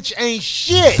this bitch ain't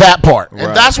shit. that part. Right.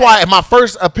 And that's why my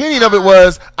first opinion of it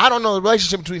was, I don't know the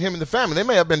relationship between him and the family. They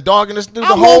may have been dogging this dude I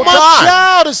the whole want my time.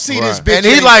 child to see this Right. bitch. And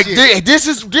he ain't like, shit.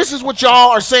 this is what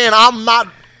y'all are saying I'm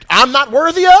not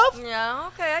worthy of? Yeah,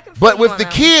 okay, I can. But feel you with on the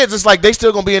that kids, it's like they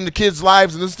still gonna be in the kids'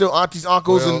 lives, and there's still aunties,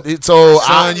 uncles, Well, and so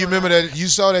Son, you remember that? You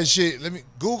saw that shit. Let me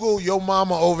Google your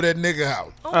mama over that nigga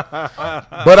house.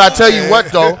 But I tell you what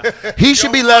though, he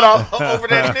should be let off. Over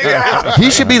that nigga.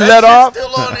 He should be let off.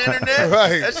 Still on the internet.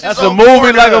 Right. That's a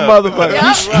movie like a motherfucker.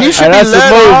 Yeah. He should Hey, be that's a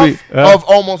let movie. off of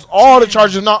almost all the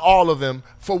charges, not all of them,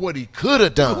 for what he could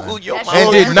have done your That's mama. and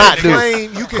true. did you not can do.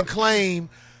 claim, you can claim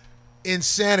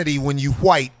insanity when you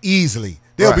white easily.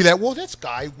 They'll be Right. like, well, this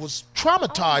guy was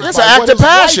traumatized. It's by an act what of his wife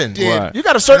passion. did. Right. You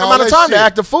got a certain And all amount of that time to shit.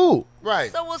 act a fool.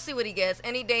 Right. So we'll see what he gets.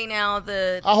 Any day now,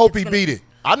 the I hope it's he gonna- beat it.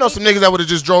 I know some niggas that would have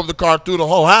just drove the car through the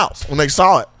whole house when they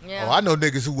saw it. Yeah. Oh, I know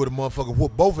niggas who would have motherfucking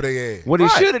whooped both of their ass. What he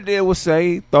Right. should have did was say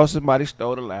he thought somebody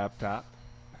stole the laptop.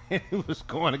 And he was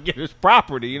going to get his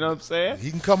property. You know what I'm saying? He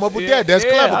can come up with Yeah, that. That's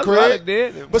yeah, clever, that's what I Craig.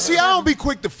 did. But see, I don't be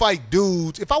quick to fight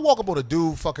dudes. If I walk up on a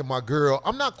dude fucking my girl,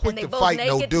 I'm not quick and they to both fight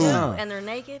naked no dude. too, No. and they're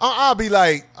naked. I'll be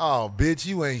like, oh, bitch,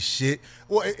 you ain't shit.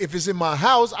 Well, if it's in my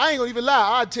house, I ain't gonna even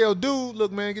lie. I tell dude,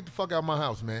 look, man, get the fuck out of my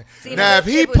house, man. See, now, if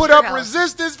but he it was put your up house.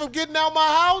 resistance from getting out my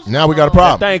house, Now we got a That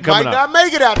problem. thing might coming up. not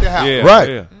make it out the house. Yeah, Right.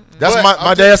 yeah. That's But my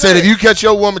I'm dad just said, if saying. you catch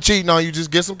your woman cheating on you, just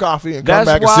get some coffee and come That's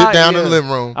back and why, sit down in yeah. the living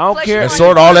room I don't Flex care. your and money.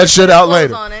 sort all that Put shit your out clothes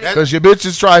later. on it. Because your bitch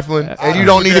is trifling and you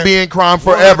don't need to be in crime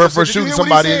forever for Did you shooting hear what he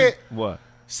somebody. said? What?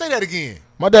 Say that again.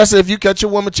 My dad said, if you catch your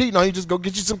woman cheating on you, just go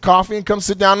get you some coffee and come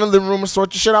sit down in the living room and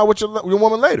sort your shit out with your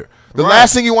woman later. The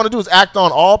last thing you want to do is act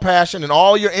on all passion and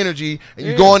all your energy, and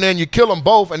you go in there and you kill them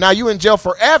both, and now you in jail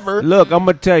forever. Look, I'm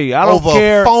going to tell you. I don't Over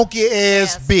care. a funky ass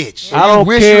Yes. bitch. I don't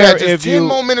wish you care had just if 10 you.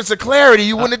 more minutes of clarity,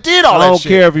 you wouldn't have did all I that don't shit.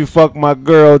 care if you fuck my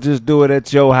girl. Just do it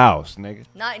at your house, nigga.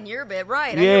 Not in your bed,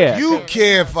 right? Yeah. You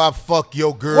care if I fuck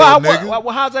your girl, Well,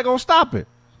 nigga. how's that going to stop it?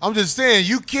 I'm just saying,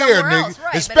 you care, Somewhere nigga. else, right,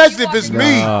 but Especially if if you it's walk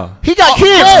me. Nah. He got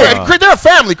kids, Craig. They're a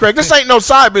family, Craig. This ain't no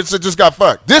side bitch that just got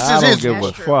fucked. This I is don't his. give a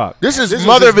That's true. fuck. This is This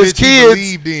mother was of his bitch he kids.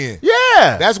 believed in.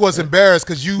 Yeah. That's what's embarrassed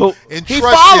because you Well, He entrusted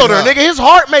followed her, nigga. His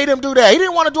heart made him do that. He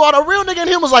didn't want to do all the real nigga in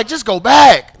him was like, just go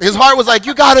back. His heart was like,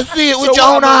 you gotta see it with So your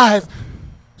own what, I mean- eyes.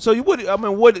 So you would? I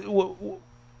mean, what?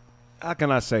 How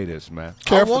can I say this, man?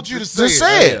 I want you to say Just it.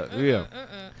 say it. Yeah.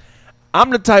 I'm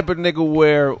the type of nigga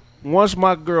where once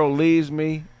my girl leaves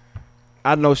me,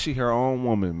 I know she her own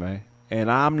woman, man, and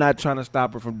I'm not trying to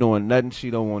stop her from doing nothing she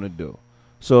don't want to do.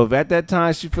 So if at that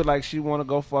time she feel like she want to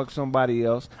go fuck somebody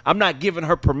else, I'm not giving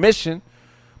her permission,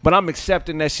 but I'm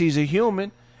accepting that she's a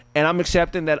human, and I'm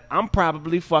accepting that I'm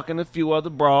probably fucking a few other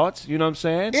broads. You know what I'm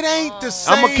saying? It ain't the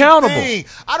same I'm accountable. thing.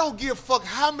 I don't give a fuck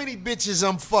how many bitches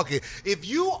I'm fucking. If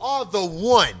you are the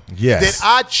one Yes. that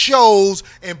I chose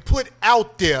and put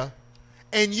out there,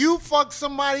 and you fuck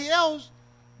somebody else,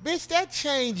 bitch, that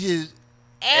changes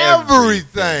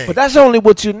everything. But that's only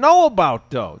what you know about,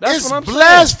 though. That's It's what I'm saying.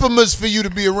 blasphemous for you to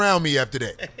be around me after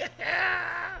that.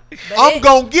 I'm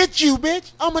gonna get you,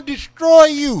 bitch. I'm gonna destroy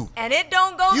you. And it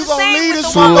don't go You the gonna same lead with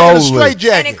us the in a woman. Slowly.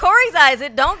 straight And in jacket. Corey's eyes,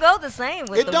 it don't go the same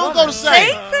with It the don't woman. go the same.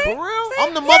 See? For real? See?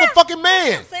 I'm the Yeah. motherfucking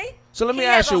man. See? So let me He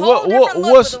ask has you, a whole different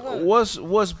look with the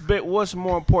woman. what's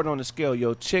more important on the scale?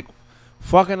 Your chick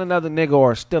fucking another nigga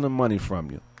or stealing money from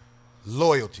you?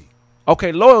 Loyalty.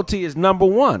 Okay, loyalty is number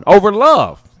one over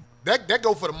love. That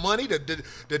go for the money,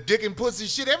 the dick and pussy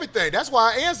shit, everything. That's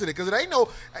why I answered it, because it ain't no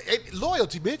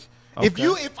loyalty, bitch.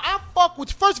 If I fuck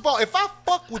with, first of all, if I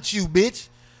fuck with you, bitch,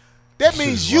 that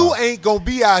means you ain't gonna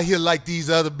be out here like these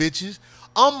other bitches.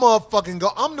 I'm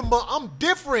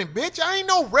different, bitch. I ain't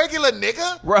no regular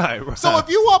nigga. Right. So if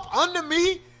you up under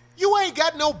me, you ain't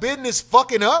got no business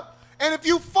fucking up. And if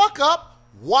you fuck up,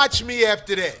 watch me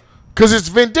after that. Because it's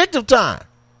vindictive time.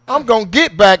 I'm gonna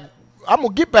get back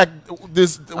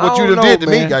this what you don't done did know,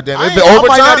 to me, man. goddamn. I If ain't- it I might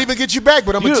overtime, not even get you back,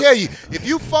 but I'm gonna You- tell you, if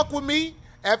you fuck with me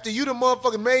after you the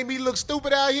motherfucker made me look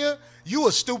stupid out here, you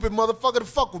a stupid motherfucker to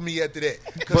fuck with me after that.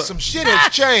 Because some shit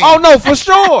has changed. Oh no, for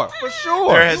sure, for sure.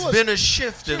 There has been a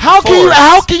shift in how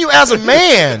the can you as a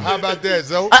man? How about that,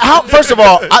 Zoe? First of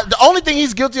all, the only thing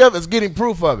he's guilty of is getting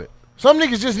proof of it. Some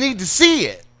niggas just need to see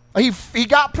it. He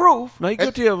got proof. No, he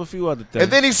guilty of a few other things.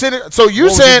 And then he sent it. So you What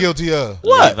was he saying guilty of?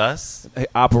 what? Leave us. Hey,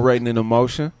 operating in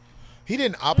emotion. He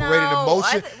didn't operate in No,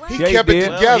 emotion. well, He Yeah, he kept it did.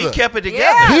 Well, together. he kept it together.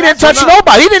 Yeah. He didn't That's touch what-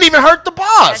 nobody. He didn't even hurt the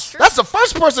boss. That's true. That's the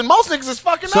first person most niggas is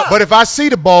fucking up. But if I see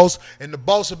the boss and the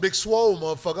boss a big swole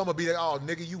motherfucker, I'm gonna be like, oh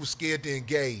nigga, you was scared to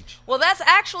engage. Well, that's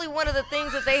actually one of the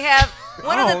things that they have.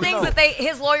 One of the things that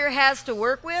his lawyer has to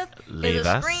work with is Leave a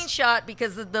us. screenshot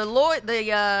because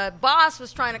the boss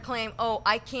was trying to claim, oh,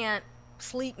 I can't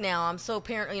sleep now. I'm so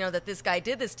paranoid, that this guy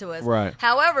did this to us. Right.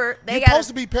 However, they You're got supposed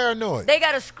to be paranoid. They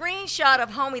got a screenshot of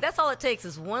homie. That's all it takes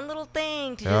is one little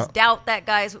thing to just doubt that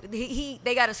guy's.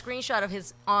 They got a screenshot of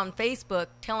his on Facebook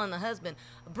telling the husband,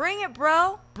 "Bring it,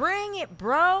 bro. Bring it,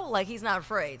 bro." Like he's not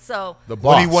afraid. So the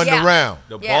when he boss. wasn't Yeah. around.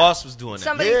 The Yeah. boss was doing it.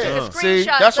 somebody Yeah. took a See,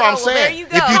 screenshot. that's what I'm so, well, there saying. you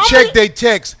go. If you check their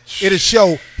text, it'll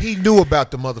show he knew about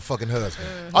the motherfucking husband.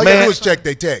 All you Man. gotta do is check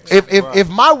their text. If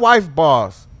my wife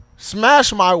boss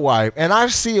smash my wife and I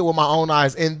see it with my own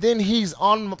eyes, and then he's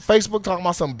on Facebook talking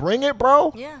about some bring it,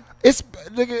 bro. Yeah. It's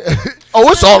nigga. Oh,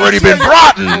 it's already been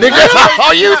brought, nigga.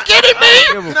 Are you kidding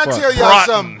me? Can I tell y'all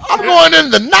something? I'm going in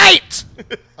the night.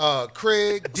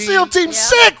 Craig, D, SEAL Team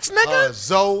 6, nigga.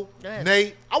 Zoe, Go ahead.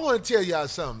 Nate, I want to tell y'all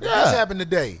something. Yeah. This happened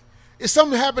today. It's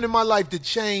something happened in my life that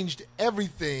changed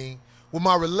everything with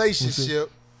my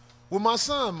relationship with my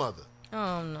son mother.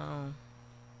 Oh no.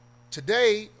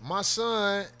 Today, my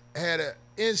son had an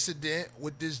incident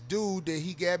with this dude that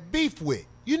he got beef with.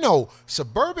 You know,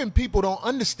 suburban people don't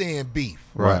understand beef.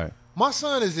 Right. My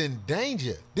son is in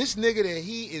danger. This nigga that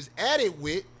he is at it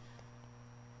with,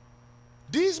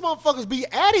 these motherfuckers be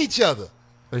at each other.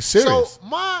 They serious. So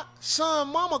my son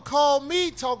mama called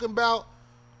me talking about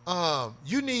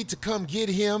you need to come get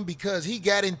him because he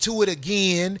got into it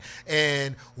again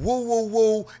and woo woo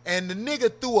woo, and the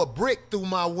nigga threw a brick through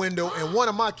my window and one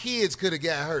of my kids could have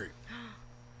got hurt.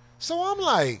 So I'm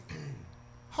like,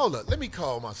 hold up, let me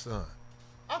call my son.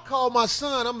 I called my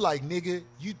son. I'm like, nigga,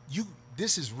 you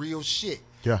this is real shit.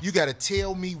 Yeah. You got to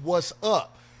tell me what's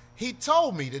up. He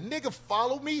told me. The nigga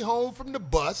followed me home from the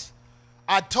bus.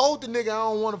 I told the nigga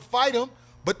I don't want to fight him,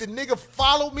 but the nigga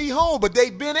followed me home. But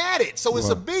they been at it, so it's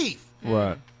a beef.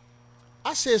 Right.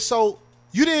 I said, so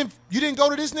you didn't go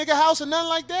to this nigga house or nothing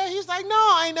like that? He's like, no,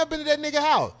 I ain't never been to that nigga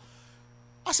house.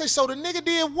 I said, so the nigga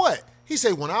did what? He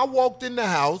said, when I walked in the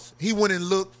house, he went and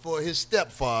looked for his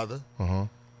stepfather.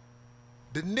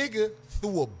 The nigga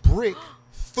threw a brick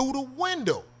through the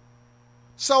window.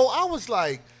 So I was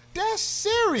like, that's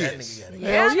serious. Hell yeah,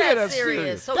 that's that's serious.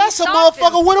 serious. So That's he a stalked him.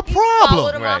 motherfucker with a He problem.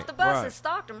 followed him Right, off the bus right. and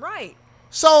stalked him. Right.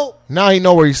 So Now he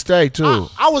know where he stay too.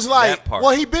 I was like, That part.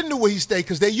 well, he been to where he stayed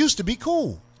because they used to be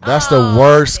cool. That's the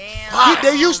worst. Damn.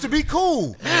 They used to be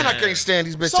cool. Man, I can't stand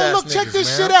these bitch So ass look, check niggas,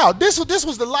 this man. shit out. This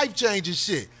was the life changing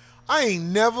shit. I ain't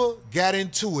never got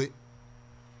into it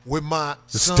with my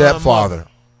The son stepfather. mother.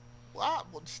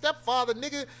 Stepfather,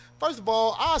 nigga. First of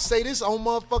all, I'll say this on the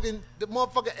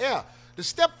motherfucking air. The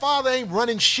stepfather ain't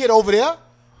running shit over there.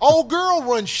 Old girl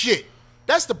run shit.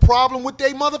 That's the problem with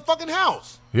their motherfucking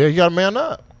house. Yeah, you gotta man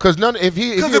up. Cause if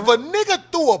a nigga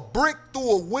threw a brick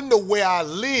through a window where I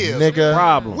live, nigga,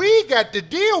 Problem. we got to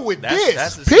deal with this.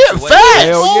 That's a Facts. situation.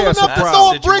 Hell Old yeah, it's a enough to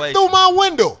problem. throw a brick through my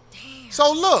window.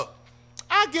 So look,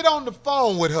 I get on the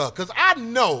phone with her because I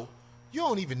know you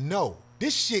don't even know.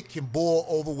 This shit can boil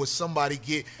over with somebody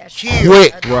get killed.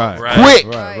 quick, Right. quick,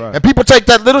 Right. and people take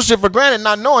that little shit for granted,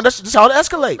 not knowing that's how it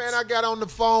escalates. Man, I got on the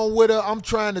phone with her. I'm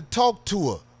trying to talk to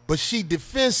her, but she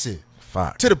defensive.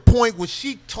 Fuck. To the point where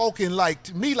she talking like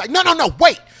to me, like, no,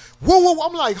 wait. Whoa.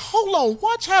 I'm like, hold on,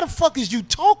 watch how the fuck is you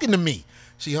talking to me?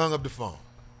 She hung up the phone.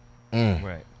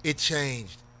 Right. It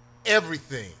changed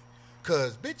everything.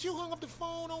 Cause bitch, you hung up the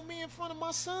phone on me in front of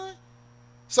my son.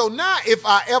 So now if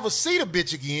I ever see the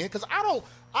bitch again, cause I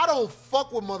don't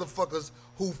fuck with motherfuckers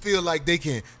who feel like they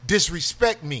can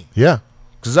disrespect me. Yeah,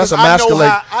 because that's 'Cause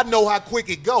emasculate. I know how quick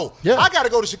it go. Yeah. I got to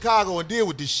go to Chicago and deal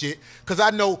with this shit because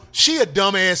I know she a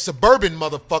dumbass suburban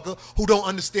motherfucker who don't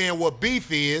understand what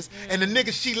beef is, and the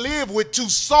nigga she live with too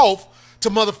soft to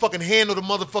motherfucking handle the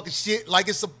motherfucking shit like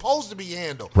it's supposed to be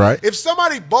handled. Right. If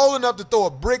somebody bold enough to throw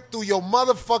a brick through your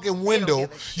motherfucking window,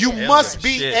 give a shit. you They don't must give a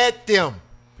be shit. at them.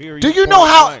 Period. Do you know Point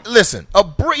how? blank. Listen, a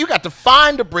brick. You got to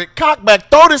find the brick, cock back,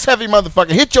 throw this heavy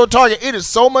motherfucker, hit your target. It is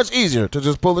so much easier to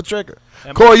just pull the trigger.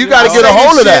 And Corey, you got to I'll get a Say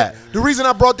hold this of that. shit. The reason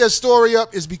I brought that story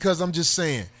up is because I'm just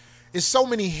saying, it's so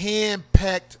many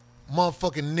hand-packed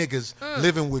motherfucking niggas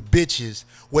living with bitches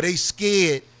where they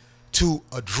scared to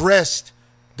address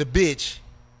the bitch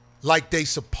like they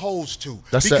supposed to.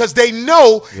 That's because they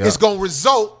know Yeah. it's going to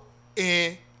result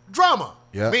in drama.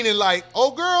 Yeah. Meaning like, oh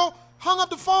girl hung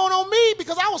up the phone on me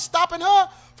because I was stopping her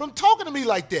from talking to me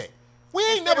like that. We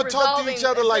ain't never talked to each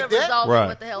other like that. Right.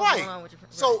 What the hell's Right. going on with your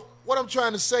So what I'm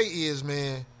trying to say is,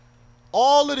 man,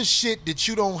 all of the shit that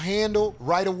you don't handle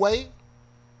right away,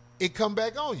 it come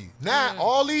back on you. Now,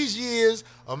 all these years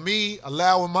of me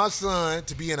allowing my son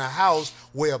to be in a house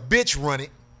where a bitch run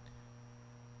it,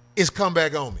 it's come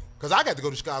back on me. Because I got to go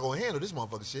to Chicago and handle this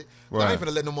motherfucker shit. 'Cause I ain't Right.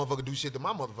 finna let no motherfucker do shit to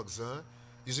my motherfucking son.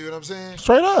 You see what I'm saying?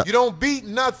 Straight up. You don't beat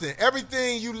nothing.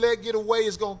 Everything you let get away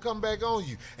is going to come back on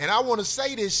you. And I want to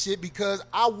say this shit because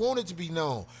I want it to be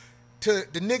known to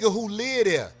the nigga who live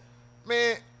there.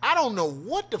 Man, I don't know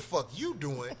what the fuck you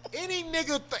doing. Any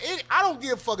nigga, I don't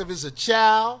give a fuck if it's a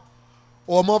child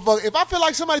or a motherfucker. If I feel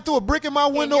like somebody threw a brick in my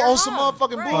window your on some home,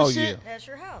 motherfucking right. bullshit, That's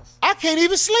your house. I can't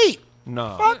even sleep.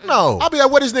 No. Fuck no. I'll be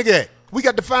like, where this nigga at? We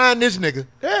got to find this nigga.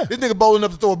 Yeah. This nigga bold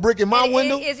enough to throw a brick in my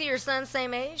window. Is he your son's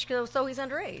same age? 'Cause so he's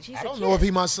underage. He's I a don't kid. know if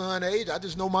he my son age. I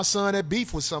just know my son had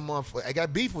beef with some motherfucker. I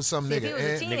got beef with some See, if nigga. he was a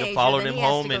and teenager, Nigga followed then him he has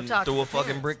to home go and talk to threw a his fucking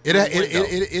parents. brick. It, through it, the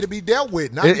window. it'll be dealt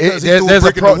with. Not because he There's threw a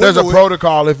brick in the a window.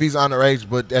 protocol if he's underage,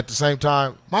 but at the same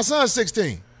time, My son's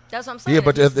 16. That's what I'm saying. yeah.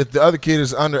 But if the other kid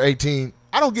is under 18,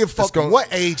 I don't give a fuck gonna- what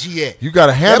age he at. you got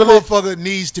to That handle it motherfucker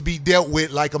needs to be dealt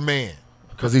with like a man.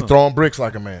 because he's throwing bricks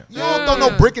like a man. You don't throw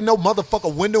no brick in no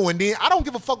motherfucker window, and then I don't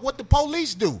give a fuck what the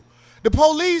police do. The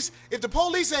police, if the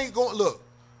police ain't going, look,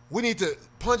 we need to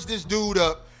punch this dude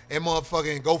up and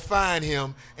motherfucking go find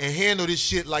him and handle this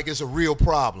shit like it's a real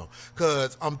problem.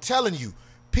 Because I'm telling you,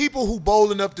 people who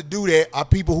bold enough to do that are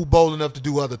people who bold enough to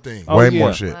do other things. Oh, Way yeah.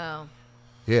 more shit. Wow.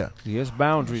 Yeah. Yes,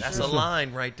 boundaries. That's for a sure.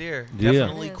 line right there. Yeah.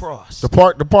 Definitely It is. crossed. The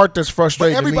part that's But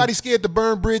frustrating everybody me. scared to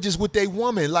burn bridges with their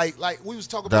woman. Like we was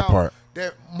talking That about part.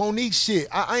 that Monique shit.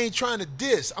 I ain't trying to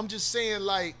diss. I'm just saying,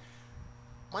 like,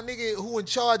 my nigga who in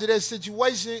charge of that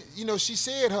situation, you know, she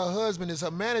said her husband is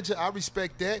her manager. I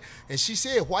respect that. And she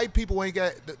said white people ain't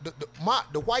got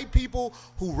the white people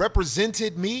who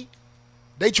represented me,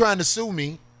 they trying to sue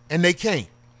me and they can't.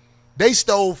 They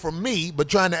stole from me, but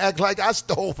trying to act like I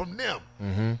stole from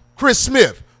them. Kraig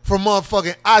Smith from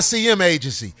motherfucking ICM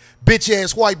agency. Bitch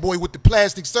ass white boy with the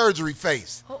plastic surgery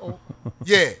face. Uh-oh.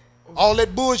 Yeah. All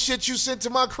that bullshit you sent to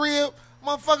my crib,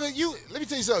 motherfucker, let me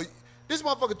tell you something. This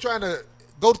motherfucker trying to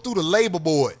go through the labor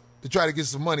board to try to get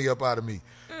some money up out of me.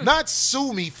 Not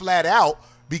sue me flat out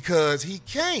because he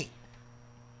can't.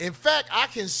 In fact, I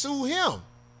can sue him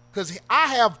because I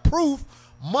have proof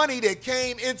money that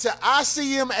came into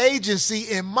ICM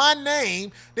agency in my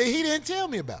name that he didn't tell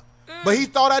me about. But he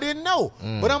thought I didn't know.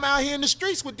 But I'm out here in the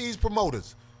streets with these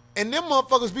promoters. And them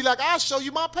motherfuckers be like, I'll show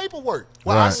you my paperwork.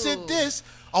 Well, I Right. sent this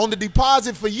on the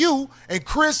deposit for you, and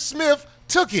Kraig Smith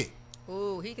took it.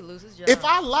 Ooh, he could lose his job. If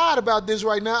I lied about this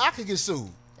right now, I could get sued.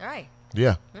 All right.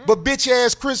 Yeah. But bitch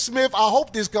ass Kraig Smith, I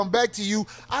hope this come back to you.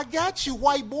 I got you,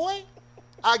 white boy.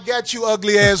 I got you,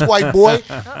 ugly ass white boy.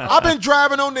 I've been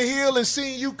driving on the hill and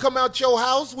seeing you come out your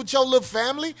house with your little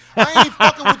family. I ain't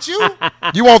fucking with you.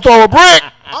 You won't throw a brick?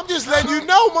 I'm just letting you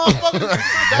know, motherfucker.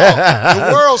 Dog,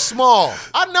 the world's small.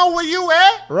 I know where you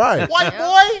at. Right. White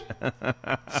boy.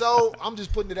 So I'm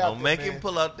just putting it out Don't there, make man. him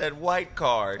pull out that white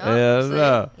card. Oh, Yeah, see?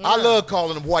 no. I love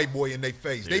calling them white boy in their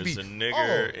face. They There's be a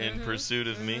nigger in pursuit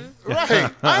of me.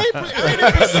 right. I ain't in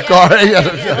pursuit.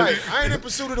 Right. I ain't in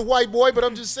pursuit of the white boy, but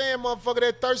I'm just saying, motherfucker,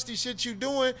 that thirsty shit you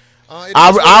doing.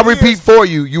 I'll repeat for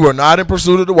you. You are not in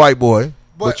pursuit of the white boy,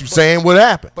 but you saying what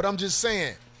happened. But I'm just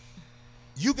saying,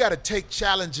 you got to take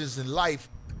challenges in life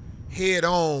head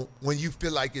on when you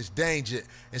feel like it's danger,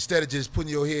 instead of just putting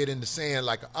your head in the sand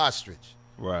like an ostrich.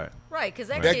 Right. Right, because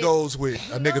that, That kid, goes with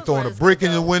a knows nigga throwing where a it's brick in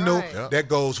gonna the go. window. Right. Yeah. That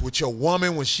goes with your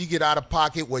woman when she get out of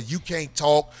pocket, where you can't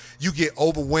talk, you get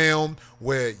overwhelmed,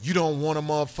 where you don't want to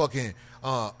motherfucking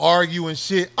argue and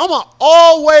shit. I'ma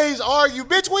always argue,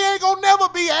 bitch. We ain't gonna never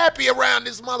be happy around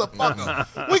this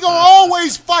motherfucker. We gonna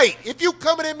always fight. If you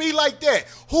coming at me like that,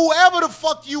 whoever the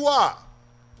fuck you are,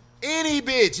 any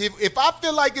bitch. If I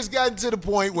feel like it's gotten to the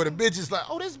point where the bitch is like,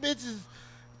 oh, this bitch is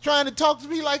trying to talk to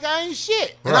me like I ain't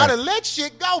shit. And I Right. done let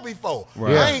shit go before.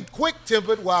 Right. I ain't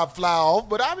quick-tempered while I fly off,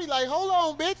 but I be like, hold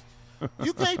on, bitch.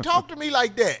 You can't talk to me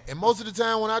like that. And most of the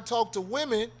time when I talk to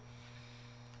women,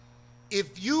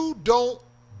 if you don't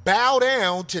bow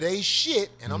down to they shit,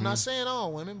 and I'm not saying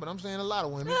all women, but I'm saying a lot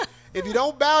of women, if you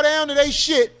don't bow down to they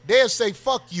shit, they'll say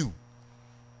fuck you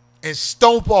and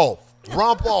stomp off,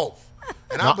 romp off.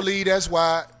 And I believe that's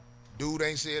why dude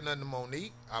ain't said nothing to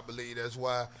Monique. I believe that's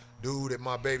why dude at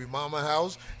my baby mama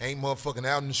house ain't motherfucking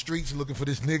out in the streets looking for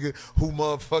this nigga who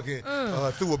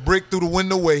motherfucking threw a brick through the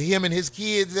window where him and his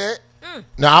kids at.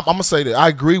 Now I'm gonna say that I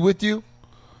agree with you,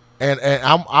 and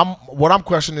I'm what I'm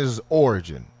questioning is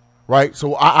origin, right?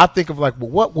 So I think of like, well,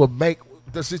 what would make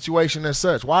the situation as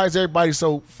such? Why is everybody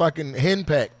so fucking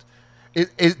henpecked?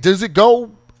 Does it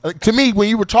go? To me, when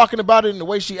you were talking about it and the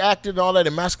way she acted and all that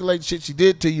emasculated shit she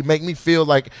did to you, make me feel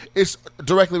like it's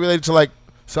directly related to like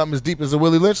something as deep as a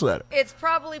Willie Lynch letter. It's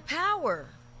probably power.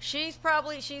 She's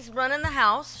running the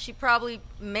house. She probably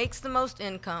makes the most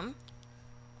income.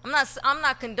 I'm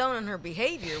not condoning her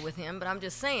behavior with him, but I'm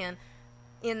just saying,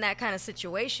 in that kind of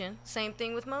situation, same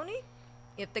thing with Monique.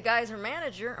 If the guy's her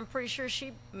manager, I'm pretty sure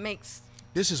she makes.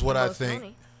 This is what the I most think.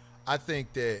 money. I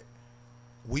think that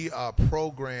we are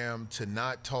programmed to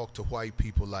not talk to white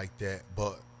people like that,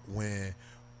 but when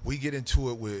we get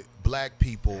into it with black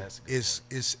people,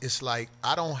 it's like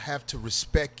I don't have to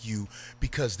respect you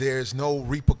because there's no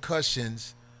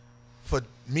repercussions for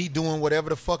me doing whatever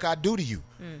the fuck I do to you.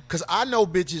 Because I know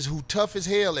bitches who tough as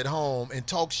hell at home and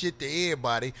talk shit to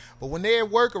everybody, but when they're at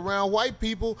work around white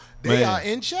people, they Man. are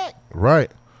in check.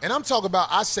 Right. And I'm talking about,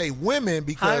 I say women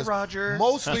because Roger.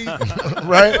 mostly,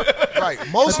 Right. right,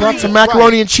 mostly, Brought some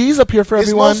macaroni and cheese up here for It's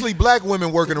everyone. mostly black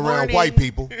women working around morning. white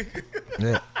people.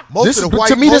 Yeah. Most of the white,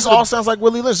 to me, this most of the- all sounds like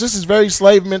Willie Lynch. This is very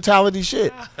slave mentality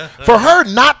shit. For her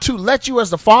not to let you, as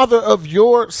the father of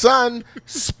your son,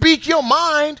 speak your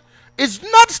mind is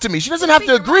nuts to me. She doesn't have Speak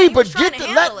to your agree, mind. but He's trying get to to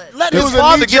handle let it. let It his was a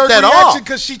father get knee-jerk that reaction off.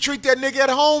 because she treat that nigga at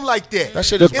home like that. That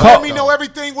shit is It cold, let me know though.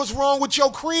 everything was wrong with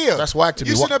your crib. That's whack to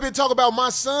me. You sit up here and talk about my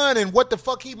son and what the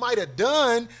fuck he might have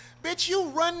done. Bitch, you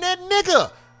run that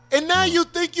nigga. And now you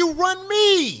think you run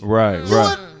me. Right, You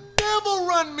right. would never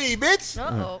run me, bitch.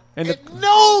 Uh-oh. And And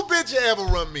no bitch will ever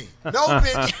run me. No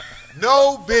bitch.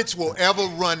 No bitch will ever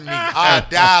run me. I'll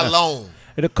die alone.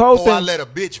 And the cold Or I thing, let a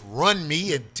bitch run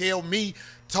me and tell me,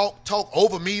 talk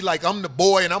over me like I'm the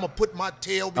boy and I'm going to put my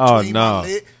tail between my no.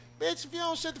 legs. Bitch, if you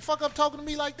don't shut the fuck up talking to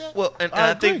me like that. Well, and I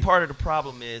I think agree. part of the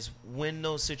problem is when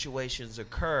those situations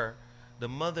occur, the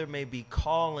mother may be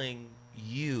calling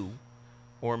you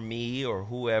or me or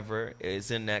whoever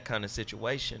is in that kind of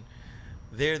situation.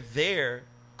 They're there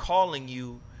calling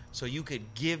you so you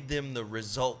could give them the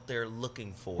result they're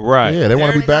looking for. right. Yeah, they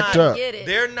want to be They're backed not- up. Get it.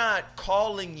 They're not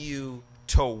calling you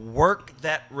to work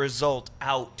that result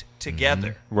out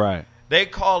together. Right. They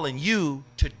calling you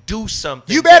to do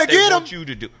something. You better that they get 'em. want you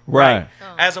to do. Right.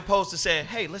 As opposed to saying,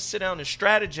 "Hey, let's sit down and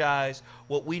strategize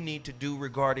what we need to do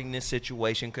regarding this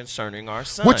situation concerning our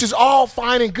son." Which is all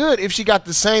fine and good if she got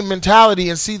the same mentality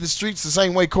and see the streets the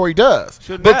same way Corey does.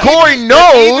 Shouldn't But have. Corey Even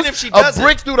knows if she a doesn't.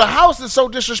 brick through the house is so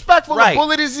disrespectful. Right. A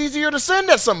bullet is easier to send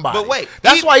at somebody. But wait,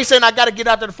 that's even- why he's saying I got to get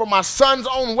out there for my son's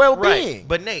own well-being. right.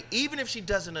 But Nate, even if she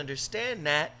doesn't understand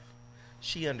that,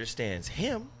 she understands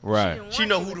him. Right. didn't She want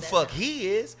know you who the with fuck that. he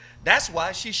is. That's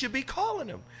why she should be calling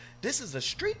him. This is a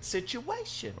street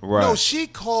situation. Right. No, she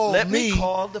called Let me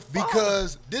call the father.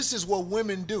 because this is what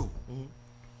women do.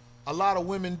 A lot of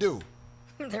women do.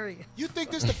 There we go. You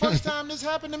think this the first time this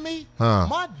happened to me? Huh.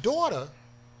 My daughter,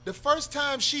 the first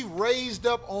time she raised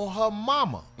up on her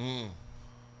mama.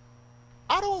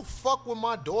 I don't fuck with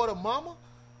my daughter mama.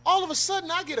 All of a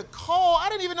sudden, I get a call. I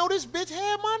didn't even know this bitch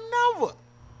had my number.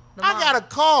 I got a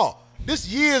call. This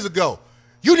years ago.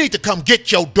 You need to come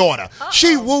get your daughter.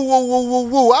 She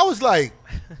woo. I was like,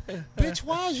 bitch,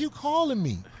 why is you calling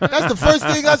me? That's the first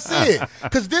thing I said.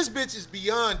 Because this bitch is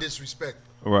beyond disrespectful.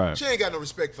 Right. She ain't got no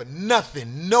respect for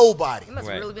nothing, nobody. It must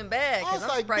have really been bad I because was I'm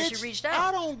like, surprised bitch, she reached out.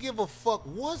 I don't give a fuck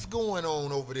what's going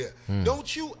on over there.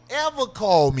 Don't you ever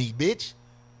call me, bitch.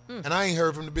 And I ain't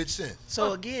heard from the bitch since.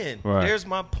 So again, Right. there's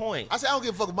my point. I said, I don't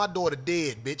give a fuck if my daughter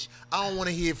dead, bitch. I don't want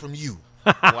to hear from you.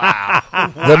 Wow.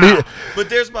 But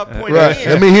there's my point again.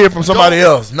 Let me hear from somebody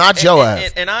else, not your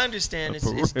ass. And I understand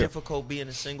it's difficult being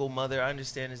a single mother. I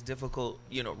understand it's difficult,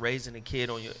 raising a kid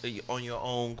on your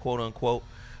own, quote unquote.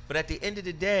 But at the end of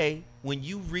the day, when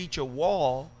you reach a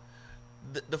wall,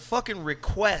 the fucking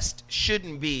request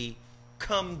shouldn't be,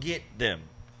 come get them.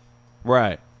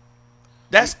 Right.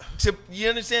 You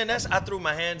understand? I threw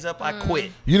my hands up. I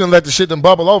quit. You done let the shit done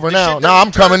bubble over now. shit Now done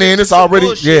I'm coming turned in. into It's some already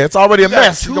bullshit. it's already a You got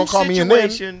mess. You two gonna call me in then?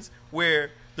 situations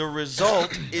where the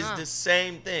result is the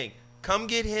same thing. Come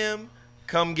get him.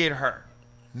 Come get her.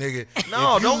 Nigga.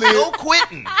 No, don't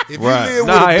quitting. If Right. you live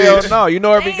Nah, with a hell bitch, no. You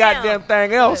know every Damn. goddamn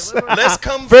thing else. Let's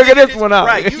come Figure this one out.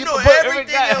 Right, you know But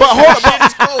everything else. but hold on, Shit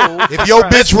is cool. if your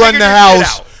bitch run figure the this shit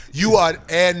house, out. you are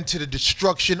adding to the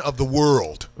destruction of the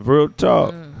world. Real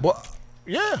talk. Well,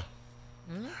 yeah.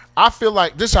 I feel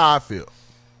like this is how I feel.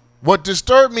 What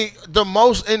disturbed me the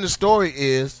most in the story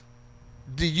is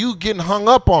you getting hung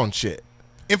up on shit.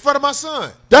 In front of my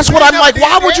son. That's You what ain't I'm like. never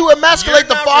Why did would that? you emasculate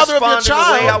the You're not father of your responding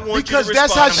the way I child? want you to Because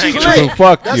that's how respond. she I'm hanging treat. up.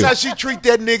 Fuck That's you. how she treat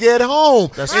that nigga at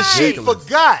home. That's and she ridiculous.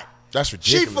 forgot. That's She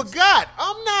ridiculous. forgot.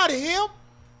 I'm not him.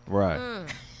 Right.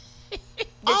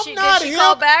 I'm not did she him.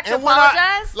 call back to And when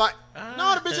I- apologize?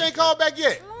 no, the bitch ain't called back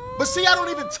yet. But see, I don't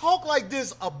even talk like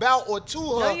this about or to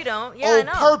her. No, you don't. Yeah, I on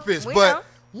know. purpose. We But know.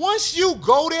 once you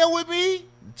go there with me,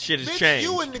 Shit has bitch, changed.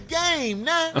 you in the game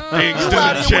now. Things You done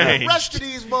out here with the changed. rest of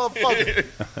these motherfuckers.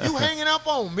 You hanging up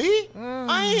on me?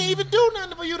 I ain't even do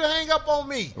nothing for you to hang up on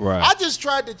me. Right. I just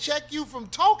tried to check you from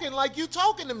talking like you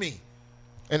talking to me.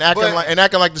 And acting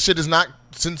But- like the shit is not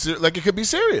sincere, like it could be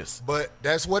serious. But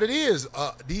that's what it is.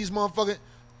 These motherfuckers,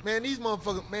 man,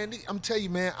 I'm telling you,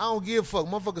 man, I don't give a fuck.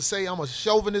 Motherfuckers say I'm a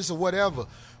chauvinist or whatever.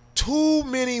 Too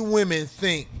many women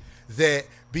think that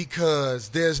because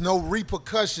there's no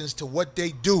repercussions to what they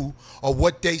do or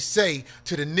what they say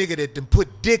to the nigga that then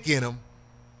put dick in them,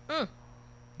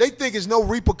 they think there's no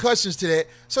repercussions to that,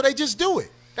 so they just do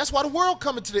it. That's why the world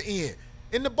coming to the end.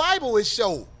 In the Bible, it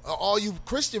show all you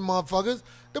Christian motherfuckers.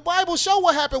 The Bible show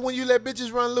what happened when you let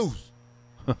bitches run loose.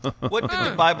 What did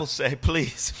the Bible say,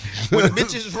 please? When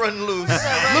bitches run loose.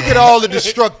 Look at all the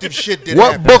destructive shit that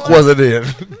What happened. book was it in?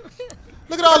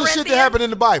 Look at all the shit that happened in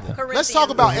the Bible. Let's talk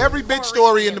about every bitch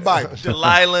story in the Bible.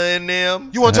 Delilah and them.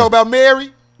 You want to talk about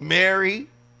Mary? Mary.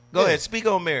 Go ahead. Speak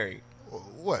on Mary.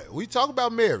 What? We talk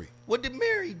about Mary. What did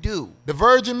Mary do? The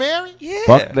Virgin Mary? Yeah.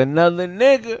 Fucked another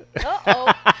nigga.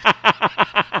 Uh-oh.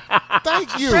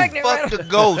 Thank you. Pregnant Fuck right the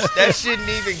ghost. That shouldn't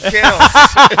even count.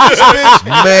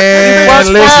 Man, Watch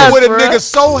listen. with a nigga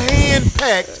so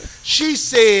hand-packed, she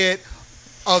said,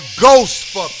 a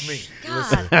ghost fucked me.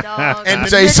 God, dog. And the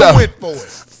Tell you nigga something. went for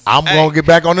it. I'm gonna get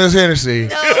back on this Hennessy.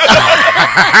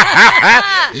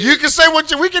 You can say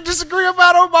what we can disagree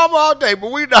about Obama all day,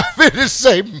 but we not finna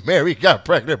say Mary got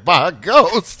pregnant by a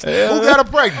ghost. Who got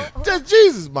her pregnant? That's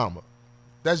Jesus' mama,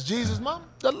 That's Jesus' mama?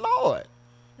 the Lord,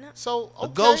 So, okay. A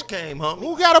ghost came, homie.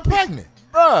 Who got her pregnant?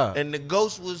 bruh. And the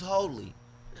ghost was holy.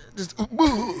 Just, So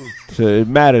it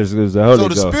matters because the Holy So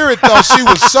the Ghost. spirit thought she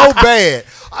was so bad.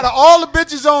 Out of all the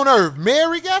bitches on earth,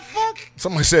 Mary got fucked?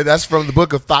 somebody said that's from the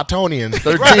book of Thottonians,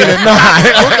 13 and 9.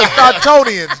 Look at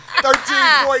Thottonians,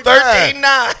 13.9.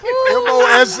 13-9.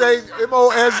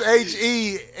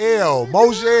 M-O-S-H-E-L,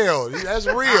 Moshel. That's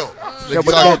real. Yeah, You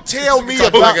don't tell me Talk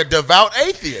about like a devout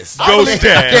atheist. Ghost I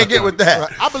dad. can't get with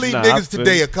that. I believe Nah, I niggas feel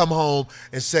today you. will come home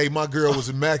and say my girl was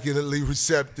immaculately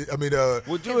receptive.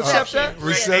 Would you accept that?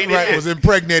 Was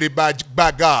impregnated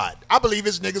by God. I believe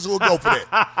it's niggas who will go for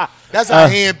that. That's how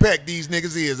hand-packed these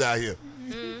niggas is out here.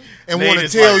 And Nate want to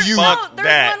is tell like, you, fuck Oh, there's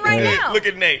that. one right now. Look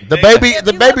at Nate. The Nate- baby, If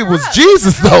the you baby look was her up.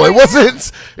 Jesus though. It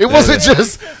wasn't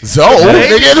just Zoe.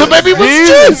 Nigga, the baby was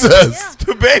Jesus.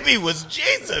 The baby was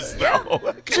Jesus,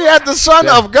 though. She had the son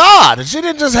of God. She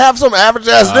didn't just have some average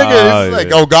ass nigga. It's like,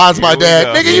 yeah. oh, God's my Here we dad.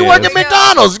 go. Nigga, you Yeah. work at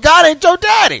McDonald's. God ain't your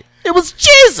daddy. It was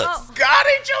Jesus. God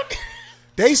ain't your.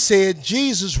 they said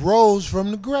Jesus rose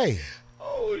from the grave.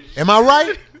 Oh, Am I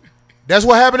right? That's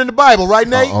what happened in the Bible, right,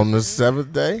 Nate? On the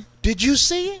seventh day. Did you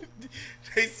see it?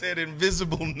 They said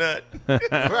invisible nut.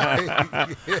 Right.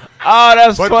 Oh,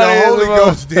 that's But funny. the as Holy well.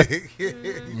 Ghost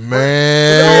did.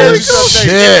 Man,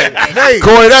 shit. Nate,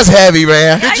 Corey, that's heavy,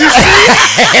 man. Did you see?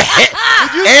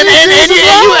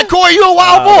 and Corey, you a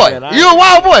wild boy. man, You a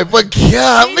wild boy. But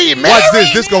golly, man. watch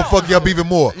this. This gonna fuck you up even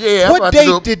more. Yeah, I'm What about to do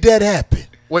date it. did that happen?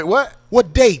 Wait, what?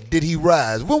 What date did he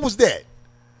rise? When was that?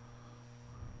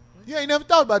 You ain't never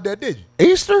thought about that, did you?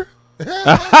 Easter? This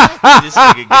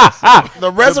nigga gets The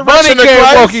The resurrection bunny of came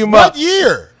woke Christ? him What up.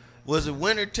 year? Was it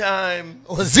wintertime?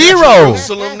 Zero.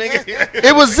 Jerusalem, nigga.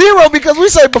 It was zero because we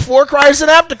say before Christ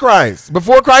and after Christ.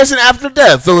 Before Christ and after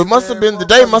death. So it must have been, the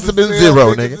day must have been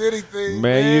zero, nigga. Anything,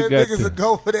 Man, you got niggas to- will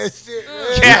go for that shit.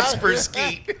 Man. Casper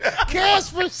Skeet.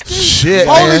 Casper Ski. Shit,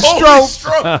 Holy man.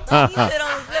 stroke. You hit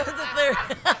on the 7th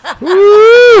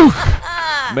Woo.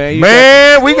 Man, you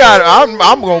Man, we got.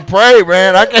 I'm gonna pray,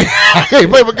 man. I can't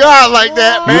play with God like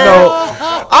that,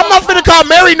 man. I'm not finna call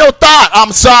Mary no thought.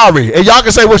 I'm sorry, and y'all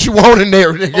can say what you want in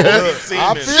there,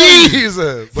 nigga.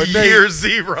 Jesus, But year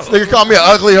zero. nigga call me an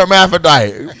ugly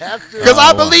hermaphrodite because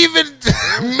I believe in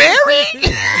Mary.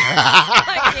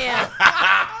 I can't.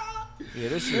 Yeah,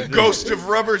 this is Ghost of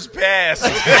Rubber's past.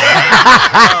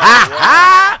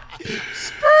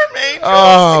 Sperm angel.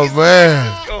 Oh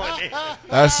man, Going in.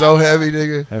 that's so heavy,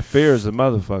 nigga. that fear is a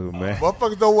motherfucker, man.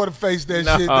 Motherfuckers don't want to face that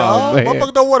No, shit, dog. man.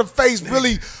 Motherfuckers don't want to face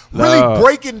really No.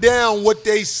 breaking down what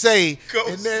they say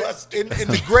in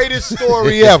the greatest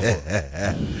story ever.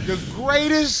 The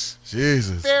greatest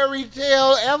Jesus. fairy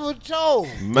tale ever told.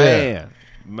 Man.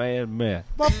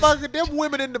 Motherfucker, them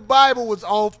women in the Bible was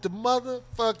off the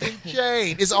motherfucking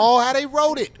chain. It's all how they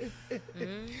wrote it.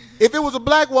 If it was a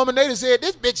black woman, they'd have said,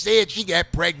 this bitch said she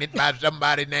got pregnant by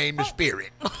somebody named the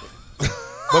Spirit.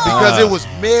 But because it was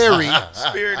Mary,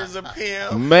 Spirit is a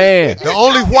pimp. Man. the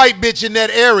only white bitch in that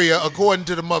area, according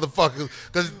to the motherfuckers,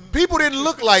 because people didn't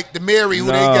look like the Mary who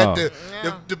they got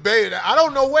the baby. I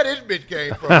don't know where this bitch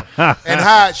came from and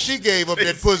how she gave up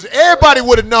that pussy. Everybody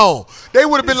would have known. They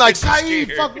would have been like,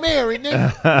 Saeed, fuck Mary,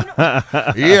 nigga.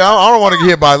 Yeah, I don't want to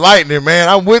get hit by lightning, man.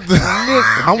 I'm with the.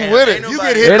 I'm with it. You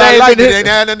get hit It by ain't lightning, been it hit- ain't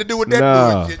had nothing to do with that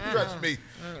No. bullshit. Trust me.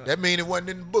 That mean it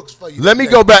wasn't in the books for you. Let me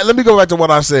go back. Let me go back to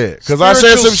what I said because I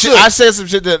said Spiritual some shit. shit. I said some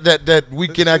shit that we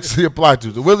can actually apply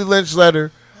to the Willie Lynch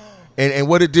letter, and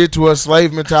what it did to us,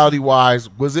 slave mentality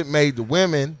wise, was it made the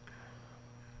women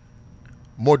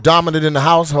more dominant in the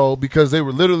household because they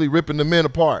were literally ripping the men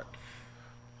apart.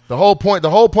 The whole point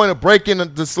of breaking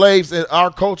the slaves in our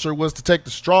culture was to take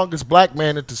the strongest black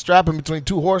man and to strap him between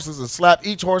two horses and slap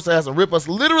each horse ass and rip us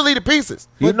literally to pieces.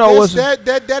 You know what's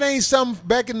that ain't something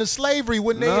back in the slavery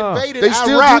when they No. invaded They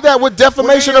still Iraq. do that with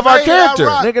defamation of our character.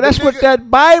 Nigga, that's what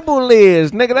that Bible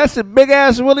is. Nigga, that's the big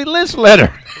ass Willie Lynch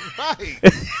letter. Right.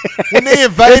 When they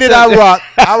invaded Iraq,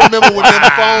 I remember when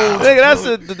them phones. Nigga,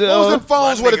 that's Those them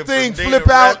phones where the Nigga thing from flip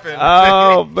Dana out. rapping.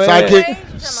 Oh man. Sidekick.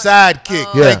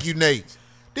 Sidekick. Yeah. Thank you, Nate.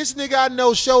 This nigga I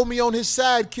know showed me on his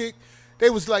sidekick. They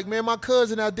was like, man, my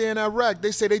cousin out there in Iraq,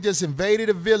 they say they just invaded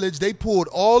a village. They pulled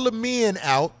all the men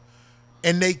out,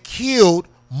 and they killed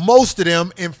most of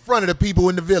them in front of the people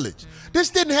in the village. This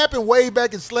didn't happen way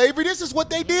back in slavery. This is what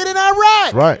they did in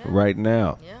Iraq. Right. Right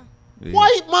now. Yeah.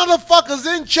 White motherfuckers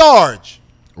in charge.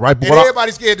 Right. And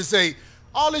everybody's scared to say,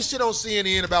 all this shit on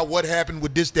CNN about what happened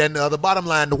with this, that, and the other. Bottom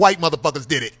line, the white motherfuckers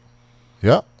did it.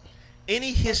 Yep.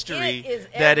 Any history It is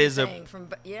that is everything from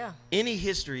any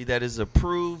history that is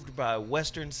approved by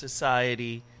Western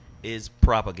society is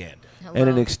propaganda. And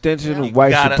an extension You of white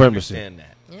gotta supremacy. understand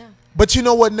that. Yeah. But you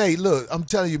know what, Nate? Look, I'm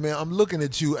telling you, man, I'm looking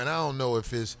at you, and I don't know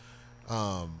if it's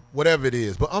whatever it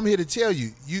is, but I'm here to tell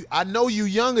you, I know you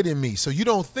younger than me, so you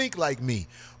don't think like me.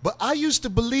 But I used to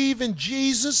believe in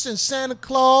Jesus and Santa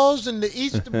Claus and the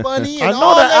Easter Bunny and I know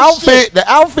all the that outfit. shit. The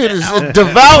outfit is a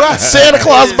devout Santa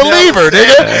Claus believer,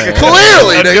 nigga.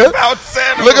 Clearly, nigga. About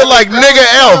Santa Looking like nigga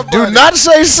elf. Do not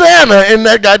say Santa in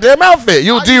that goddamn outfit.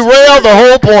 You'll derail the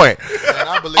whole point. Man,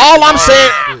 I believe All in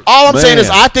I'm all that saying shit. is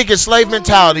I think it's slave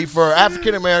mentality for an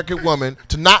African American woman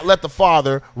to not let the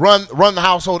father run the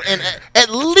household, and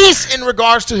at least in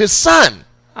regards to his son.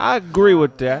 I agree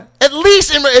with that. At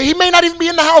least he may not even be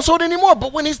in the household anymore,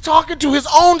 but when he's talking to his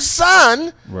own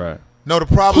son, Right. No, the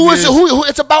problem who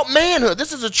it's about manhood.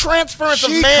 This is a transference of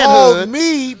she manhood. called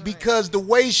me because the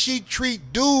way she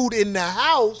treat dude in the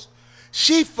house,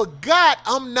 she forgot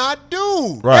I'm not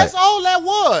dude. Right. That's all that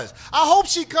was. I hope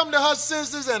she come to her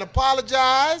senses and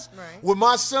apologize with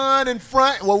my son in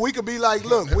front. Well, we could be like,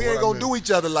 look, we ain't gonna do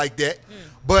each other like that.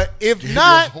 But if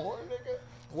not,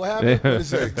 what happened? What they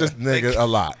say? Just nigga a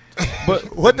lot.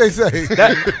 What they say?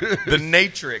 The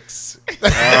Natrix.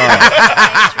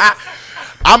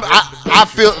 I I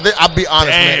feel. I'll be honest,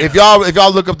 man. If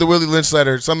y'all look up the Willie Lynch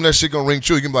letter, some of that shit gonna ring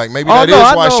true. You can be like, maybe that is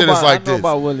why shit is like I know this.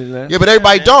 about Willie Lynch. Yeah, but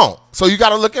everybody don't. So you got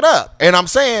to look it up. And I'm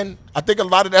saying, I think a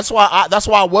lot of that's why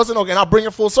I wasn't okay. And I'll bring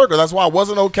it full circle. That's why I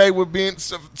wasn't okay with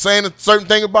saying a certain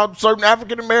thing about certain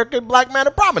African American black man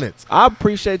of prominence. I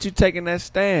appreciate you taking that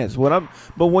stance.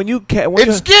 But when you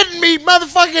it's getting me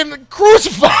motherfucking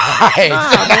crucified.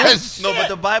 No, but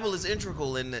the Bible is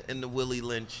integral in the Willie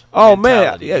Lynch. Oh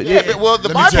man, mentality. yeah. Well, the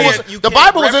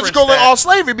Bible was integral in all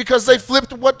slavery because they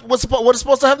flipped what it's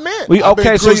supposed to have meant. I've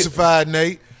been crucified,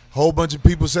 Nate. Whole bunch of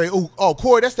people say, "Oh,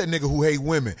 Corey, that's that nigga who hate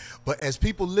women." But as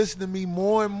people listen to me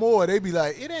more and more, they be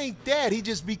like, "It ain't that. He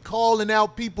just be calling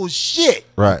out people's shit."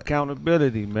 Right.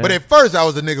 Accountability, man. But at first, I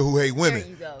was a nigga who hate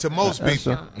women. To most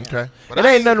people, Okay. But it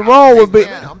I ain't nothing wrong with it.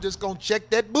 I'm just gonna check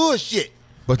that bullshit.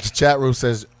 But the chat room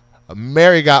says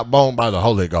Mary got boned by the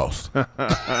Holy Ghost.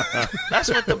 That's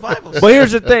what the Bible says. But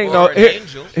here's the thing, though. Or an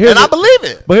angel. And I believe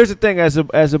it. But here's the thing, as a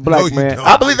black you man, don't.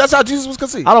 I believe that's how Jesus was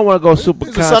conceived. I don't want to go super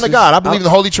He's the conscious. Son of God. I believe in the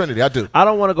Holy Trinity. I do. I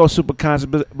don't want to go super conscious,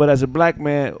 but as a black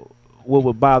man, what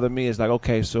would bother me is like,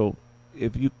 okay, so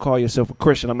if you call yourself a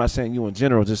Christian, I'm not saying you in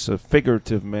general, just a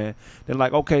figurative man. They're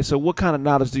like, okay, so what kind of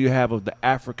knowledge do you have of the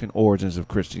African origins of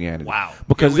Christianity? Wow.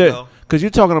 Because Here we go.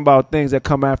 you're talking about things that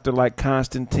come after like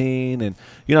Constantine, and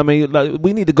you know what I mean. Like,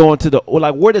 we need to go into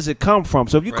where does it come from?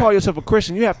 So if you call yourself a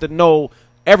Christian, you have to know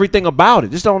everything about it.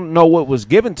 Just don't know what was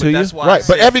given to you. That's why Right,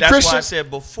 but every that's Christian- why I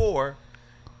said before,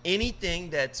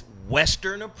 anything that's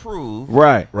Western approved,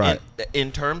 Right.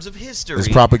 in terms of history, It's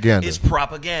propaganda. Is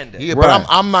propaganda. Yeah, Right. but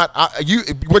I'm not.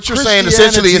 What you're saying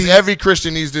essentially is every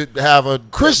Christian needs to have a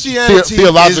Christianity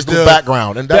theological is the-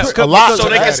 background, and that's a lot. So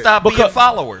they can stop being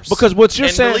followers. Because what you're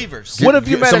and saying, believers. what if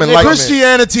you met a some nigga? enlightenment.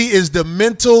 Christianity is the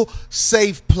mental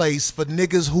safe place for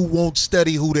niggas who won't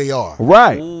study who they are.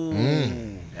 Right.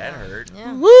 That hurt.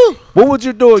 What would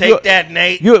you do? Take that,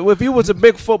 Nate. If you was a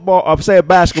big football, or say a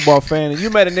basketball fan, and you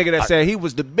met a nigga that said he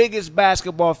was the biggest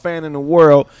basketball fan in the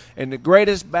world and the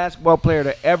greatest basketball player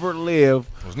to ever live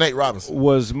It was Nate Robinson.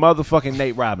 was motherfucking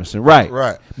Nate Robinson, right?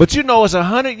 Right. But you know, it's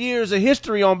 100 years of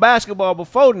history on basketball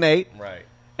before Nate. Right.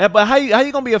 But how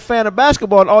you gonna be a fan of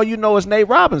basketball and all you know is Nate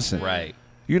Robinson? Right.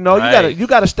 You know, Right. you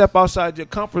gotta step outside your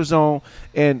comfort zone,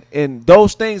 and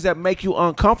those things that make you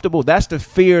uncomfortable, that's the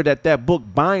fear that book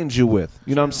binds you with.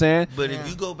 You know what I'm saying? But if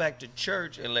you go back to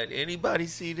church and let anybody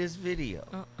see this video,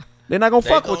 They're not gonna they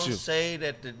fuck gonna with you. say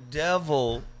that the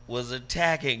devil was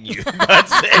attacking you by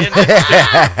saying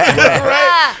that.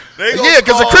 Right? They gonna Yeah,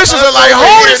 because the call Christians us are like, over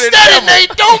hold here it the steady, devil.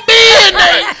 Nate. Don't be in,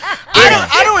 Nate.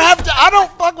 I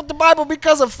don't fuck with the Bible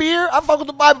because of fear. I fuck with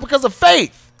the Bible because of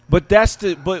faith. But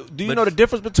do you know the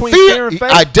difference between Fear, fear and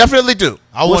faith? I definitely do.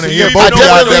 I want to the hear difference? both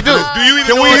I of y'all. definitely do. Do you even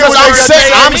Can know we what hear the what word y'all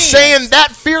faith I'm means? saying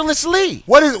that fearlessly.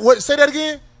 What? Say that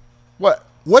again. What?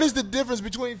 What is the difference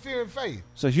between fear and faith?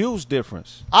 It's a huge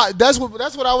difference, That's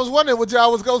what I was wondering. What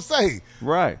y'all was gonna say.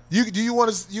 right? You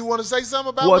want to say something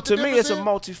about? Well, what the to me, difference it's a is?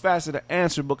 multifaceted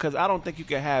answer because I don't think you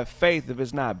can have faith if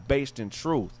it's not based in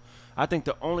truth. I think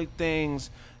the only things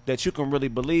that you can really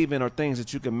believe in are things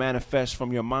that you can manifest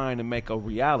from your mind and make a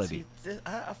reality. See,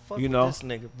 I fuck You with know? this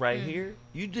nigga right here.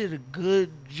 You did a good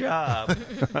job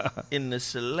in the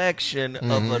selection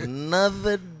of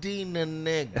another Dina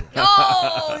nigga.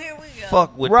 Oh, here we go.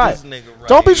 Fuck with Right. this nigga right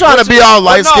Don't be here. trying to be all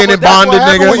light skinned but and that's what bonded,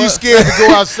 happened nigga. When you scared to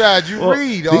go outside, you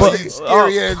read all but- these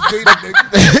scary ass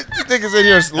niggas. These niggas in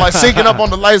here like sinking up on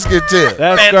the light skin tip.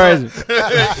 That's Man, crazy.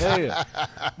 Yeah.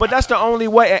 But that's the only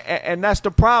way, and that's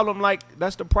the problem. Like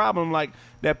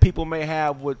that people may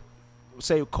have with,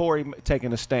 say, Corey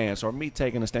taking a stance or me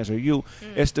taking a stance or you.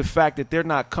 It's the fact that they're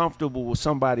not comfortable with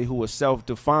somebody who is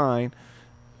self-defined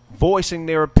voicing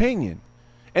their opinion.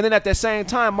 And then at the same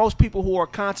time, most people who are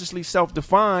consciously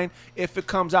self-defined, if it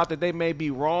comes out that they may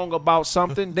be wrong about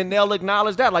something, then they'll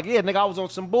acknowledge that. Like, yeah, nigga, I was on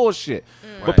some bullshit.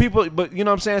 But you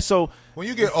know what I'm saying? So When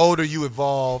you get older, you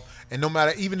evolve, and no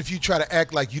matter, even if you try to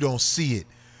act like you don't see it,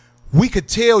 we could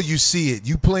tell you see it.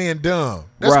 You playing dumb.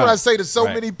 That's Right. what I say to so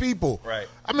Right. many people. Right.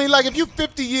 I mean, like if you're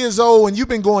 50 years old and you've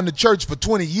been going to church for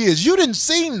 20 years, you didn't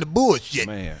seen the bullshit.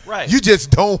 Man. Right. You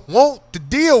just don't want to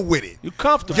deal with it. you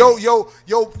comfortable. You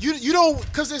don't,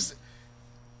 because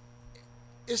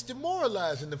it's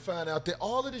demoralizing to find out that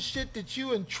all of the shit that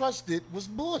you entrusted was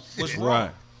bullshit. Was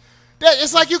right.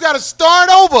 It's like you got to start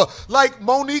over, like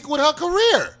Monique with her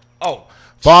career. Oh,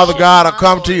 Father God, I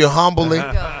come to you humbly,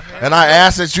 and I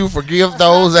ask that you forgive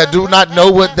those that do not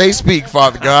know what they speak,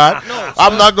 Father God.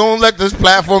 I'm not going to let this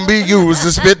platform be used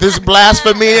to spit this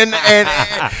blasphemy and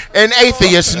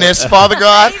atheistness, Father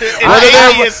God. Whether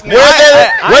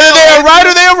they're right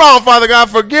or they're wrong, Father God.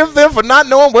 Forgive them for not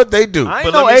knowing what they do. I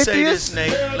ain't But no let me say atheist. this,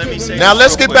 Nate. Let me say Now this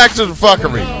let's real get quick. back to the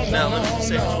fuckery. Now let me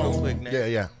say this real quick,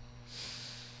 Nate. Yeah.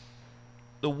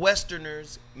 The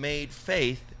Westerners made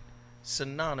faith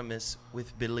synonymous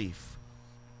with belief,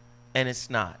 and it's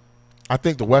not. I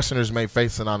think the Westerners made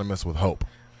faith synonymous with hope.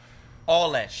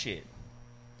 All that shit.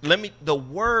 The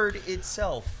word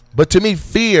itself. But to me,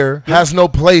 fear has no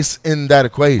place in that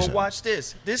equation. But watch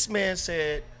this. This man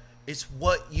said it's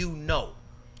what you know,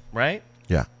 right?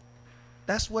 Yeah.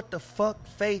 That's what the fuck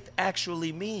faith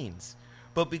actually means.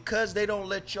 But because they don't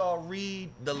let y'all read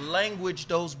the language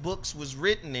those books was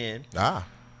written in,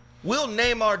 we'll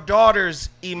name our daughters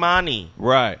Imani.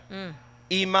 Right.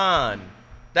 Iman.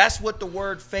 That's what the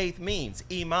word faith means.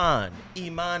 Iman.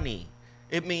 Imani.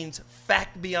 It means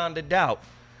fact beyond a doubt.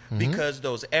 Because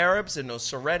those Arabs and those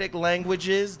Syriac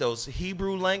languages, those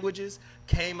Hebrew languages,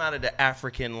 came out of the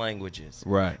African languages.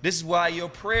 Right. This is why your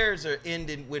prayers are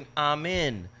ended with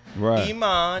Amen. Right.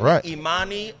 Iman, Right.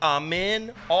 Imani,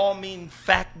 Amen, all mean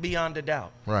fact beyond a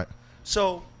doubt. Right.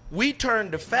 So we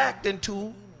turned the fact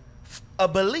into a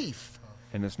belief.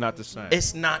 And it's not the same.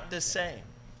 It's not the same.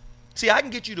 See, I can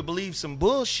get you to believe some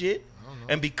bullshit,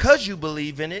 and because you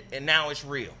believe in it, and now it's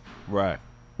real. Right.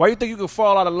 Why you think you can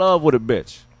fall out of love with a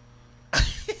bitch?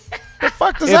 The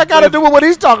fuck does that got to do with what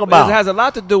he's talking It about? has a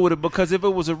lot to do with it, because if it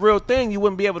was a real thing, you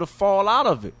wouldn't be able to fall out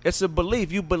of it. It's a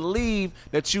belief. You believe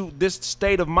that this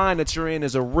state of mind that you're in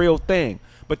is a real thing.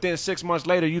 But then 6 months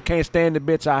later, you can't stand the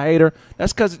bitch. I hate her.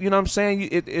 That's because, you know what I'm saying?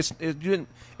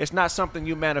 It's not something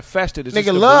you manifested. It's just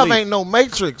Nigga, a love belief. ain't no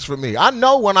matrix for me. I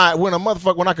know when I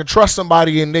can trust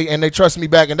somebody and they trust me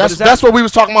back, and But is that's that- what we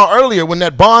was talking about earlier. When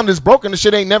that bond is broken, the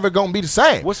shit ain't never gonna be the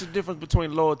same. What's the difference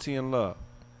between loyalty and love?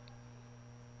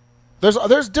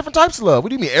 There's different types of love. What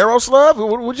do you mean, eros love?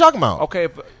 What you talking about? Okay,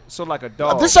 so like a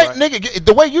dog. This ain't right? nigga.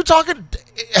 The way you talking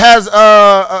it has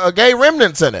a gay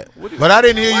remnants in it. But I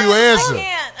didn't hear you answer.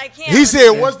 I can't. He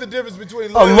said, "What's the difference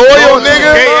between A loyal nigga.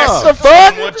 Okay, What that's the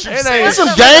fuck? what you It said. ain't- That's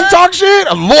some gang talk shit.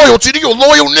 A loyalty, nigga. A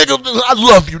loyal nigga. I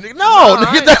love you, nigga. No, I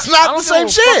nigga, ain't- that's I not don't the same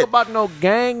give a fuck shit. about no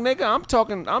gang, nigga.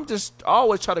 I'm just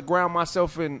always try to ground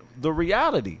myself in the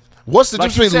reality. What's the Like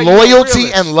you difference between said, you're a loyalty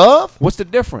realist. and love? What's the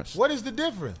difference? What is the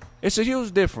difference? It's a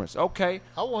huge difference. Okay.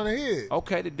 I want to hear it.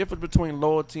 Okay, the difference between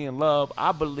loyalty and love,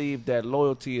 I believe that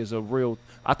loyalty is a real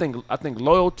I think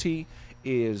loyalty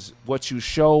is what you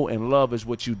show and love is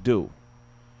what you do.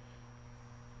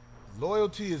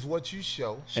 Loyalty is what you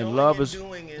show. And love is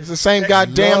It's the same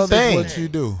goddamn Love thing. is what you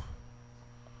do.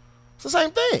 It's the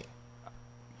same thing.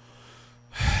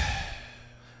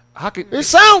 how could It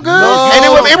sound good, No. and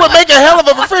it would make a hell of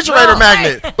a refrigerator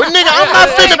magnet. But nigga, I'm not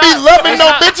finna be loving no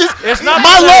bitches. it's not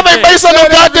My the love same ain't based on no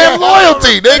goddamn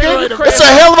loyalty, nigga. ain't It's a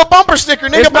hell of a bumper sticker,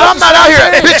 nigga. It's But not I'm the not out same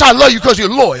here, thing. bitch. I love you because you're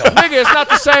loyal. nigga, it's not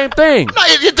the same thing. No,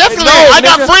 it definitely No, ain't. I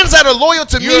got nigga. friends that are loyal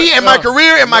to me and my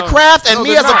career and my No. craft and No, me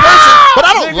they're as a not. person, but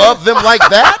I don't Nigga. love them like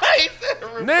that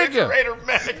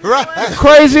Nigga. Right.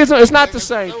 Crazy, it's not the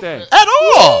same thing. at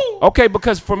all. Okay,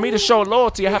 because for me to show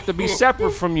loyalty, I have to be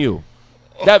separate from you.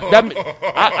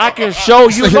 I can show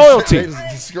you loyalty.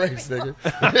 Disgrace, nigga.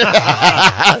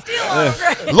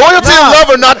 Loyalty and love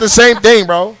are not the same thing,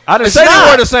 bro. I didn't It's say not.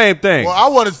 they were the same thing. Well, I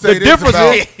want to say The this difference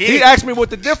about. is, he asked me what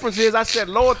the difference is. I said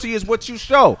loyalty is what you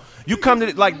show. You come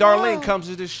to, like Darlene comes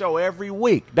to this show every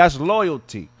week. That's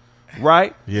loyalty,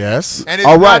 right? Yes. And it's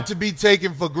All right. not to be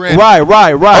taken for granted.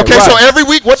 Right. Okay, so every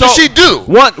week, what does So, she do?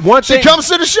 One She thing comes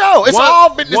to the show. It's one- all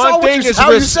been. It's one all what thing you, is how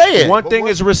you say it. One thing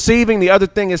is receiving. The other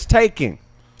thing is taking.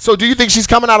 So, do you think she's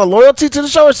coming out of loyalty to the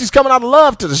show, or she's coming out of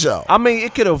love to the show? I mean,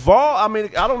 it could evolve. I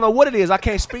mean, I don't know what it is. I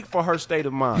can't speak for her state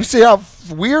of mind. You see how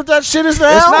weird that shit is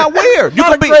now? It's not weird. You Not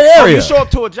can a be. gray So area. you show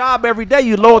up to a job every day.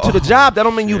 You loyal to the job. That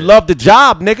don't mean you love the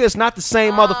job, nigga. It's not the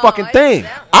same motherfucking thing.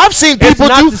 I've seen It's people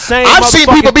not do. the same I've seen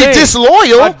people be motherfucking thing.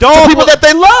 disloyal A to dog people will- that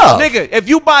they love. Nigga, if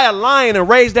you buy a lion and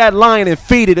raise that lion and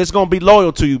feed it, it's gonna be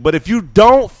loyal to you. But if you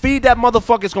don't feed that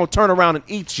motherfucker, it's gonna turn around and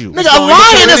eat you. Nigga, a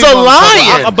lion is a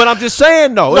lion. But I'm just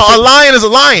saying though. No, it's a lion is a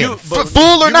lion. You- but-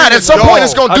 Fool or you not, mean at some a point dog.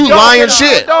 it's gonna a do dog lion is a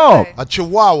shit. dog. A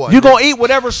chihuahua. You gonna eat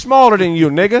whatever's smaller than you,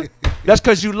 nigga. That's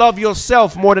because you love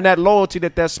yourself more than that loyalty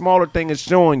that smaller thing is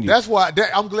showing you. That's why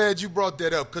I'm glad you brought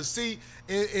that up. Because, see,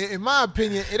 in my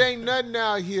opinion, it ain't nothing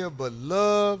out here but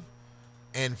love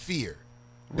and fear.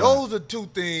 Those are two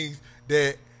things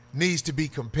that needs to be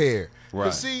compared. Right.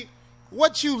 Because, see,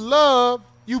 what you love,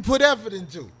 you put effort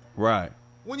into. right.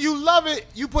 When you love it,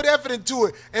 you put effort into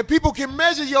it. And people can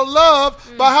measure your love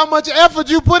by how much effort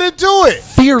you put into it.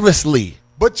 Fearlessly.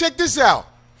 But check this out.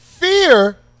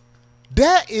 Fear,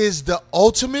 that is the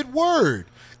ultimate word.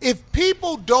 If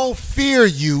people don't fear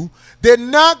you, they're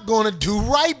not going to do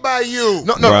right by you.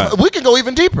 No, Right. we can go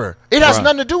even deeper. It has Right.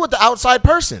 nothing to do with the outside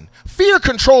person. Fear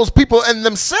controls people and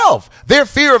themselves. Their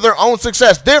fear of their own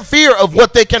success, their fear of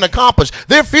what they can accomplish,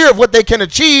 their fear of what they can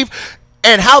achieve,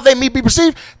 and how they may be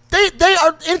perceived. They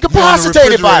are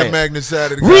incapacitated by it. Magnet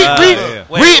side of the Read. Wait,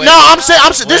 wait. No, I'm saying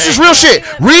this is real shit.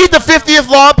 Read the 50th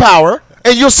Law of Power,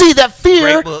 and you'll see that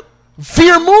Great book.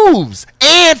 fear moves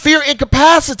and fear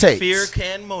incapacitates. Fear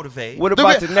can motivate. What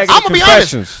about the negative I'm gonna be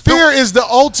honest. confessions? Fear is the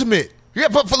ultimate. Yeah,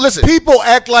 but listen. People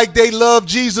act like they love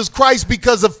Jesus Christ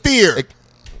because of fear.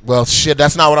 Well, shit,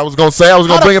 that's not what I was gonna say. I was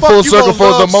How gonna bring the it full fuck you circle gonna for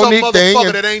the love some Monique thing. motherfucker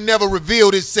and- that ain't never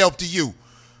revealed itself to you.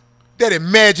 That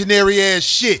imaginary ass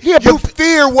shit. Yeah, you but-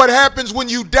 fear what happens when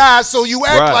you die, so you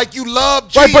act Right. like you love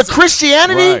Right, Jesus. but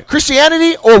Christianity, Right.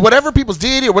 Christianity, or whatever people's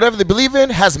deity or whatever they believe in,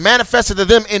 has manifested to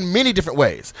them in many different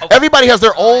ways. Okay. Everybody has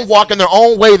their own walk and their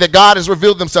own way that God has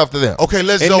revealed Himself to them. Okay,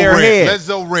 let's In Zo their rant. head. Let's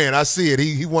Zo rant. I see it.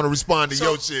 He want to respond to So-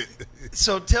 your shit.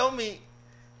 So tell me,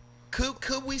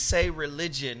 could we say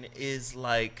religion is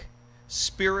like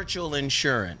spiritual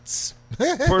insurance?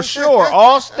 For sure.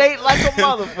 All state like a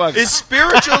motherfucker. It's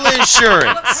spiritual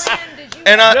insurance,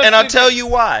 and I'll tell you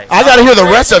why. I got to hear the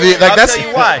rest of it. Like I'll that's tell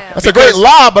you why. that's a great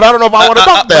lie, but I don't know if I want to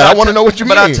talk that. I want to know what you mean.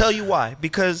 But I'll tell you why.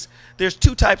 Because there's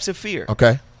two types of fear.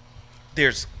 Okay.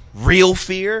 There's real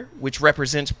fear, which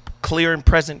represents clear and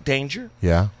present danger.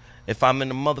 Yeah. If I'm in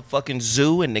the motherfucking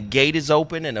zoo and the gate is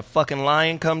open and a fucking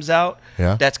lion comes out,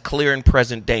 Yeah. that's clear and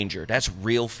present danger. That's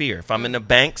real fear. If I'm in the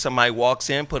bank, somebody walks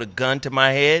in, put a gun to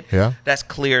my head, Yeah. that's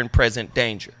clear and present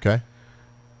danger. Okay.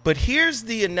 But here's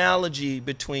the analogy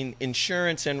between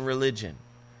insurance and religion.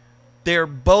 They're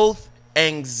both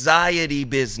anxiety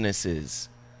businesses.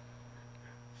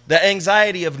 The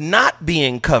anxiety of not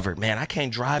being covered. Man, I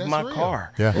can't drive my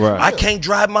car. Yeah. Right. I can't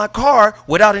drive my car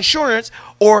without insurance,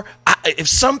 or if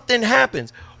something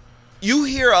happens. You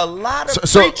hear a lot of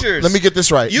So preachers. let me get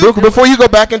this right. You- Before you go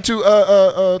back into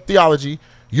theology,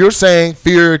 you're saying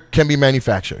fear can be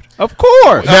manufactured. Of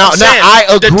course. Now, I'm saying, I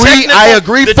the agree. technical- I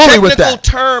agree fully with The technical that.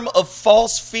 term of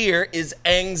false fear is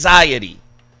anxiety.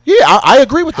 Yeah, I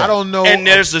agree with that. I don't know. And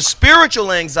there's a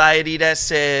spiritual anxiety that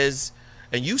says,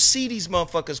 and you see these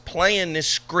motherfuckers playing this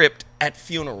script at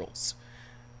funerals.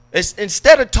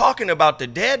 Instead of talking about the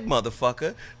dead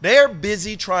motherfucker, they're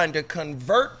busy trying to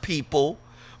convert people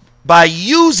by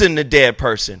using the dead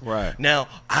person. Right. Now,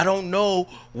 I don't know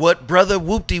what Brother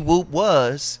Whoop-de-Whoop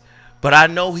was, but I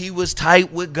know he was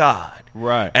tight with God.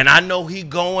 Right. And I know he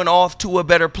going off to a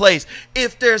better place.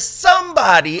 If there's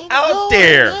somebody out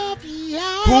there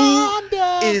who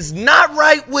is not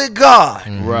right with God,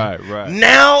 Right, right.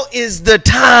 now is the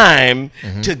time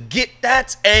to get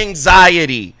that's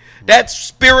anxiety. That's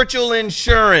spiritual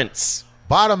insurance.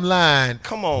 Bottom line,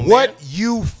 Come on, what man.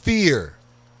 you fear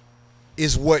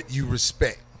is what you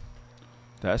respect.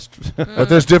 That's true. But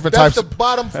there's different That's types. the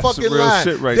bottom fucking real line.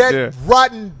 shit right that there.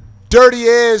 rotten, dirty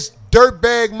ass,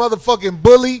 dirtbag motherfucking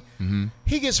bully, Mm-hmm.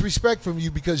 he gets respect from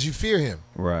you because you fear him.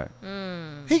 Right.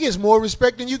 He gets more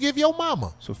respect than you give your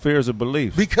mama So fear is a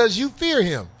belief. because you fear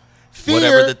him. Fear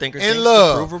Whatever the thinker and thinks,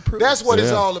 love. the prover proves. That's what it's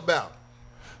Yeah. all about.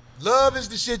 Love is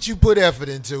the shit you put effort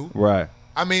into. Right.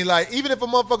 I mean, like, even if a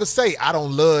motherfucker say, I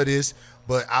don't love this,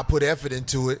 but I put effort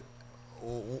into it,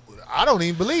 I don't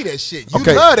even believe that shit. You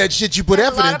Okay. love that shit you put And a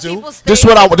effort lot of into. people stay This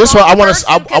what I with the this what I wrong want person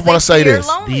to I 'cause want to they say fear this.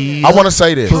 loneliness. I want to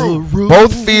say this.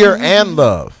 Both fear and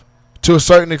love, to a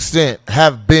certain extent,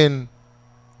 have been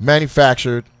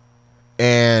manufactured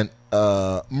and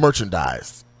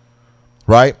merchandised.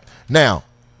 Right now,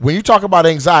 when you talk about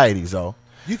anxieties, though,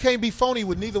 You can't be phony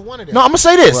with neither one of them. no, I'm gonna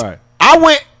say this. Right. I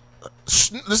went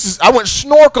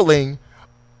snorkeling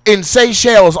in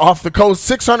Seychelles off the coast,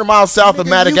 600 miles south of Nigga,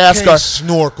 Madagascar. You can't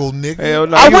snorkel, nigga. Hell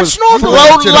no, I you went was snorkeling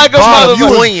floating to the like a bottom.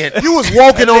 motherfucker. Buoyant. You was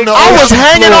walking on the I was ocean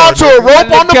hanging floor, on to a nigga.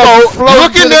 rope on the kept boat, floating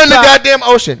looking to the in the top. goddamn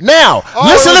ocean. Now,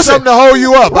 Always listen. something to hold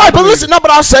you up. Right, but listen, no,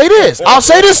 but I'll say this. I'll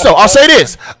say this, though. I'll say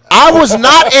this. I was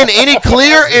not in any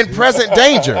clear and present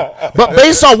danger. But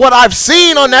based on what I've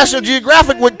seen on National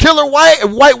Geographic with killer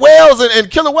white whales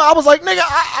and killer whales, I was like, nigga,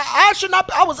 I should not.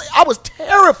 I was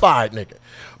terrified, nigga.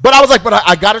 But I was like, but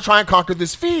I got to try and conquer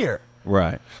this fear.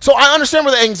 Right. So I understand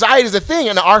where the anxiety is a thing,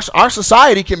 and our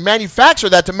society can manufacture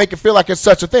that to make it feel like it's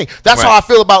such a thing. That's Right. how I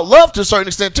feel about love to a certain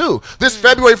extent, too. This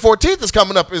February 14th is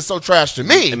coming up is so trash to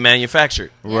me. And manufactured.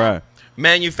 Right.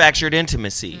 Manufactured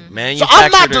intimacy. So Manufactured.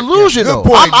 I'm not delusional. Good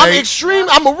point, I'm Nate. extreme.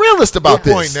 I'm a realist about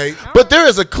Good point, this. Nate. But there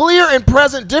is a clear and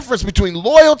present difference between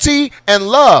loyalty and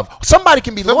love. Somebody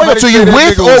can be loyal Somebody to say you that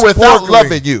with nigga or was without porkling.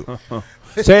 loving you.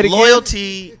 Say it again.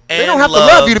 Loyalty and They don't have to love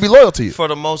love you to be loyal to you. for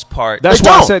the most part. That's They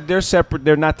why I don't. said they're separate.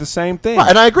 They're not the same thing. Right,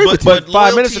 and I agree with you. But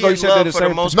 5 minutes loyalty ago you and said they're love the for the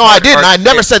same. most No, I part didn't. are- I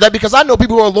never said that because I know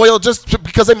people who are loyal just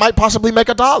because they might possibly make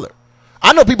 $1.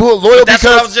 I know people who are loyal That's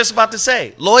what I was because just about to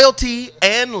say. Loyalty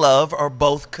and love are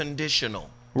both conditional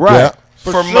Right. Yeah.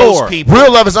 for sure. most people.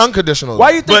 real love is unconditional. Why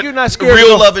you think But you're not scared? real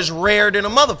to go, love is rare than a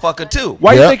motherfucker too.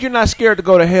 Why you Yeah. think you're not scared to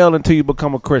go to hell until you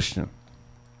become a Christian?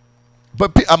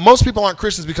 But most people aren't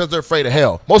Christians because they're afraid of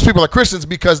hell. Most people are Christians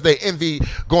because they envy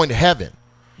going to heaven.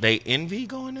 They envy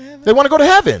going to heaven, They want to go to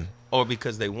heaven. or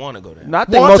because they want to go to heaven. No, I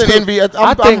think Want most and people, envy.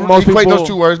 I think most equating people. those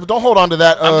two words, but don't hold on to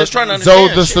that. I'm just trying to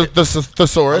understand the shit.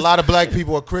 thesaurus. A lot of black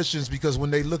people are Christians because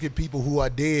when they look at people who are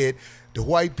dead, the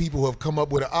white people have come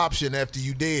up with an option after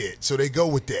you dead, so they go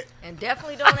with that. And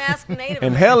definitely don't ask Native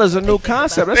And Americans hell is a what new they think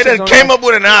concept. about That's They just done on- came up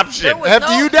with an option. There was After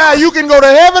no- you die, you can go to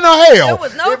heaven or hell. There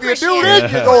was no If you do Christianity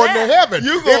this, you're for going to that. heaven.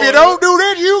 You If going- you don't do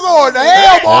this, you going to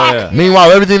hell, boy. Yeah.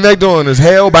 Meanwhile, everything they're doing is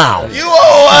hell bound. You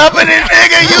old uppity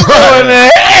nigga, you going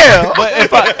to hell. But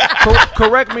if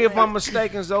correct me if I'm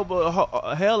mistaken, Zoe,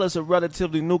 but hell is a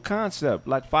relatively new concept,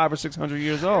 like 500 or 600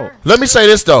 years old. Let me say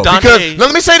this though, Dante. because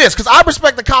let me say this because I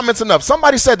respect the comments enough.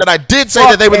 Somebody said that I did say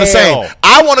Fuck that they were the same. hell.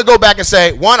 I want to go back and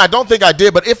say, one, I don't think I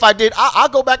did, but if I did, I'll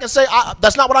go back and say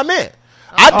that's not what I meant.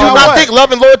 I do not what? think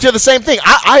love and loyalty are the same thing.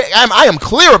 I am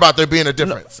clear about there being a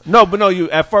difference. No, but no, you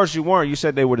at first you weren't. You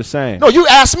said they were the same. No, you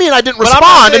asked me and I didn't But I'm not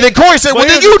respond, and saying- then Corey said, but "Well,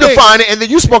 then here's you the thing. define it," and then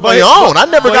you spoke on your own. I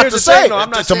never But got here's to the thing, say, though, I'm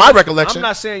not to saying- my recollection. I'm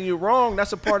not saying you're wrong.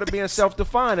 That's a part of being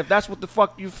self-defined. If that's what the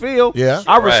fuck you feel, Yeah.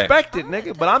 I Right. respect it,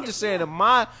 nigga. But I'm just saying, in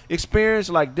my experience,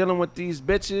 like dealing with these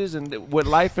bitches and with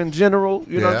life in general,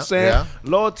 you know what Yeah, I'm saying? yeah.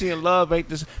 Loyalty and love ain't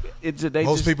this. They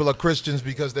Most just, people are Christians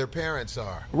because their parents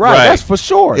are. right, Right. That's for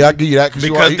sure. Yeah, I give you that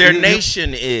you Because are- their you-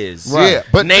 nation is. Right. Yeah,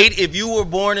 but- Nate, if you were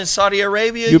born in Saudi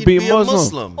Arabia, You'd you'd be be a Muslim.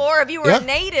 Muslim. Or if you were Yeah. a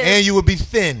native, And you would be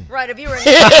thin. right? If you were a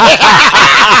native,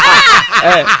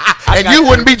 and you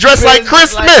wouldn't be dressed like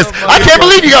Chris like Smith. a I can't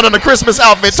believe you got on a Christmas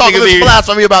outfit talking nigga this be-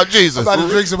 blasphemy about Jesus. About to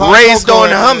drink some hot Raised cocoa on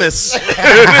after hummus. This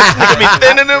nigga be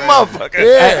thinner than a motherfucker.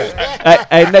 Yeah.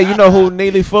 Hey, now you know who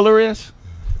Neely Fuller is?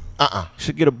 Uh-uh.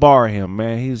 Should get a bar of him,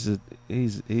 man. He's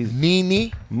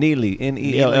Nini. Neely,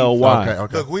 Nelly.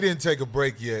 Okay. Look, we didn't take a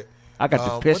break yet. I got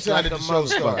the What piss time like did a the show motherfucker.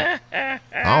 start? I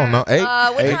don't know. Eight.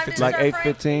 what Eight- time did it like start,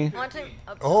 8:15. Frank?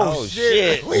 Oh, shit.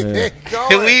 shit. We've been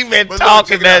going. We've been But look, talking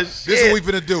check it out. that This is shit. what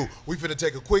we finna do. We finna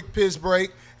take a quick piss break,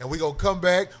 and we gonna come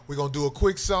back. We gonna do a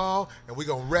quick song, and we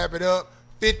gonna wrap it up.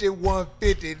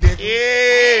 5150, nigga.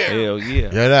 Yeah. Hell yeah.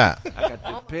 Yeah, that. I got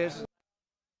the piss.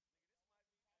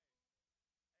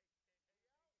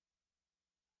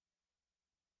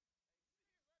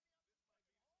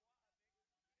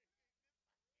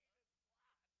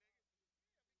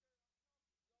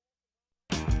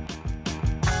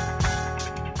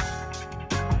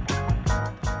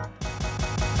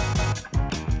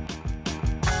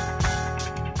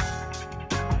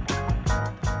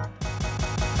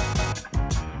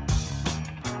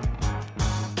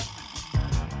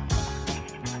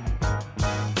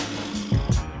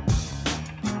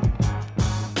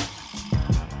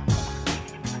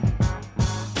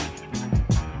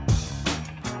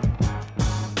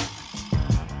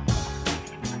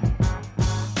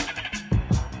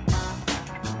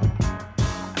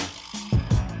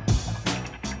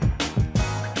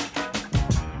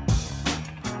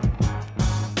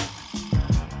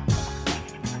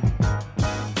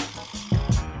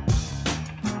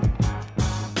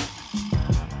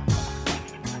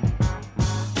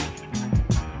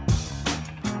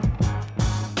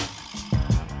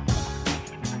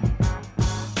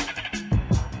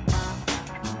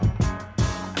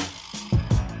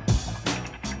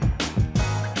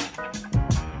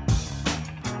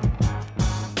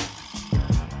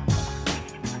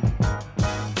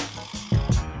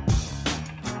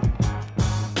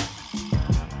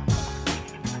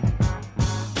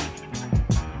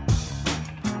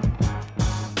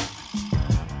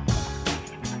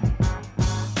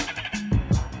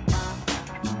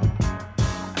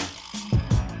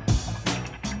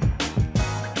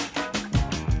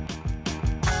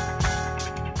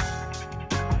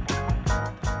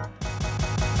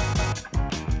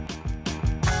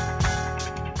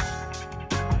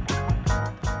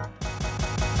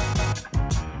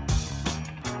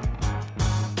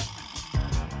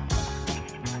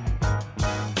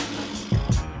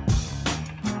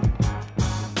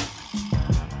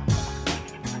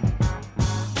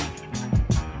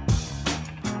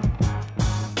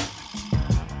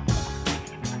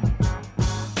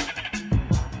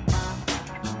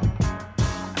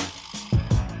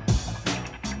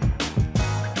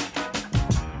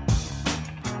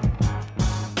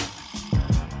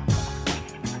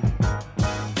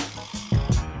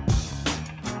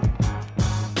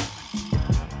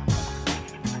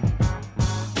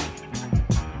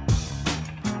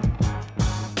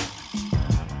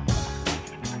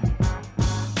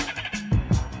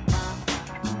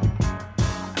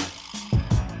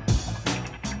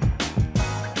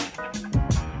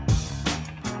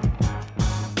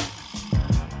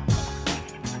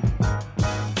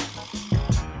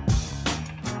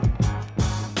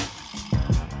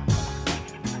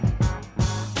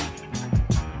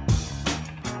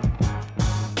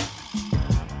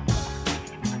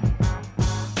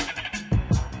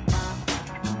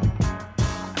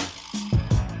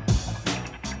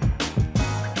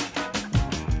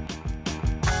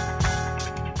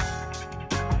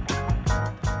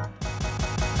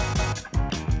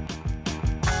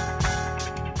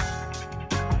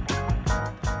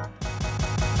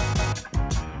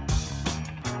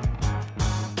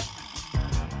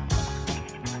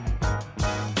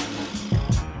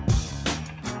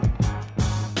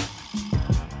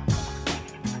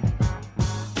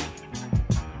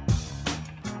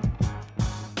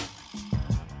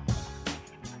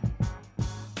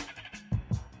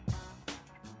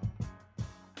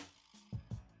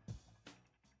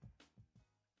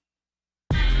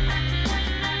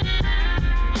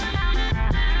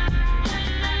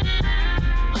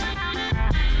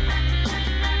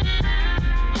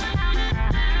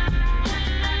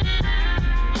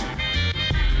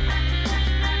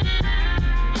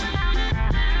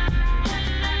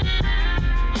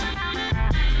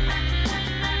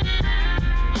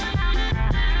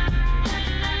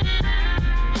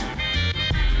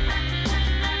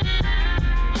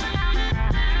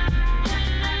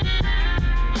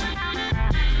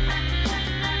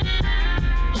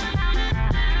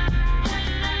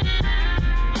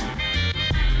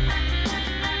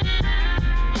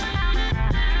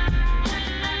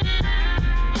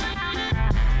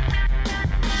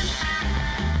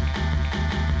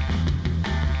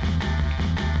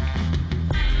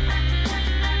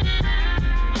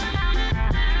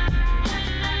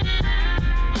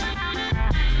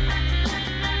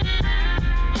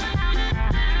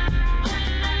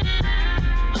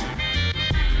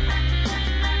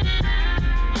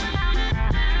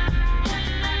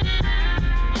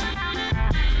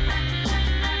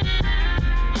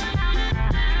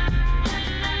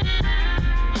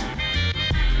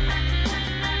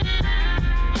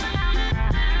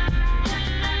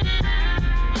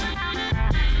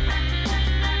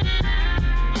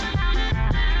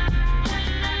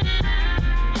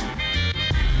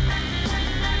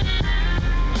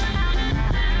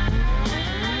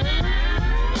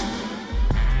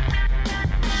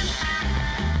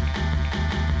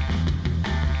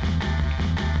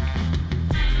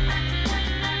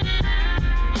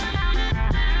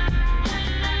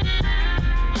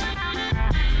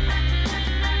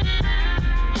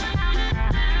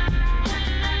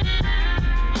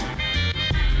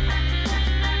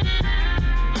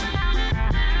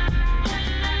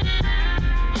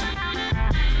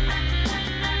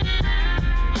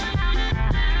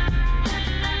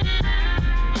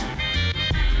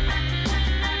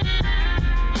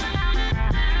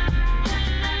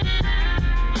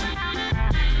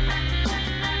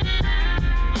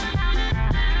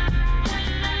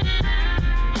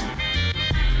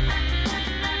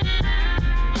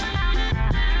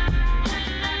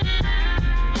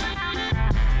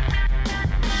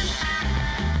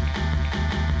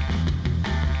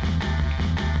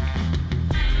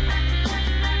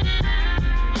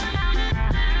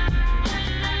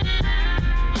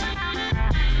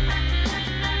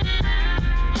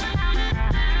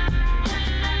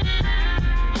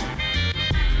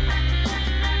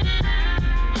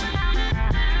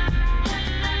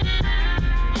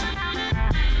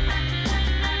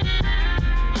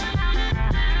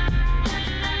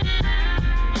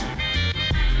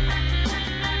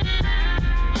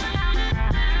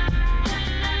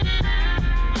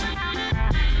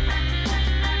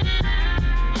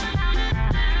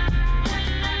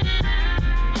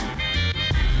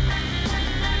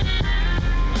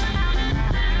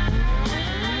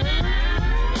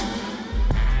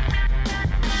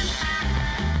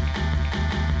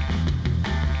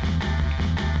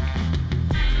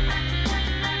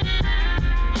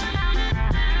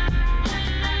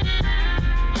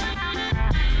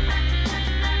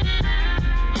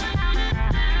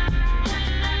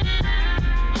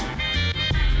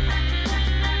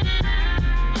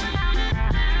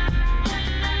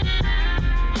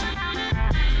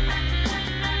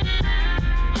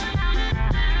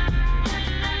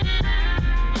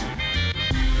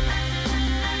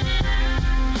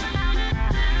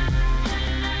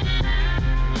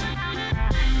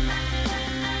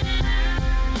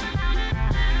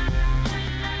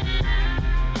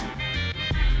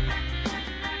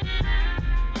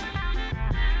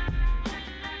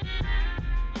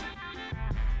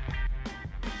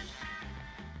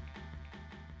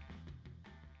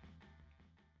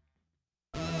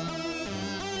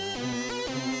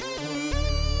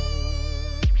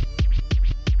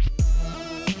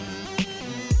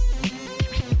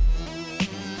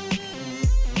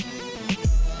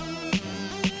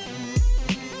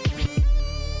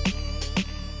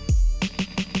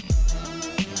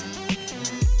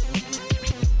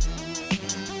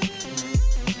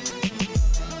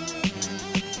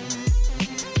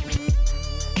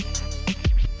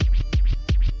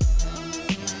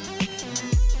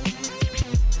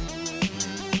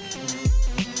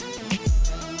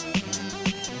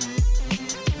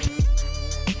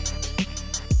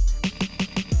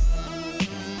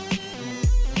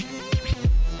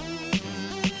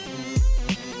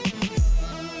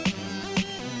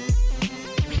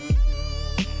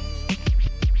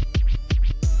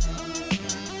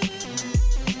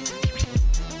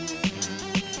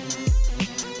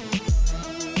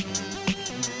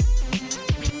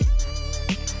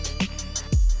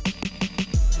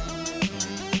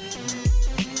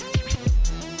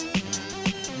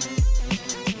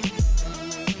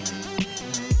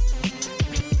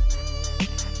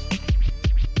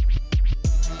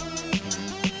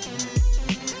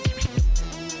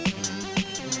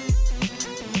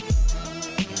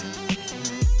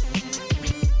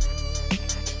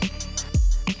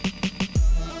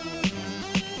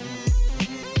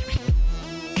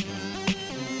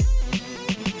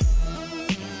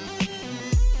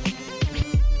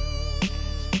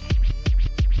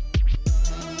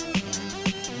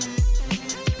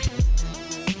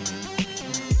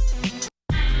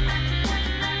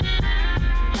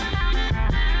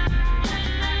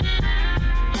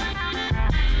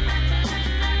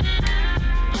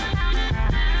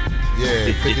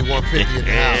 5150 in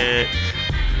the house.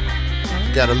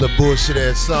 Got a little bullshit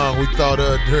ass song we thought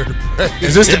of during the break.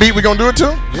 Is this the beat we gonna do it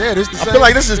to? Yeah, this the same. I feel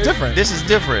like this is different. This is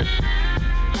different.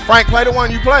 Frank, play the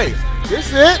one you played. This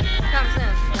it. Comes in.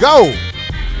 Go.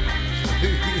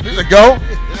 Is it go?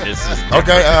 This is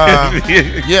Okay,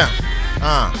 yeah.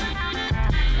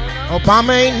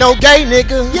 Obama ain't no gay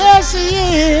nigga. Yes, he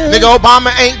is. Nigga,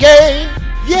 Obama ain't gay.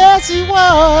 Yes, he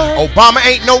was. Obama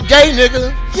ain't no gay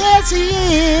nigga. Yes, he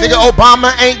is. Nigga,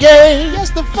 Obama ain't gay. Yes,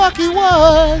 the fuck he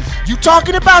was. You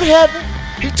talking about heaven?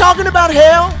 He talking about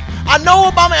hell? I know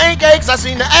Obama ain't gay because I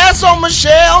seen the ass on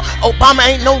Michelle. Obama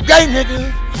ain't no gay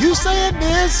nigga. You saying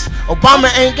this? Obama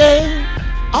ain't gay.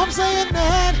 I'm saying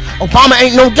that. Obama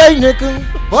ain't no gay nigga.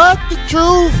 But the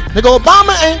truth, Nigga,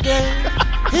 Obama ain't gay.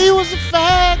 he was a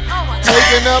fact. Oh my God.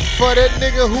 Taking up for that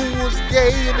nigga who was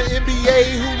gay in the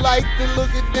NBA, who liked to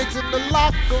look at dicks in the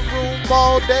locker room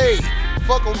all day.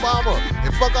 Fuck Obama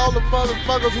and fuck all the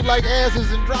motherfuckers who like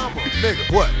asses and drama. Nigga,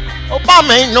 what?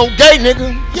 Obama ain't no gay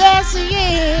nigga. Yes, he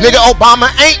is. Nigga,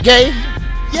 Obama ain't gay.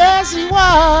 Yes, he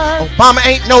was. Obama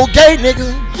ain't no gay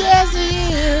nigga. Yes,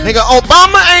 he is. Nigga,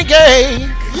 Obama ain't gay.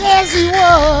 Yes, he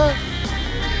was.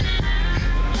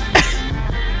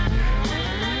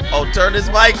 Oh, turn this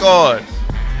mic on.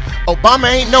 Obama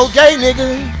ain't no gay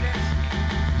nigga.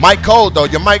 Mike cold though.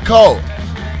 Your mic cold.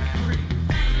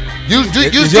 Use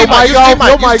your mic off?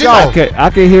 Your mic off. I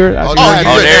can hear it. Oh,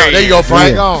 there there you go,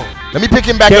 Frank. Gone. Let me pick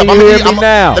him back Can up. you hear me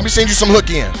now? Let me send you some hook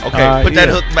in. Okay, put that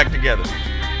yeah. hook back together.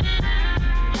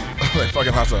 Like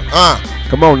fucking hustle.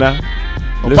 Come on now.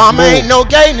 Let's Obama move. ain't no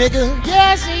gay nigga.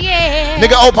 Yes, he is.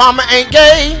 Nigga, Obama ain't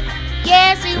gay.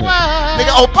 Yes, he was.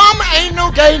 Nigga, Obama ain't no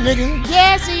gay nigga.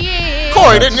 Yes, he is.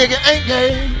 Corey, that nigga ain't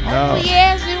gay. No.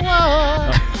 Yes, he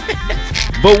was.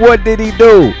 But what did he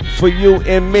do for you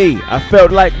and me? I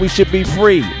felt like we should be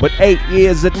free, but 8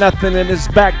 years of nothing and it's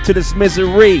back to this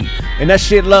misery. And that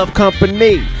shit love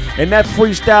company. And that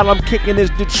freestyle I'm kicking is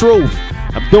the truth.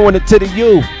 I'm doing it to the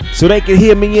youth so they can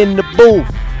hear me in the booth.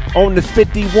 On the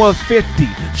 5150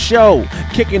 show,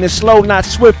 kicking it slow, not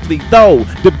swiftly. Though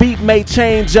the beat may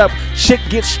change up, shit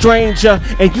gets stranger,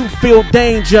 and you feel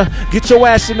danger. Get your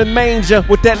ass in the manger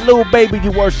with that little baby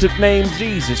you worship named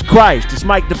Jesus Christ. This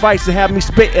mic device to have me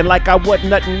spitting like I wasn't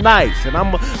nothing nice. And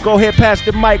I'ma go ahead pass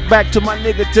the mic back to my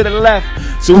nigga to the left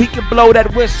so he can blow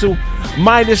that whistle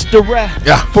minus the ref.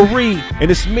 Yeah. For real,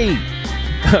 and it's me.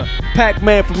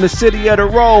 Pac-Man from the city of the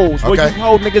rose, where Okay. you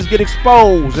whole niggas get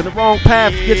exposed and the wrong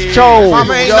path gets chose.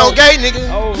 Obama ain't no gay nigga.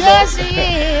 Oh, Yes, he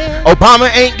is. Obama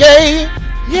ain't gay.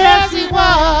 Yes, he was.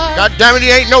 God damn it,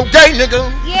 he ain't no gay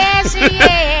nigga. Yes, he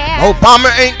is. Obama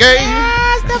ain't gay.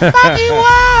 Yes, the fuck he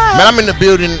was. Man, I'm in the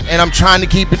building and I'm trying to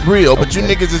keep it real, but you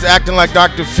niggas is acting like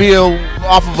Dr. Phil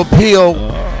off of a pill,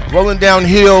 rolling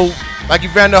downhill like you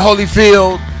found the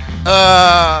Holyfield.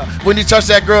 When you touch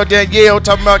that girl Danielle,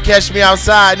 talking about catch me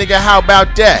outside, nigga, how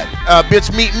about that?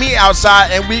 Bitch, meet me outside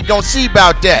and we gon' see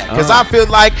about that. Cause I feel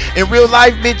like in real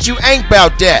life, bitch, you ain't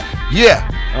about that. Yeah.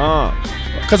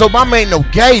 Cause Obama ain't no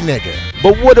gay nigga.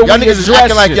 But what are Y'all we niggas is addressing?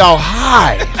 acting like y'all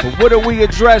high. But what are we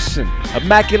addressing?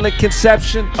 Immaculate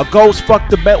conception? A ghost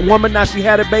fucked a woman, now she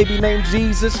had a baby named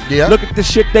Jesus? Yeah. Look at the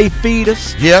shit they feed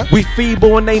us. Yeah. We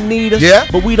feeble and they need us. Yeah.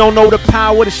 But we don't know the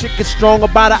power. The shit gets strong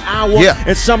about an hour. Yeah.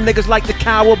 And some niggas like to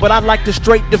cower, but I like to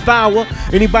straight devour.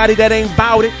 Anybody that ain't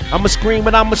bout it, I'ma scream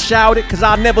and I'ma shout it, cause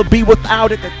I'll never be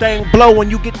without it. The thing blow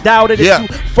when you get doubted Yeah. if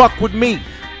you fuck with me.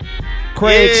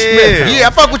 Kraig Smith. Yeah,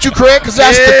 I fuck with you, Craig, cause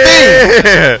that's the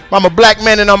thing. I'm a black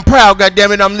man and I'm proud,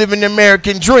 goddammit, I'm living the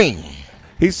American dream.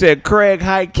 He said Craig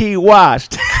high key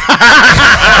washed. That's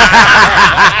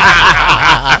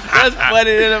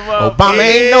funny than a motherfucker. Obama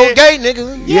ain't no gay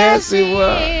nigga. Yes, he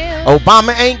was.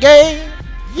 Obama ain't gay.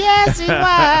 Yes, he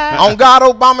was. On God,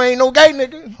 Obama ain't no gay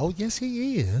nigga. Oh, yes,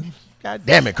 he is. God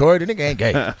damn it, Corey, the nigga ain't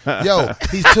gay. Yo,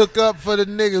 he took up for the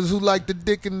niggas who like the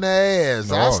dick in the ass.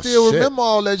 I Oh, still shit. remember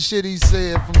all that shit he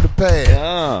said from the past.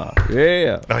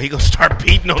 Yeah. No, he gonna start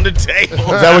beating on the table. Is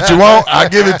that what you want? I'll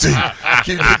give it to you.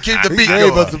 Keep the He beat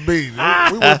gave going. us a beat.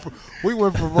 We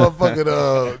went from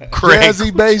motherfucking Craig.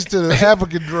 jazzy bass to the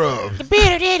African drums.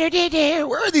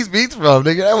 Where are these beats from,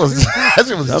 nigga? That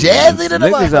shit was jazzy to the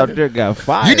Niggas out motherfucker. there got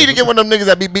fired. You need to get one of them niggas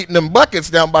that be beating them buckets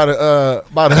down by the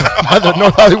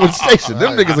North Hollywood station.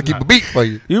 Them niggas will keep a beat for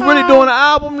you. You really doing an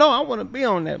album? No, I want to be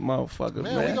on that motherfucker,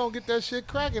 Man, we man. gonna get that shit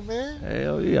cracking, man.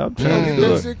 Hell yeah, I'm trying to Get do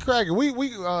that it. shit cracking.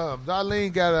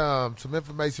 Darlene got some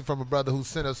information from a brother who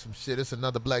sent us some shit. It's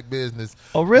another black business.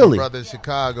 Oh, really? Brother in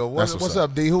Chicago. That's What's what's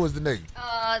up, D? Who was the nigga?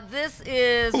 This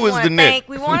is. Who is the Nick?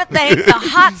 We want to thank the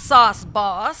hot sauce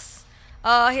boss.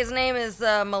 His name is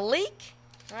Malik.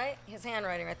 Right? His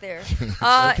handwriting right there.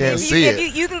 can't see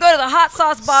it. You can go to the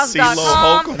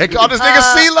hotsauceboss.com. They call this nigga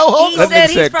CeeLo He Holcomb. said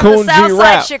he's said from the Coon G South Side,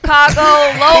 Rap. Chicago,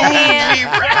 low end,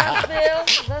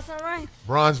 Bronzeville. That's all right.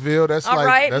 Bronzeville, that's All like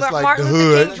right, that's like Martin the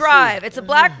Luther hood. King Drive. It's a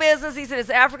black business. He said it's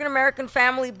African American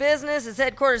family business. His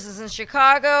headquarters is in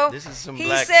Chicago. This is some he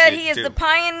black said shit, he is too. the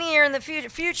pioneer in the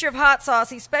future of hot sauce.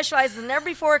 He specializes in never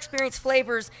before experienced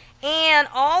flavors, and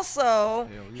also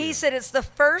he said it's the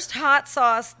first hot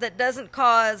sauce that doesn't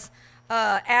cause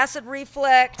acid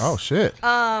reflux. Oh shit.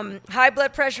 High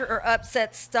blood pressure or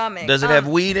upset stomach. Does it have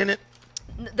weed in it?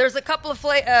 There's a couple of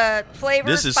flavors.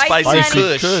 This is spicy spicy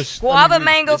honey, Kush. guava,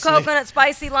 mango, coconut,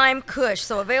 spicy lime, Kush.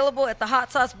 So available at the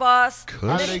Hot Sauce Boss.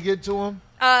 How do they get to him?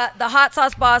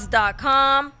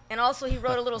 TheHotSauceBoss.com. And also he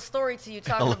wrote a little story to you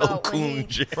talking Hello, about when he, Coon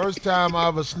J. First time I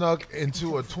ever snuck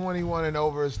into a 21 and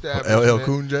over establishment. LL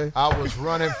Coon J? I was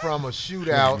running from a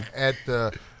shootout at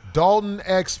the Dalton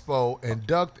Expo and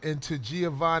ducked into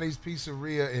Giovanni's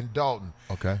Pizzeria in Dalton.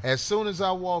 Okay. As soon as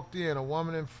I walked in, a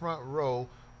woman in front row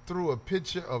threw a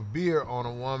pitcher of beer on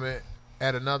a woman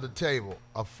at another table.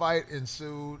 A fight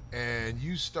ensued, and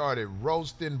you started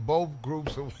roasting both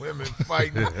groups of women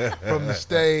fighting from the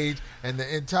stage. And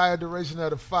the entire duration of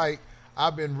the fight,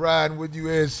 I've been riding with you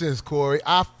ever since, Corey.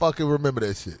 I fucking remember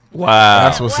that shit. Wow.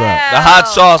 That's what's up. The hot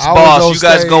sauce I was boss. on You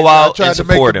guys stage, go I out tried and to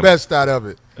make support the him. best out of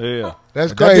it. Yeah.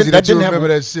 That's That crazy that, didn't you have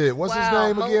remember a- that shit. What's his Wow,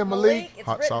 name again, Malik? It's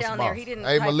Hot written Sauce down there. Boss. He didn't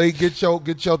Hey, type Malik, get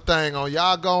your thing on.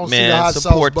 Y'all go and see the Man, hot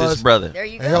support sauce this bus brother. There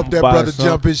you go. and help that Buy brother some.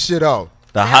 jump his shit off.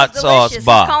 The Sounds hot sauce delicious.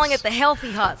 boss. He's calling it the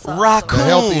healthy hot sauce. Raccoon. The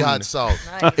healthy hot sauce.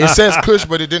 Nice. It says Kush,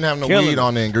 but it didn't have no Killing weed it.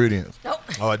 on the ingredients. Nope.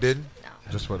 Oh, I didn't?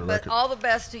 Just for the But record. all the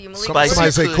best to you, Malik. Spicy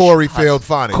Somebody say Kush Corey hot failed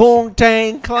phonics. Coon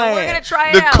Tang We're Clan. gonna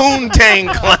try it The out.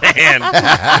 Coontang Clan.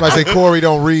 Somebody say Corey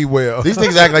don't read well. These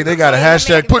things act like they got a Corey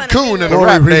hashtag making put fun of Coon you. in the Corey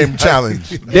rap really name like-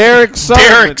 challenge. Derek Sermon.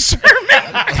 Derek Sermon.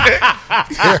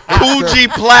 Coogee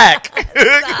Plaque.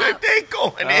 They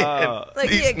going in. Like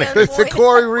he at Say gunpoint.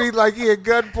 Corey read like he at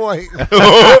gunpoint.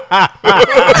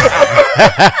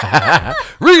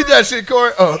 Read that shit,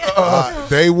 Corey.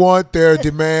 They want their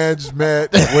demands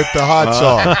met with the hot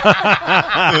sauce.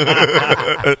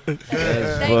 Thank you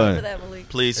for that, Malik.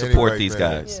 Please support Anyway, these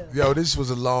man. guys. Yo, this was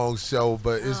a long show,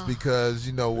 but it's because,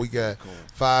 you know, we got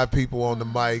 5 people on the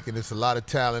mic and it's a lot of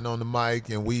talent on the mic,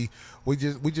 and we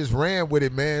just ran with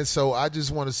it, man. So I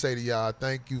just want to say to y'all,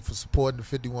 thank you for supporting the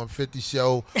 5150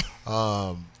 show.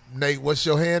 Nate, what's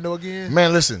your handle again?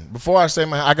 Man, listen, before I say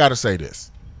I gotta say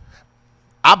this.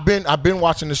 I've been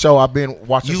watching the show. I've been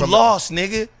watching. You from lost,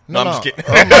 nigga. No, I'm no. just kidding.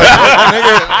 Hold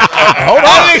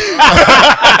on.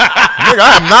 Nigga,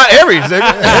 I am not Aries,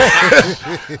 nigga.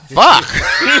 Fuck.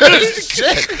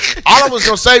 Shit. All I was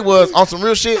going to say was, on some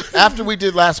real shit, after we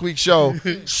did last week's show,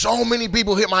 so many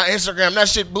people hit my Instagram. That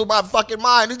shit blew my fucking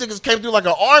mind. These niggas came through like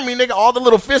an army, nigga. All the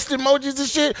little fist emojis and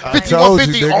shit.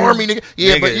 5150 nigga. army, nigga.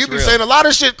 Yeah, Nigga, but it's you be real. saying a lot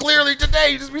of shit clearly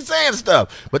today. You just be saying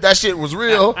stuff. But that shit was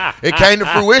real. It came to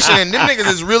fruition, and them niggas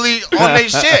is really on their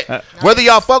shit. Whether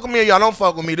y'all fuck with me or y'all don't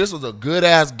fuck with me, this was a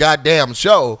good-ass goddamn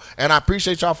show. And I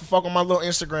appreciate y'all for fucking with my little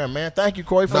Instagram, man. Thank you,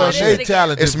 Corey, for No, that it shit. is. Nate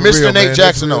talented. It's for Mr. real, Nate man.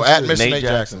 Jackson, That's though. real At shit. Mr. Nate Nate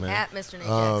Jackson. Jackson, man. At Mr. Nate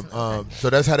Jackson. So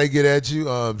that's how they get at you.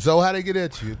 Zoe, how they get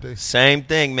at you? Same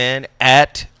thing, man.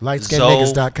 At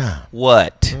LightSkinNiggas.com.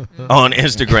 What on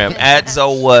Instagram? At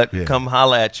Zoe What. Yeah. Come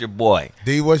holla at your boy.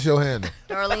 D, what's your handle?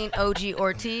 Darlene OG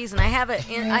Ortiz, and I have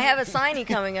a signing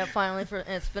coming up finally.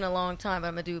 It's been a long time, but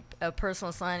I'm gonna do a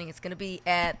personal signing. It's gonna be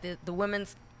at the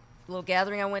women's little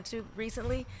gathering I went to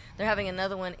recently. They're having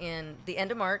another one in the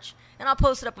end of March, and I'll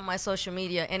post it up on my social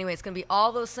media. Anyway, it's gonna be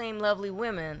all those same lovely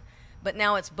women, but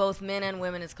now it's both men and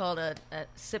women. It's called a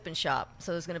sip and shop.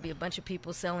 So there's gonna be a bunch of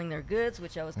people selling their goods,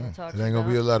 which I was gonna talk It to ain't you gonna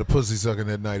be a about. lot of pussy sucking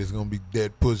that night. It's gonna be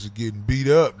dead pussy getting beat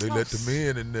up. They let the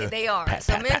men in there. They are.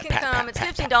 So men can come. It's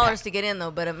 $15 to get in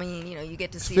though, but I mean, you know, you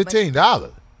get to It's see a bunch of-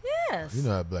 $15. Yes. You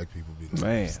know how black people be. Like.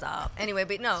 Man. Stop. Anyway,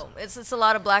 but no, it's a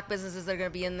lot of black businesses that are going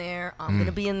to be in there. I'm going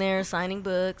to be in there signing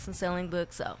books and selling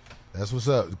books. So That's what's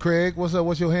up. Craig, what's up?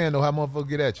 What's your handle? How motherfucker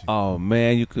get at you? Oh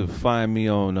man, you could find me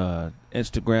on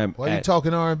Instagram. Why you at,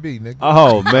 talking R&B, nigga?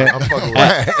 Oh man, I'm fucking with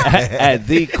at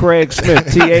the Kraig Smith,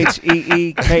 TheeKraig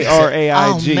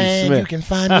Smith. can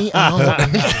find me on.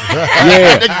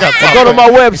 Yeah, go to my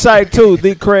website too,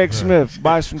 The Kraig Smith.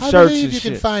 Buy some shirts and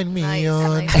shit. find me nice. You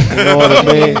know what I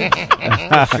mean?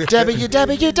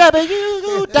 www.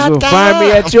 You gonna find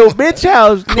me at your bitch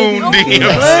house, nigga.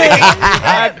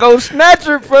 I go snatch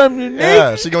her from you, nigga.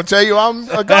 Yeah, she gonna tell you I'm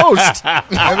a ghost.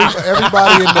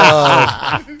 Everybody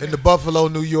in the Buffalo,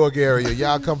 New York area,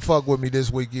 y'all come fuck with me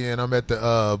this weekend. I'm at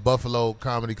the Buffalo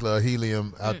Comedy Club,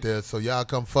 Helium, out there. So y'all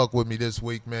come fuck with me this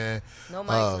week, man. No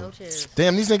mics, no chairs.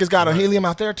 Damn, these niggas got a Helium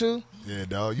out there too. Yeah,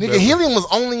 dog. Nigga, Helium was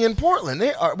only in Portland.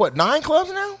 They are what 9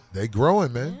 clubs now? They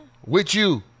growing, man. With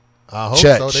you. I hope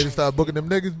Church. so. They just start booking them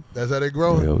niggas. That's how they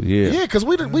growing. Hell yeah. Yeah, because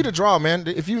we the draw, man.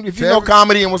 If you know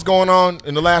comedy and what's going on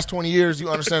in the last 20 years, you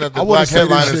understand that the I wanna black say this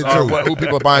headliners shit, are too. who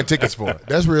people are buying tickets for.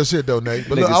 That's real shit, though, Nate.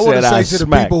 But Nigga look, I want to said I say to the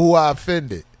smacked. people who I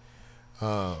offended,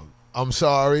 I'm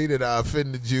sorry that I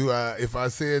offended you. If I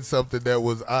said something that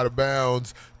was out of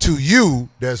bounds to you,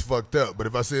 that's fucked up. But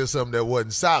if I said something that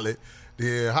wasn't solid,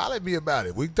 then holler at me about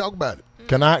it. We can talk about it.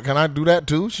 Can I do that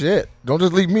too? Shit. Don't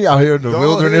just leave me out here in the Go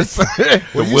wilderness. The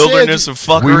Well, you wilderness of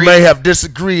fuckery. We may have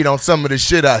disagreed on some of the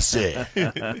shit I said.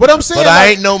 But I'm saying, But I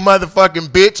ain't no motherfucking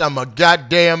bitch. I'm a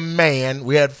goddamn man.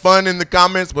 We had fun in the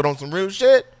comments, but on some real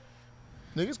shit,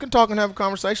 niggas can talk and have a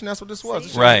conversation. That's what this was.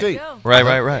 This shit was Right. deep. Right.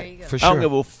 There you go. For I don't sure.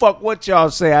 give a fuck what y'all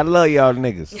say. I love y'all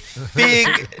niggas. Big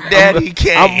Daddy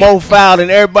Kane. I'm more foul than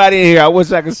everybody in here. I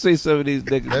wish I could see some of these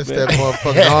niggas. that's man. that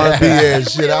motherfucking R&B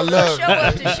ass shit. I love Show it.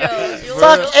 up to shows. You'll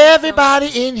Fuck know. everybody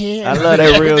in here. I love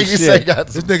that real Everything you shit. say got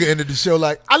This some- nigga ended the show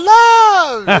like, I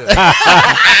love you.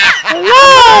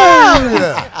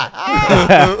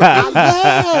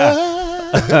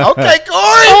 Okay,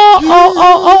 Corey.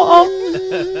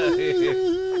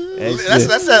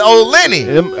 That's that old Lenny.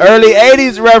 Them early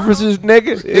 80s references,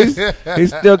 nigga. He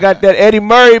still got that Eddie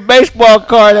Murray baseball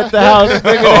card at the house,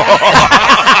 nigga.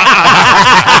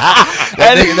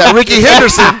 That Ricky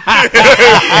Henderson.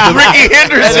 Ricky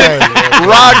Henderson.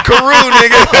 Rod Carew,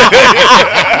 nigga.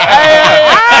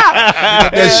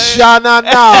 That Shana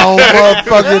now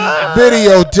motherfucking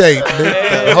videotape,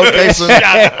 nigga.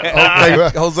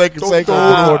 Jose Canseco.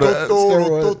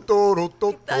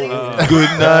 Good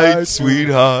night,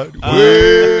 sweetheart.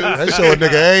 That show a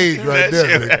nigga age right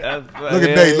there. Nigga. Look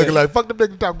at Nate looking like, fuck them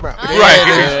niggas talking about.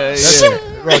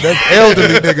 Right, that's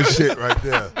elderly nigga shit right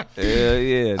there. Hell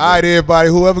yeah. All right, everybody,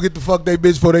 whoever get the fuck they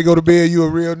bitch before they go to bed, you a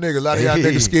real nigga. A lot of y'all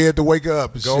niggas scared to wake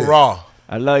up and Go shit. raw.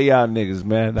 I love y'all niggas,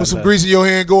 man. Put some grease in your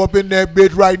hand, go up in that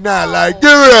bitch right now, like, give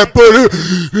me that pussy.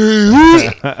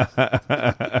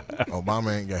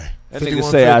 Obama ain't gay. That nigga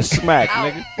say I smack,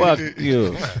 nigga. Fuck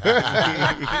you.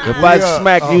 If I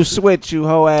smack you, switch you,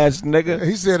 hoe ass nigga.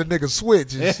 He said a nigga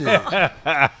switch and shit.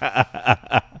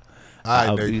 All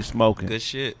I'll right, be Nate, smoking. Good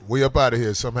shit. we up out of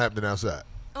here. Something happening outside.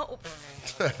 Oh,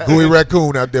 Gooey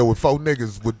Raccoon out there with 4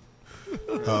 niggas with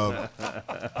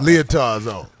leotards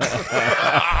on.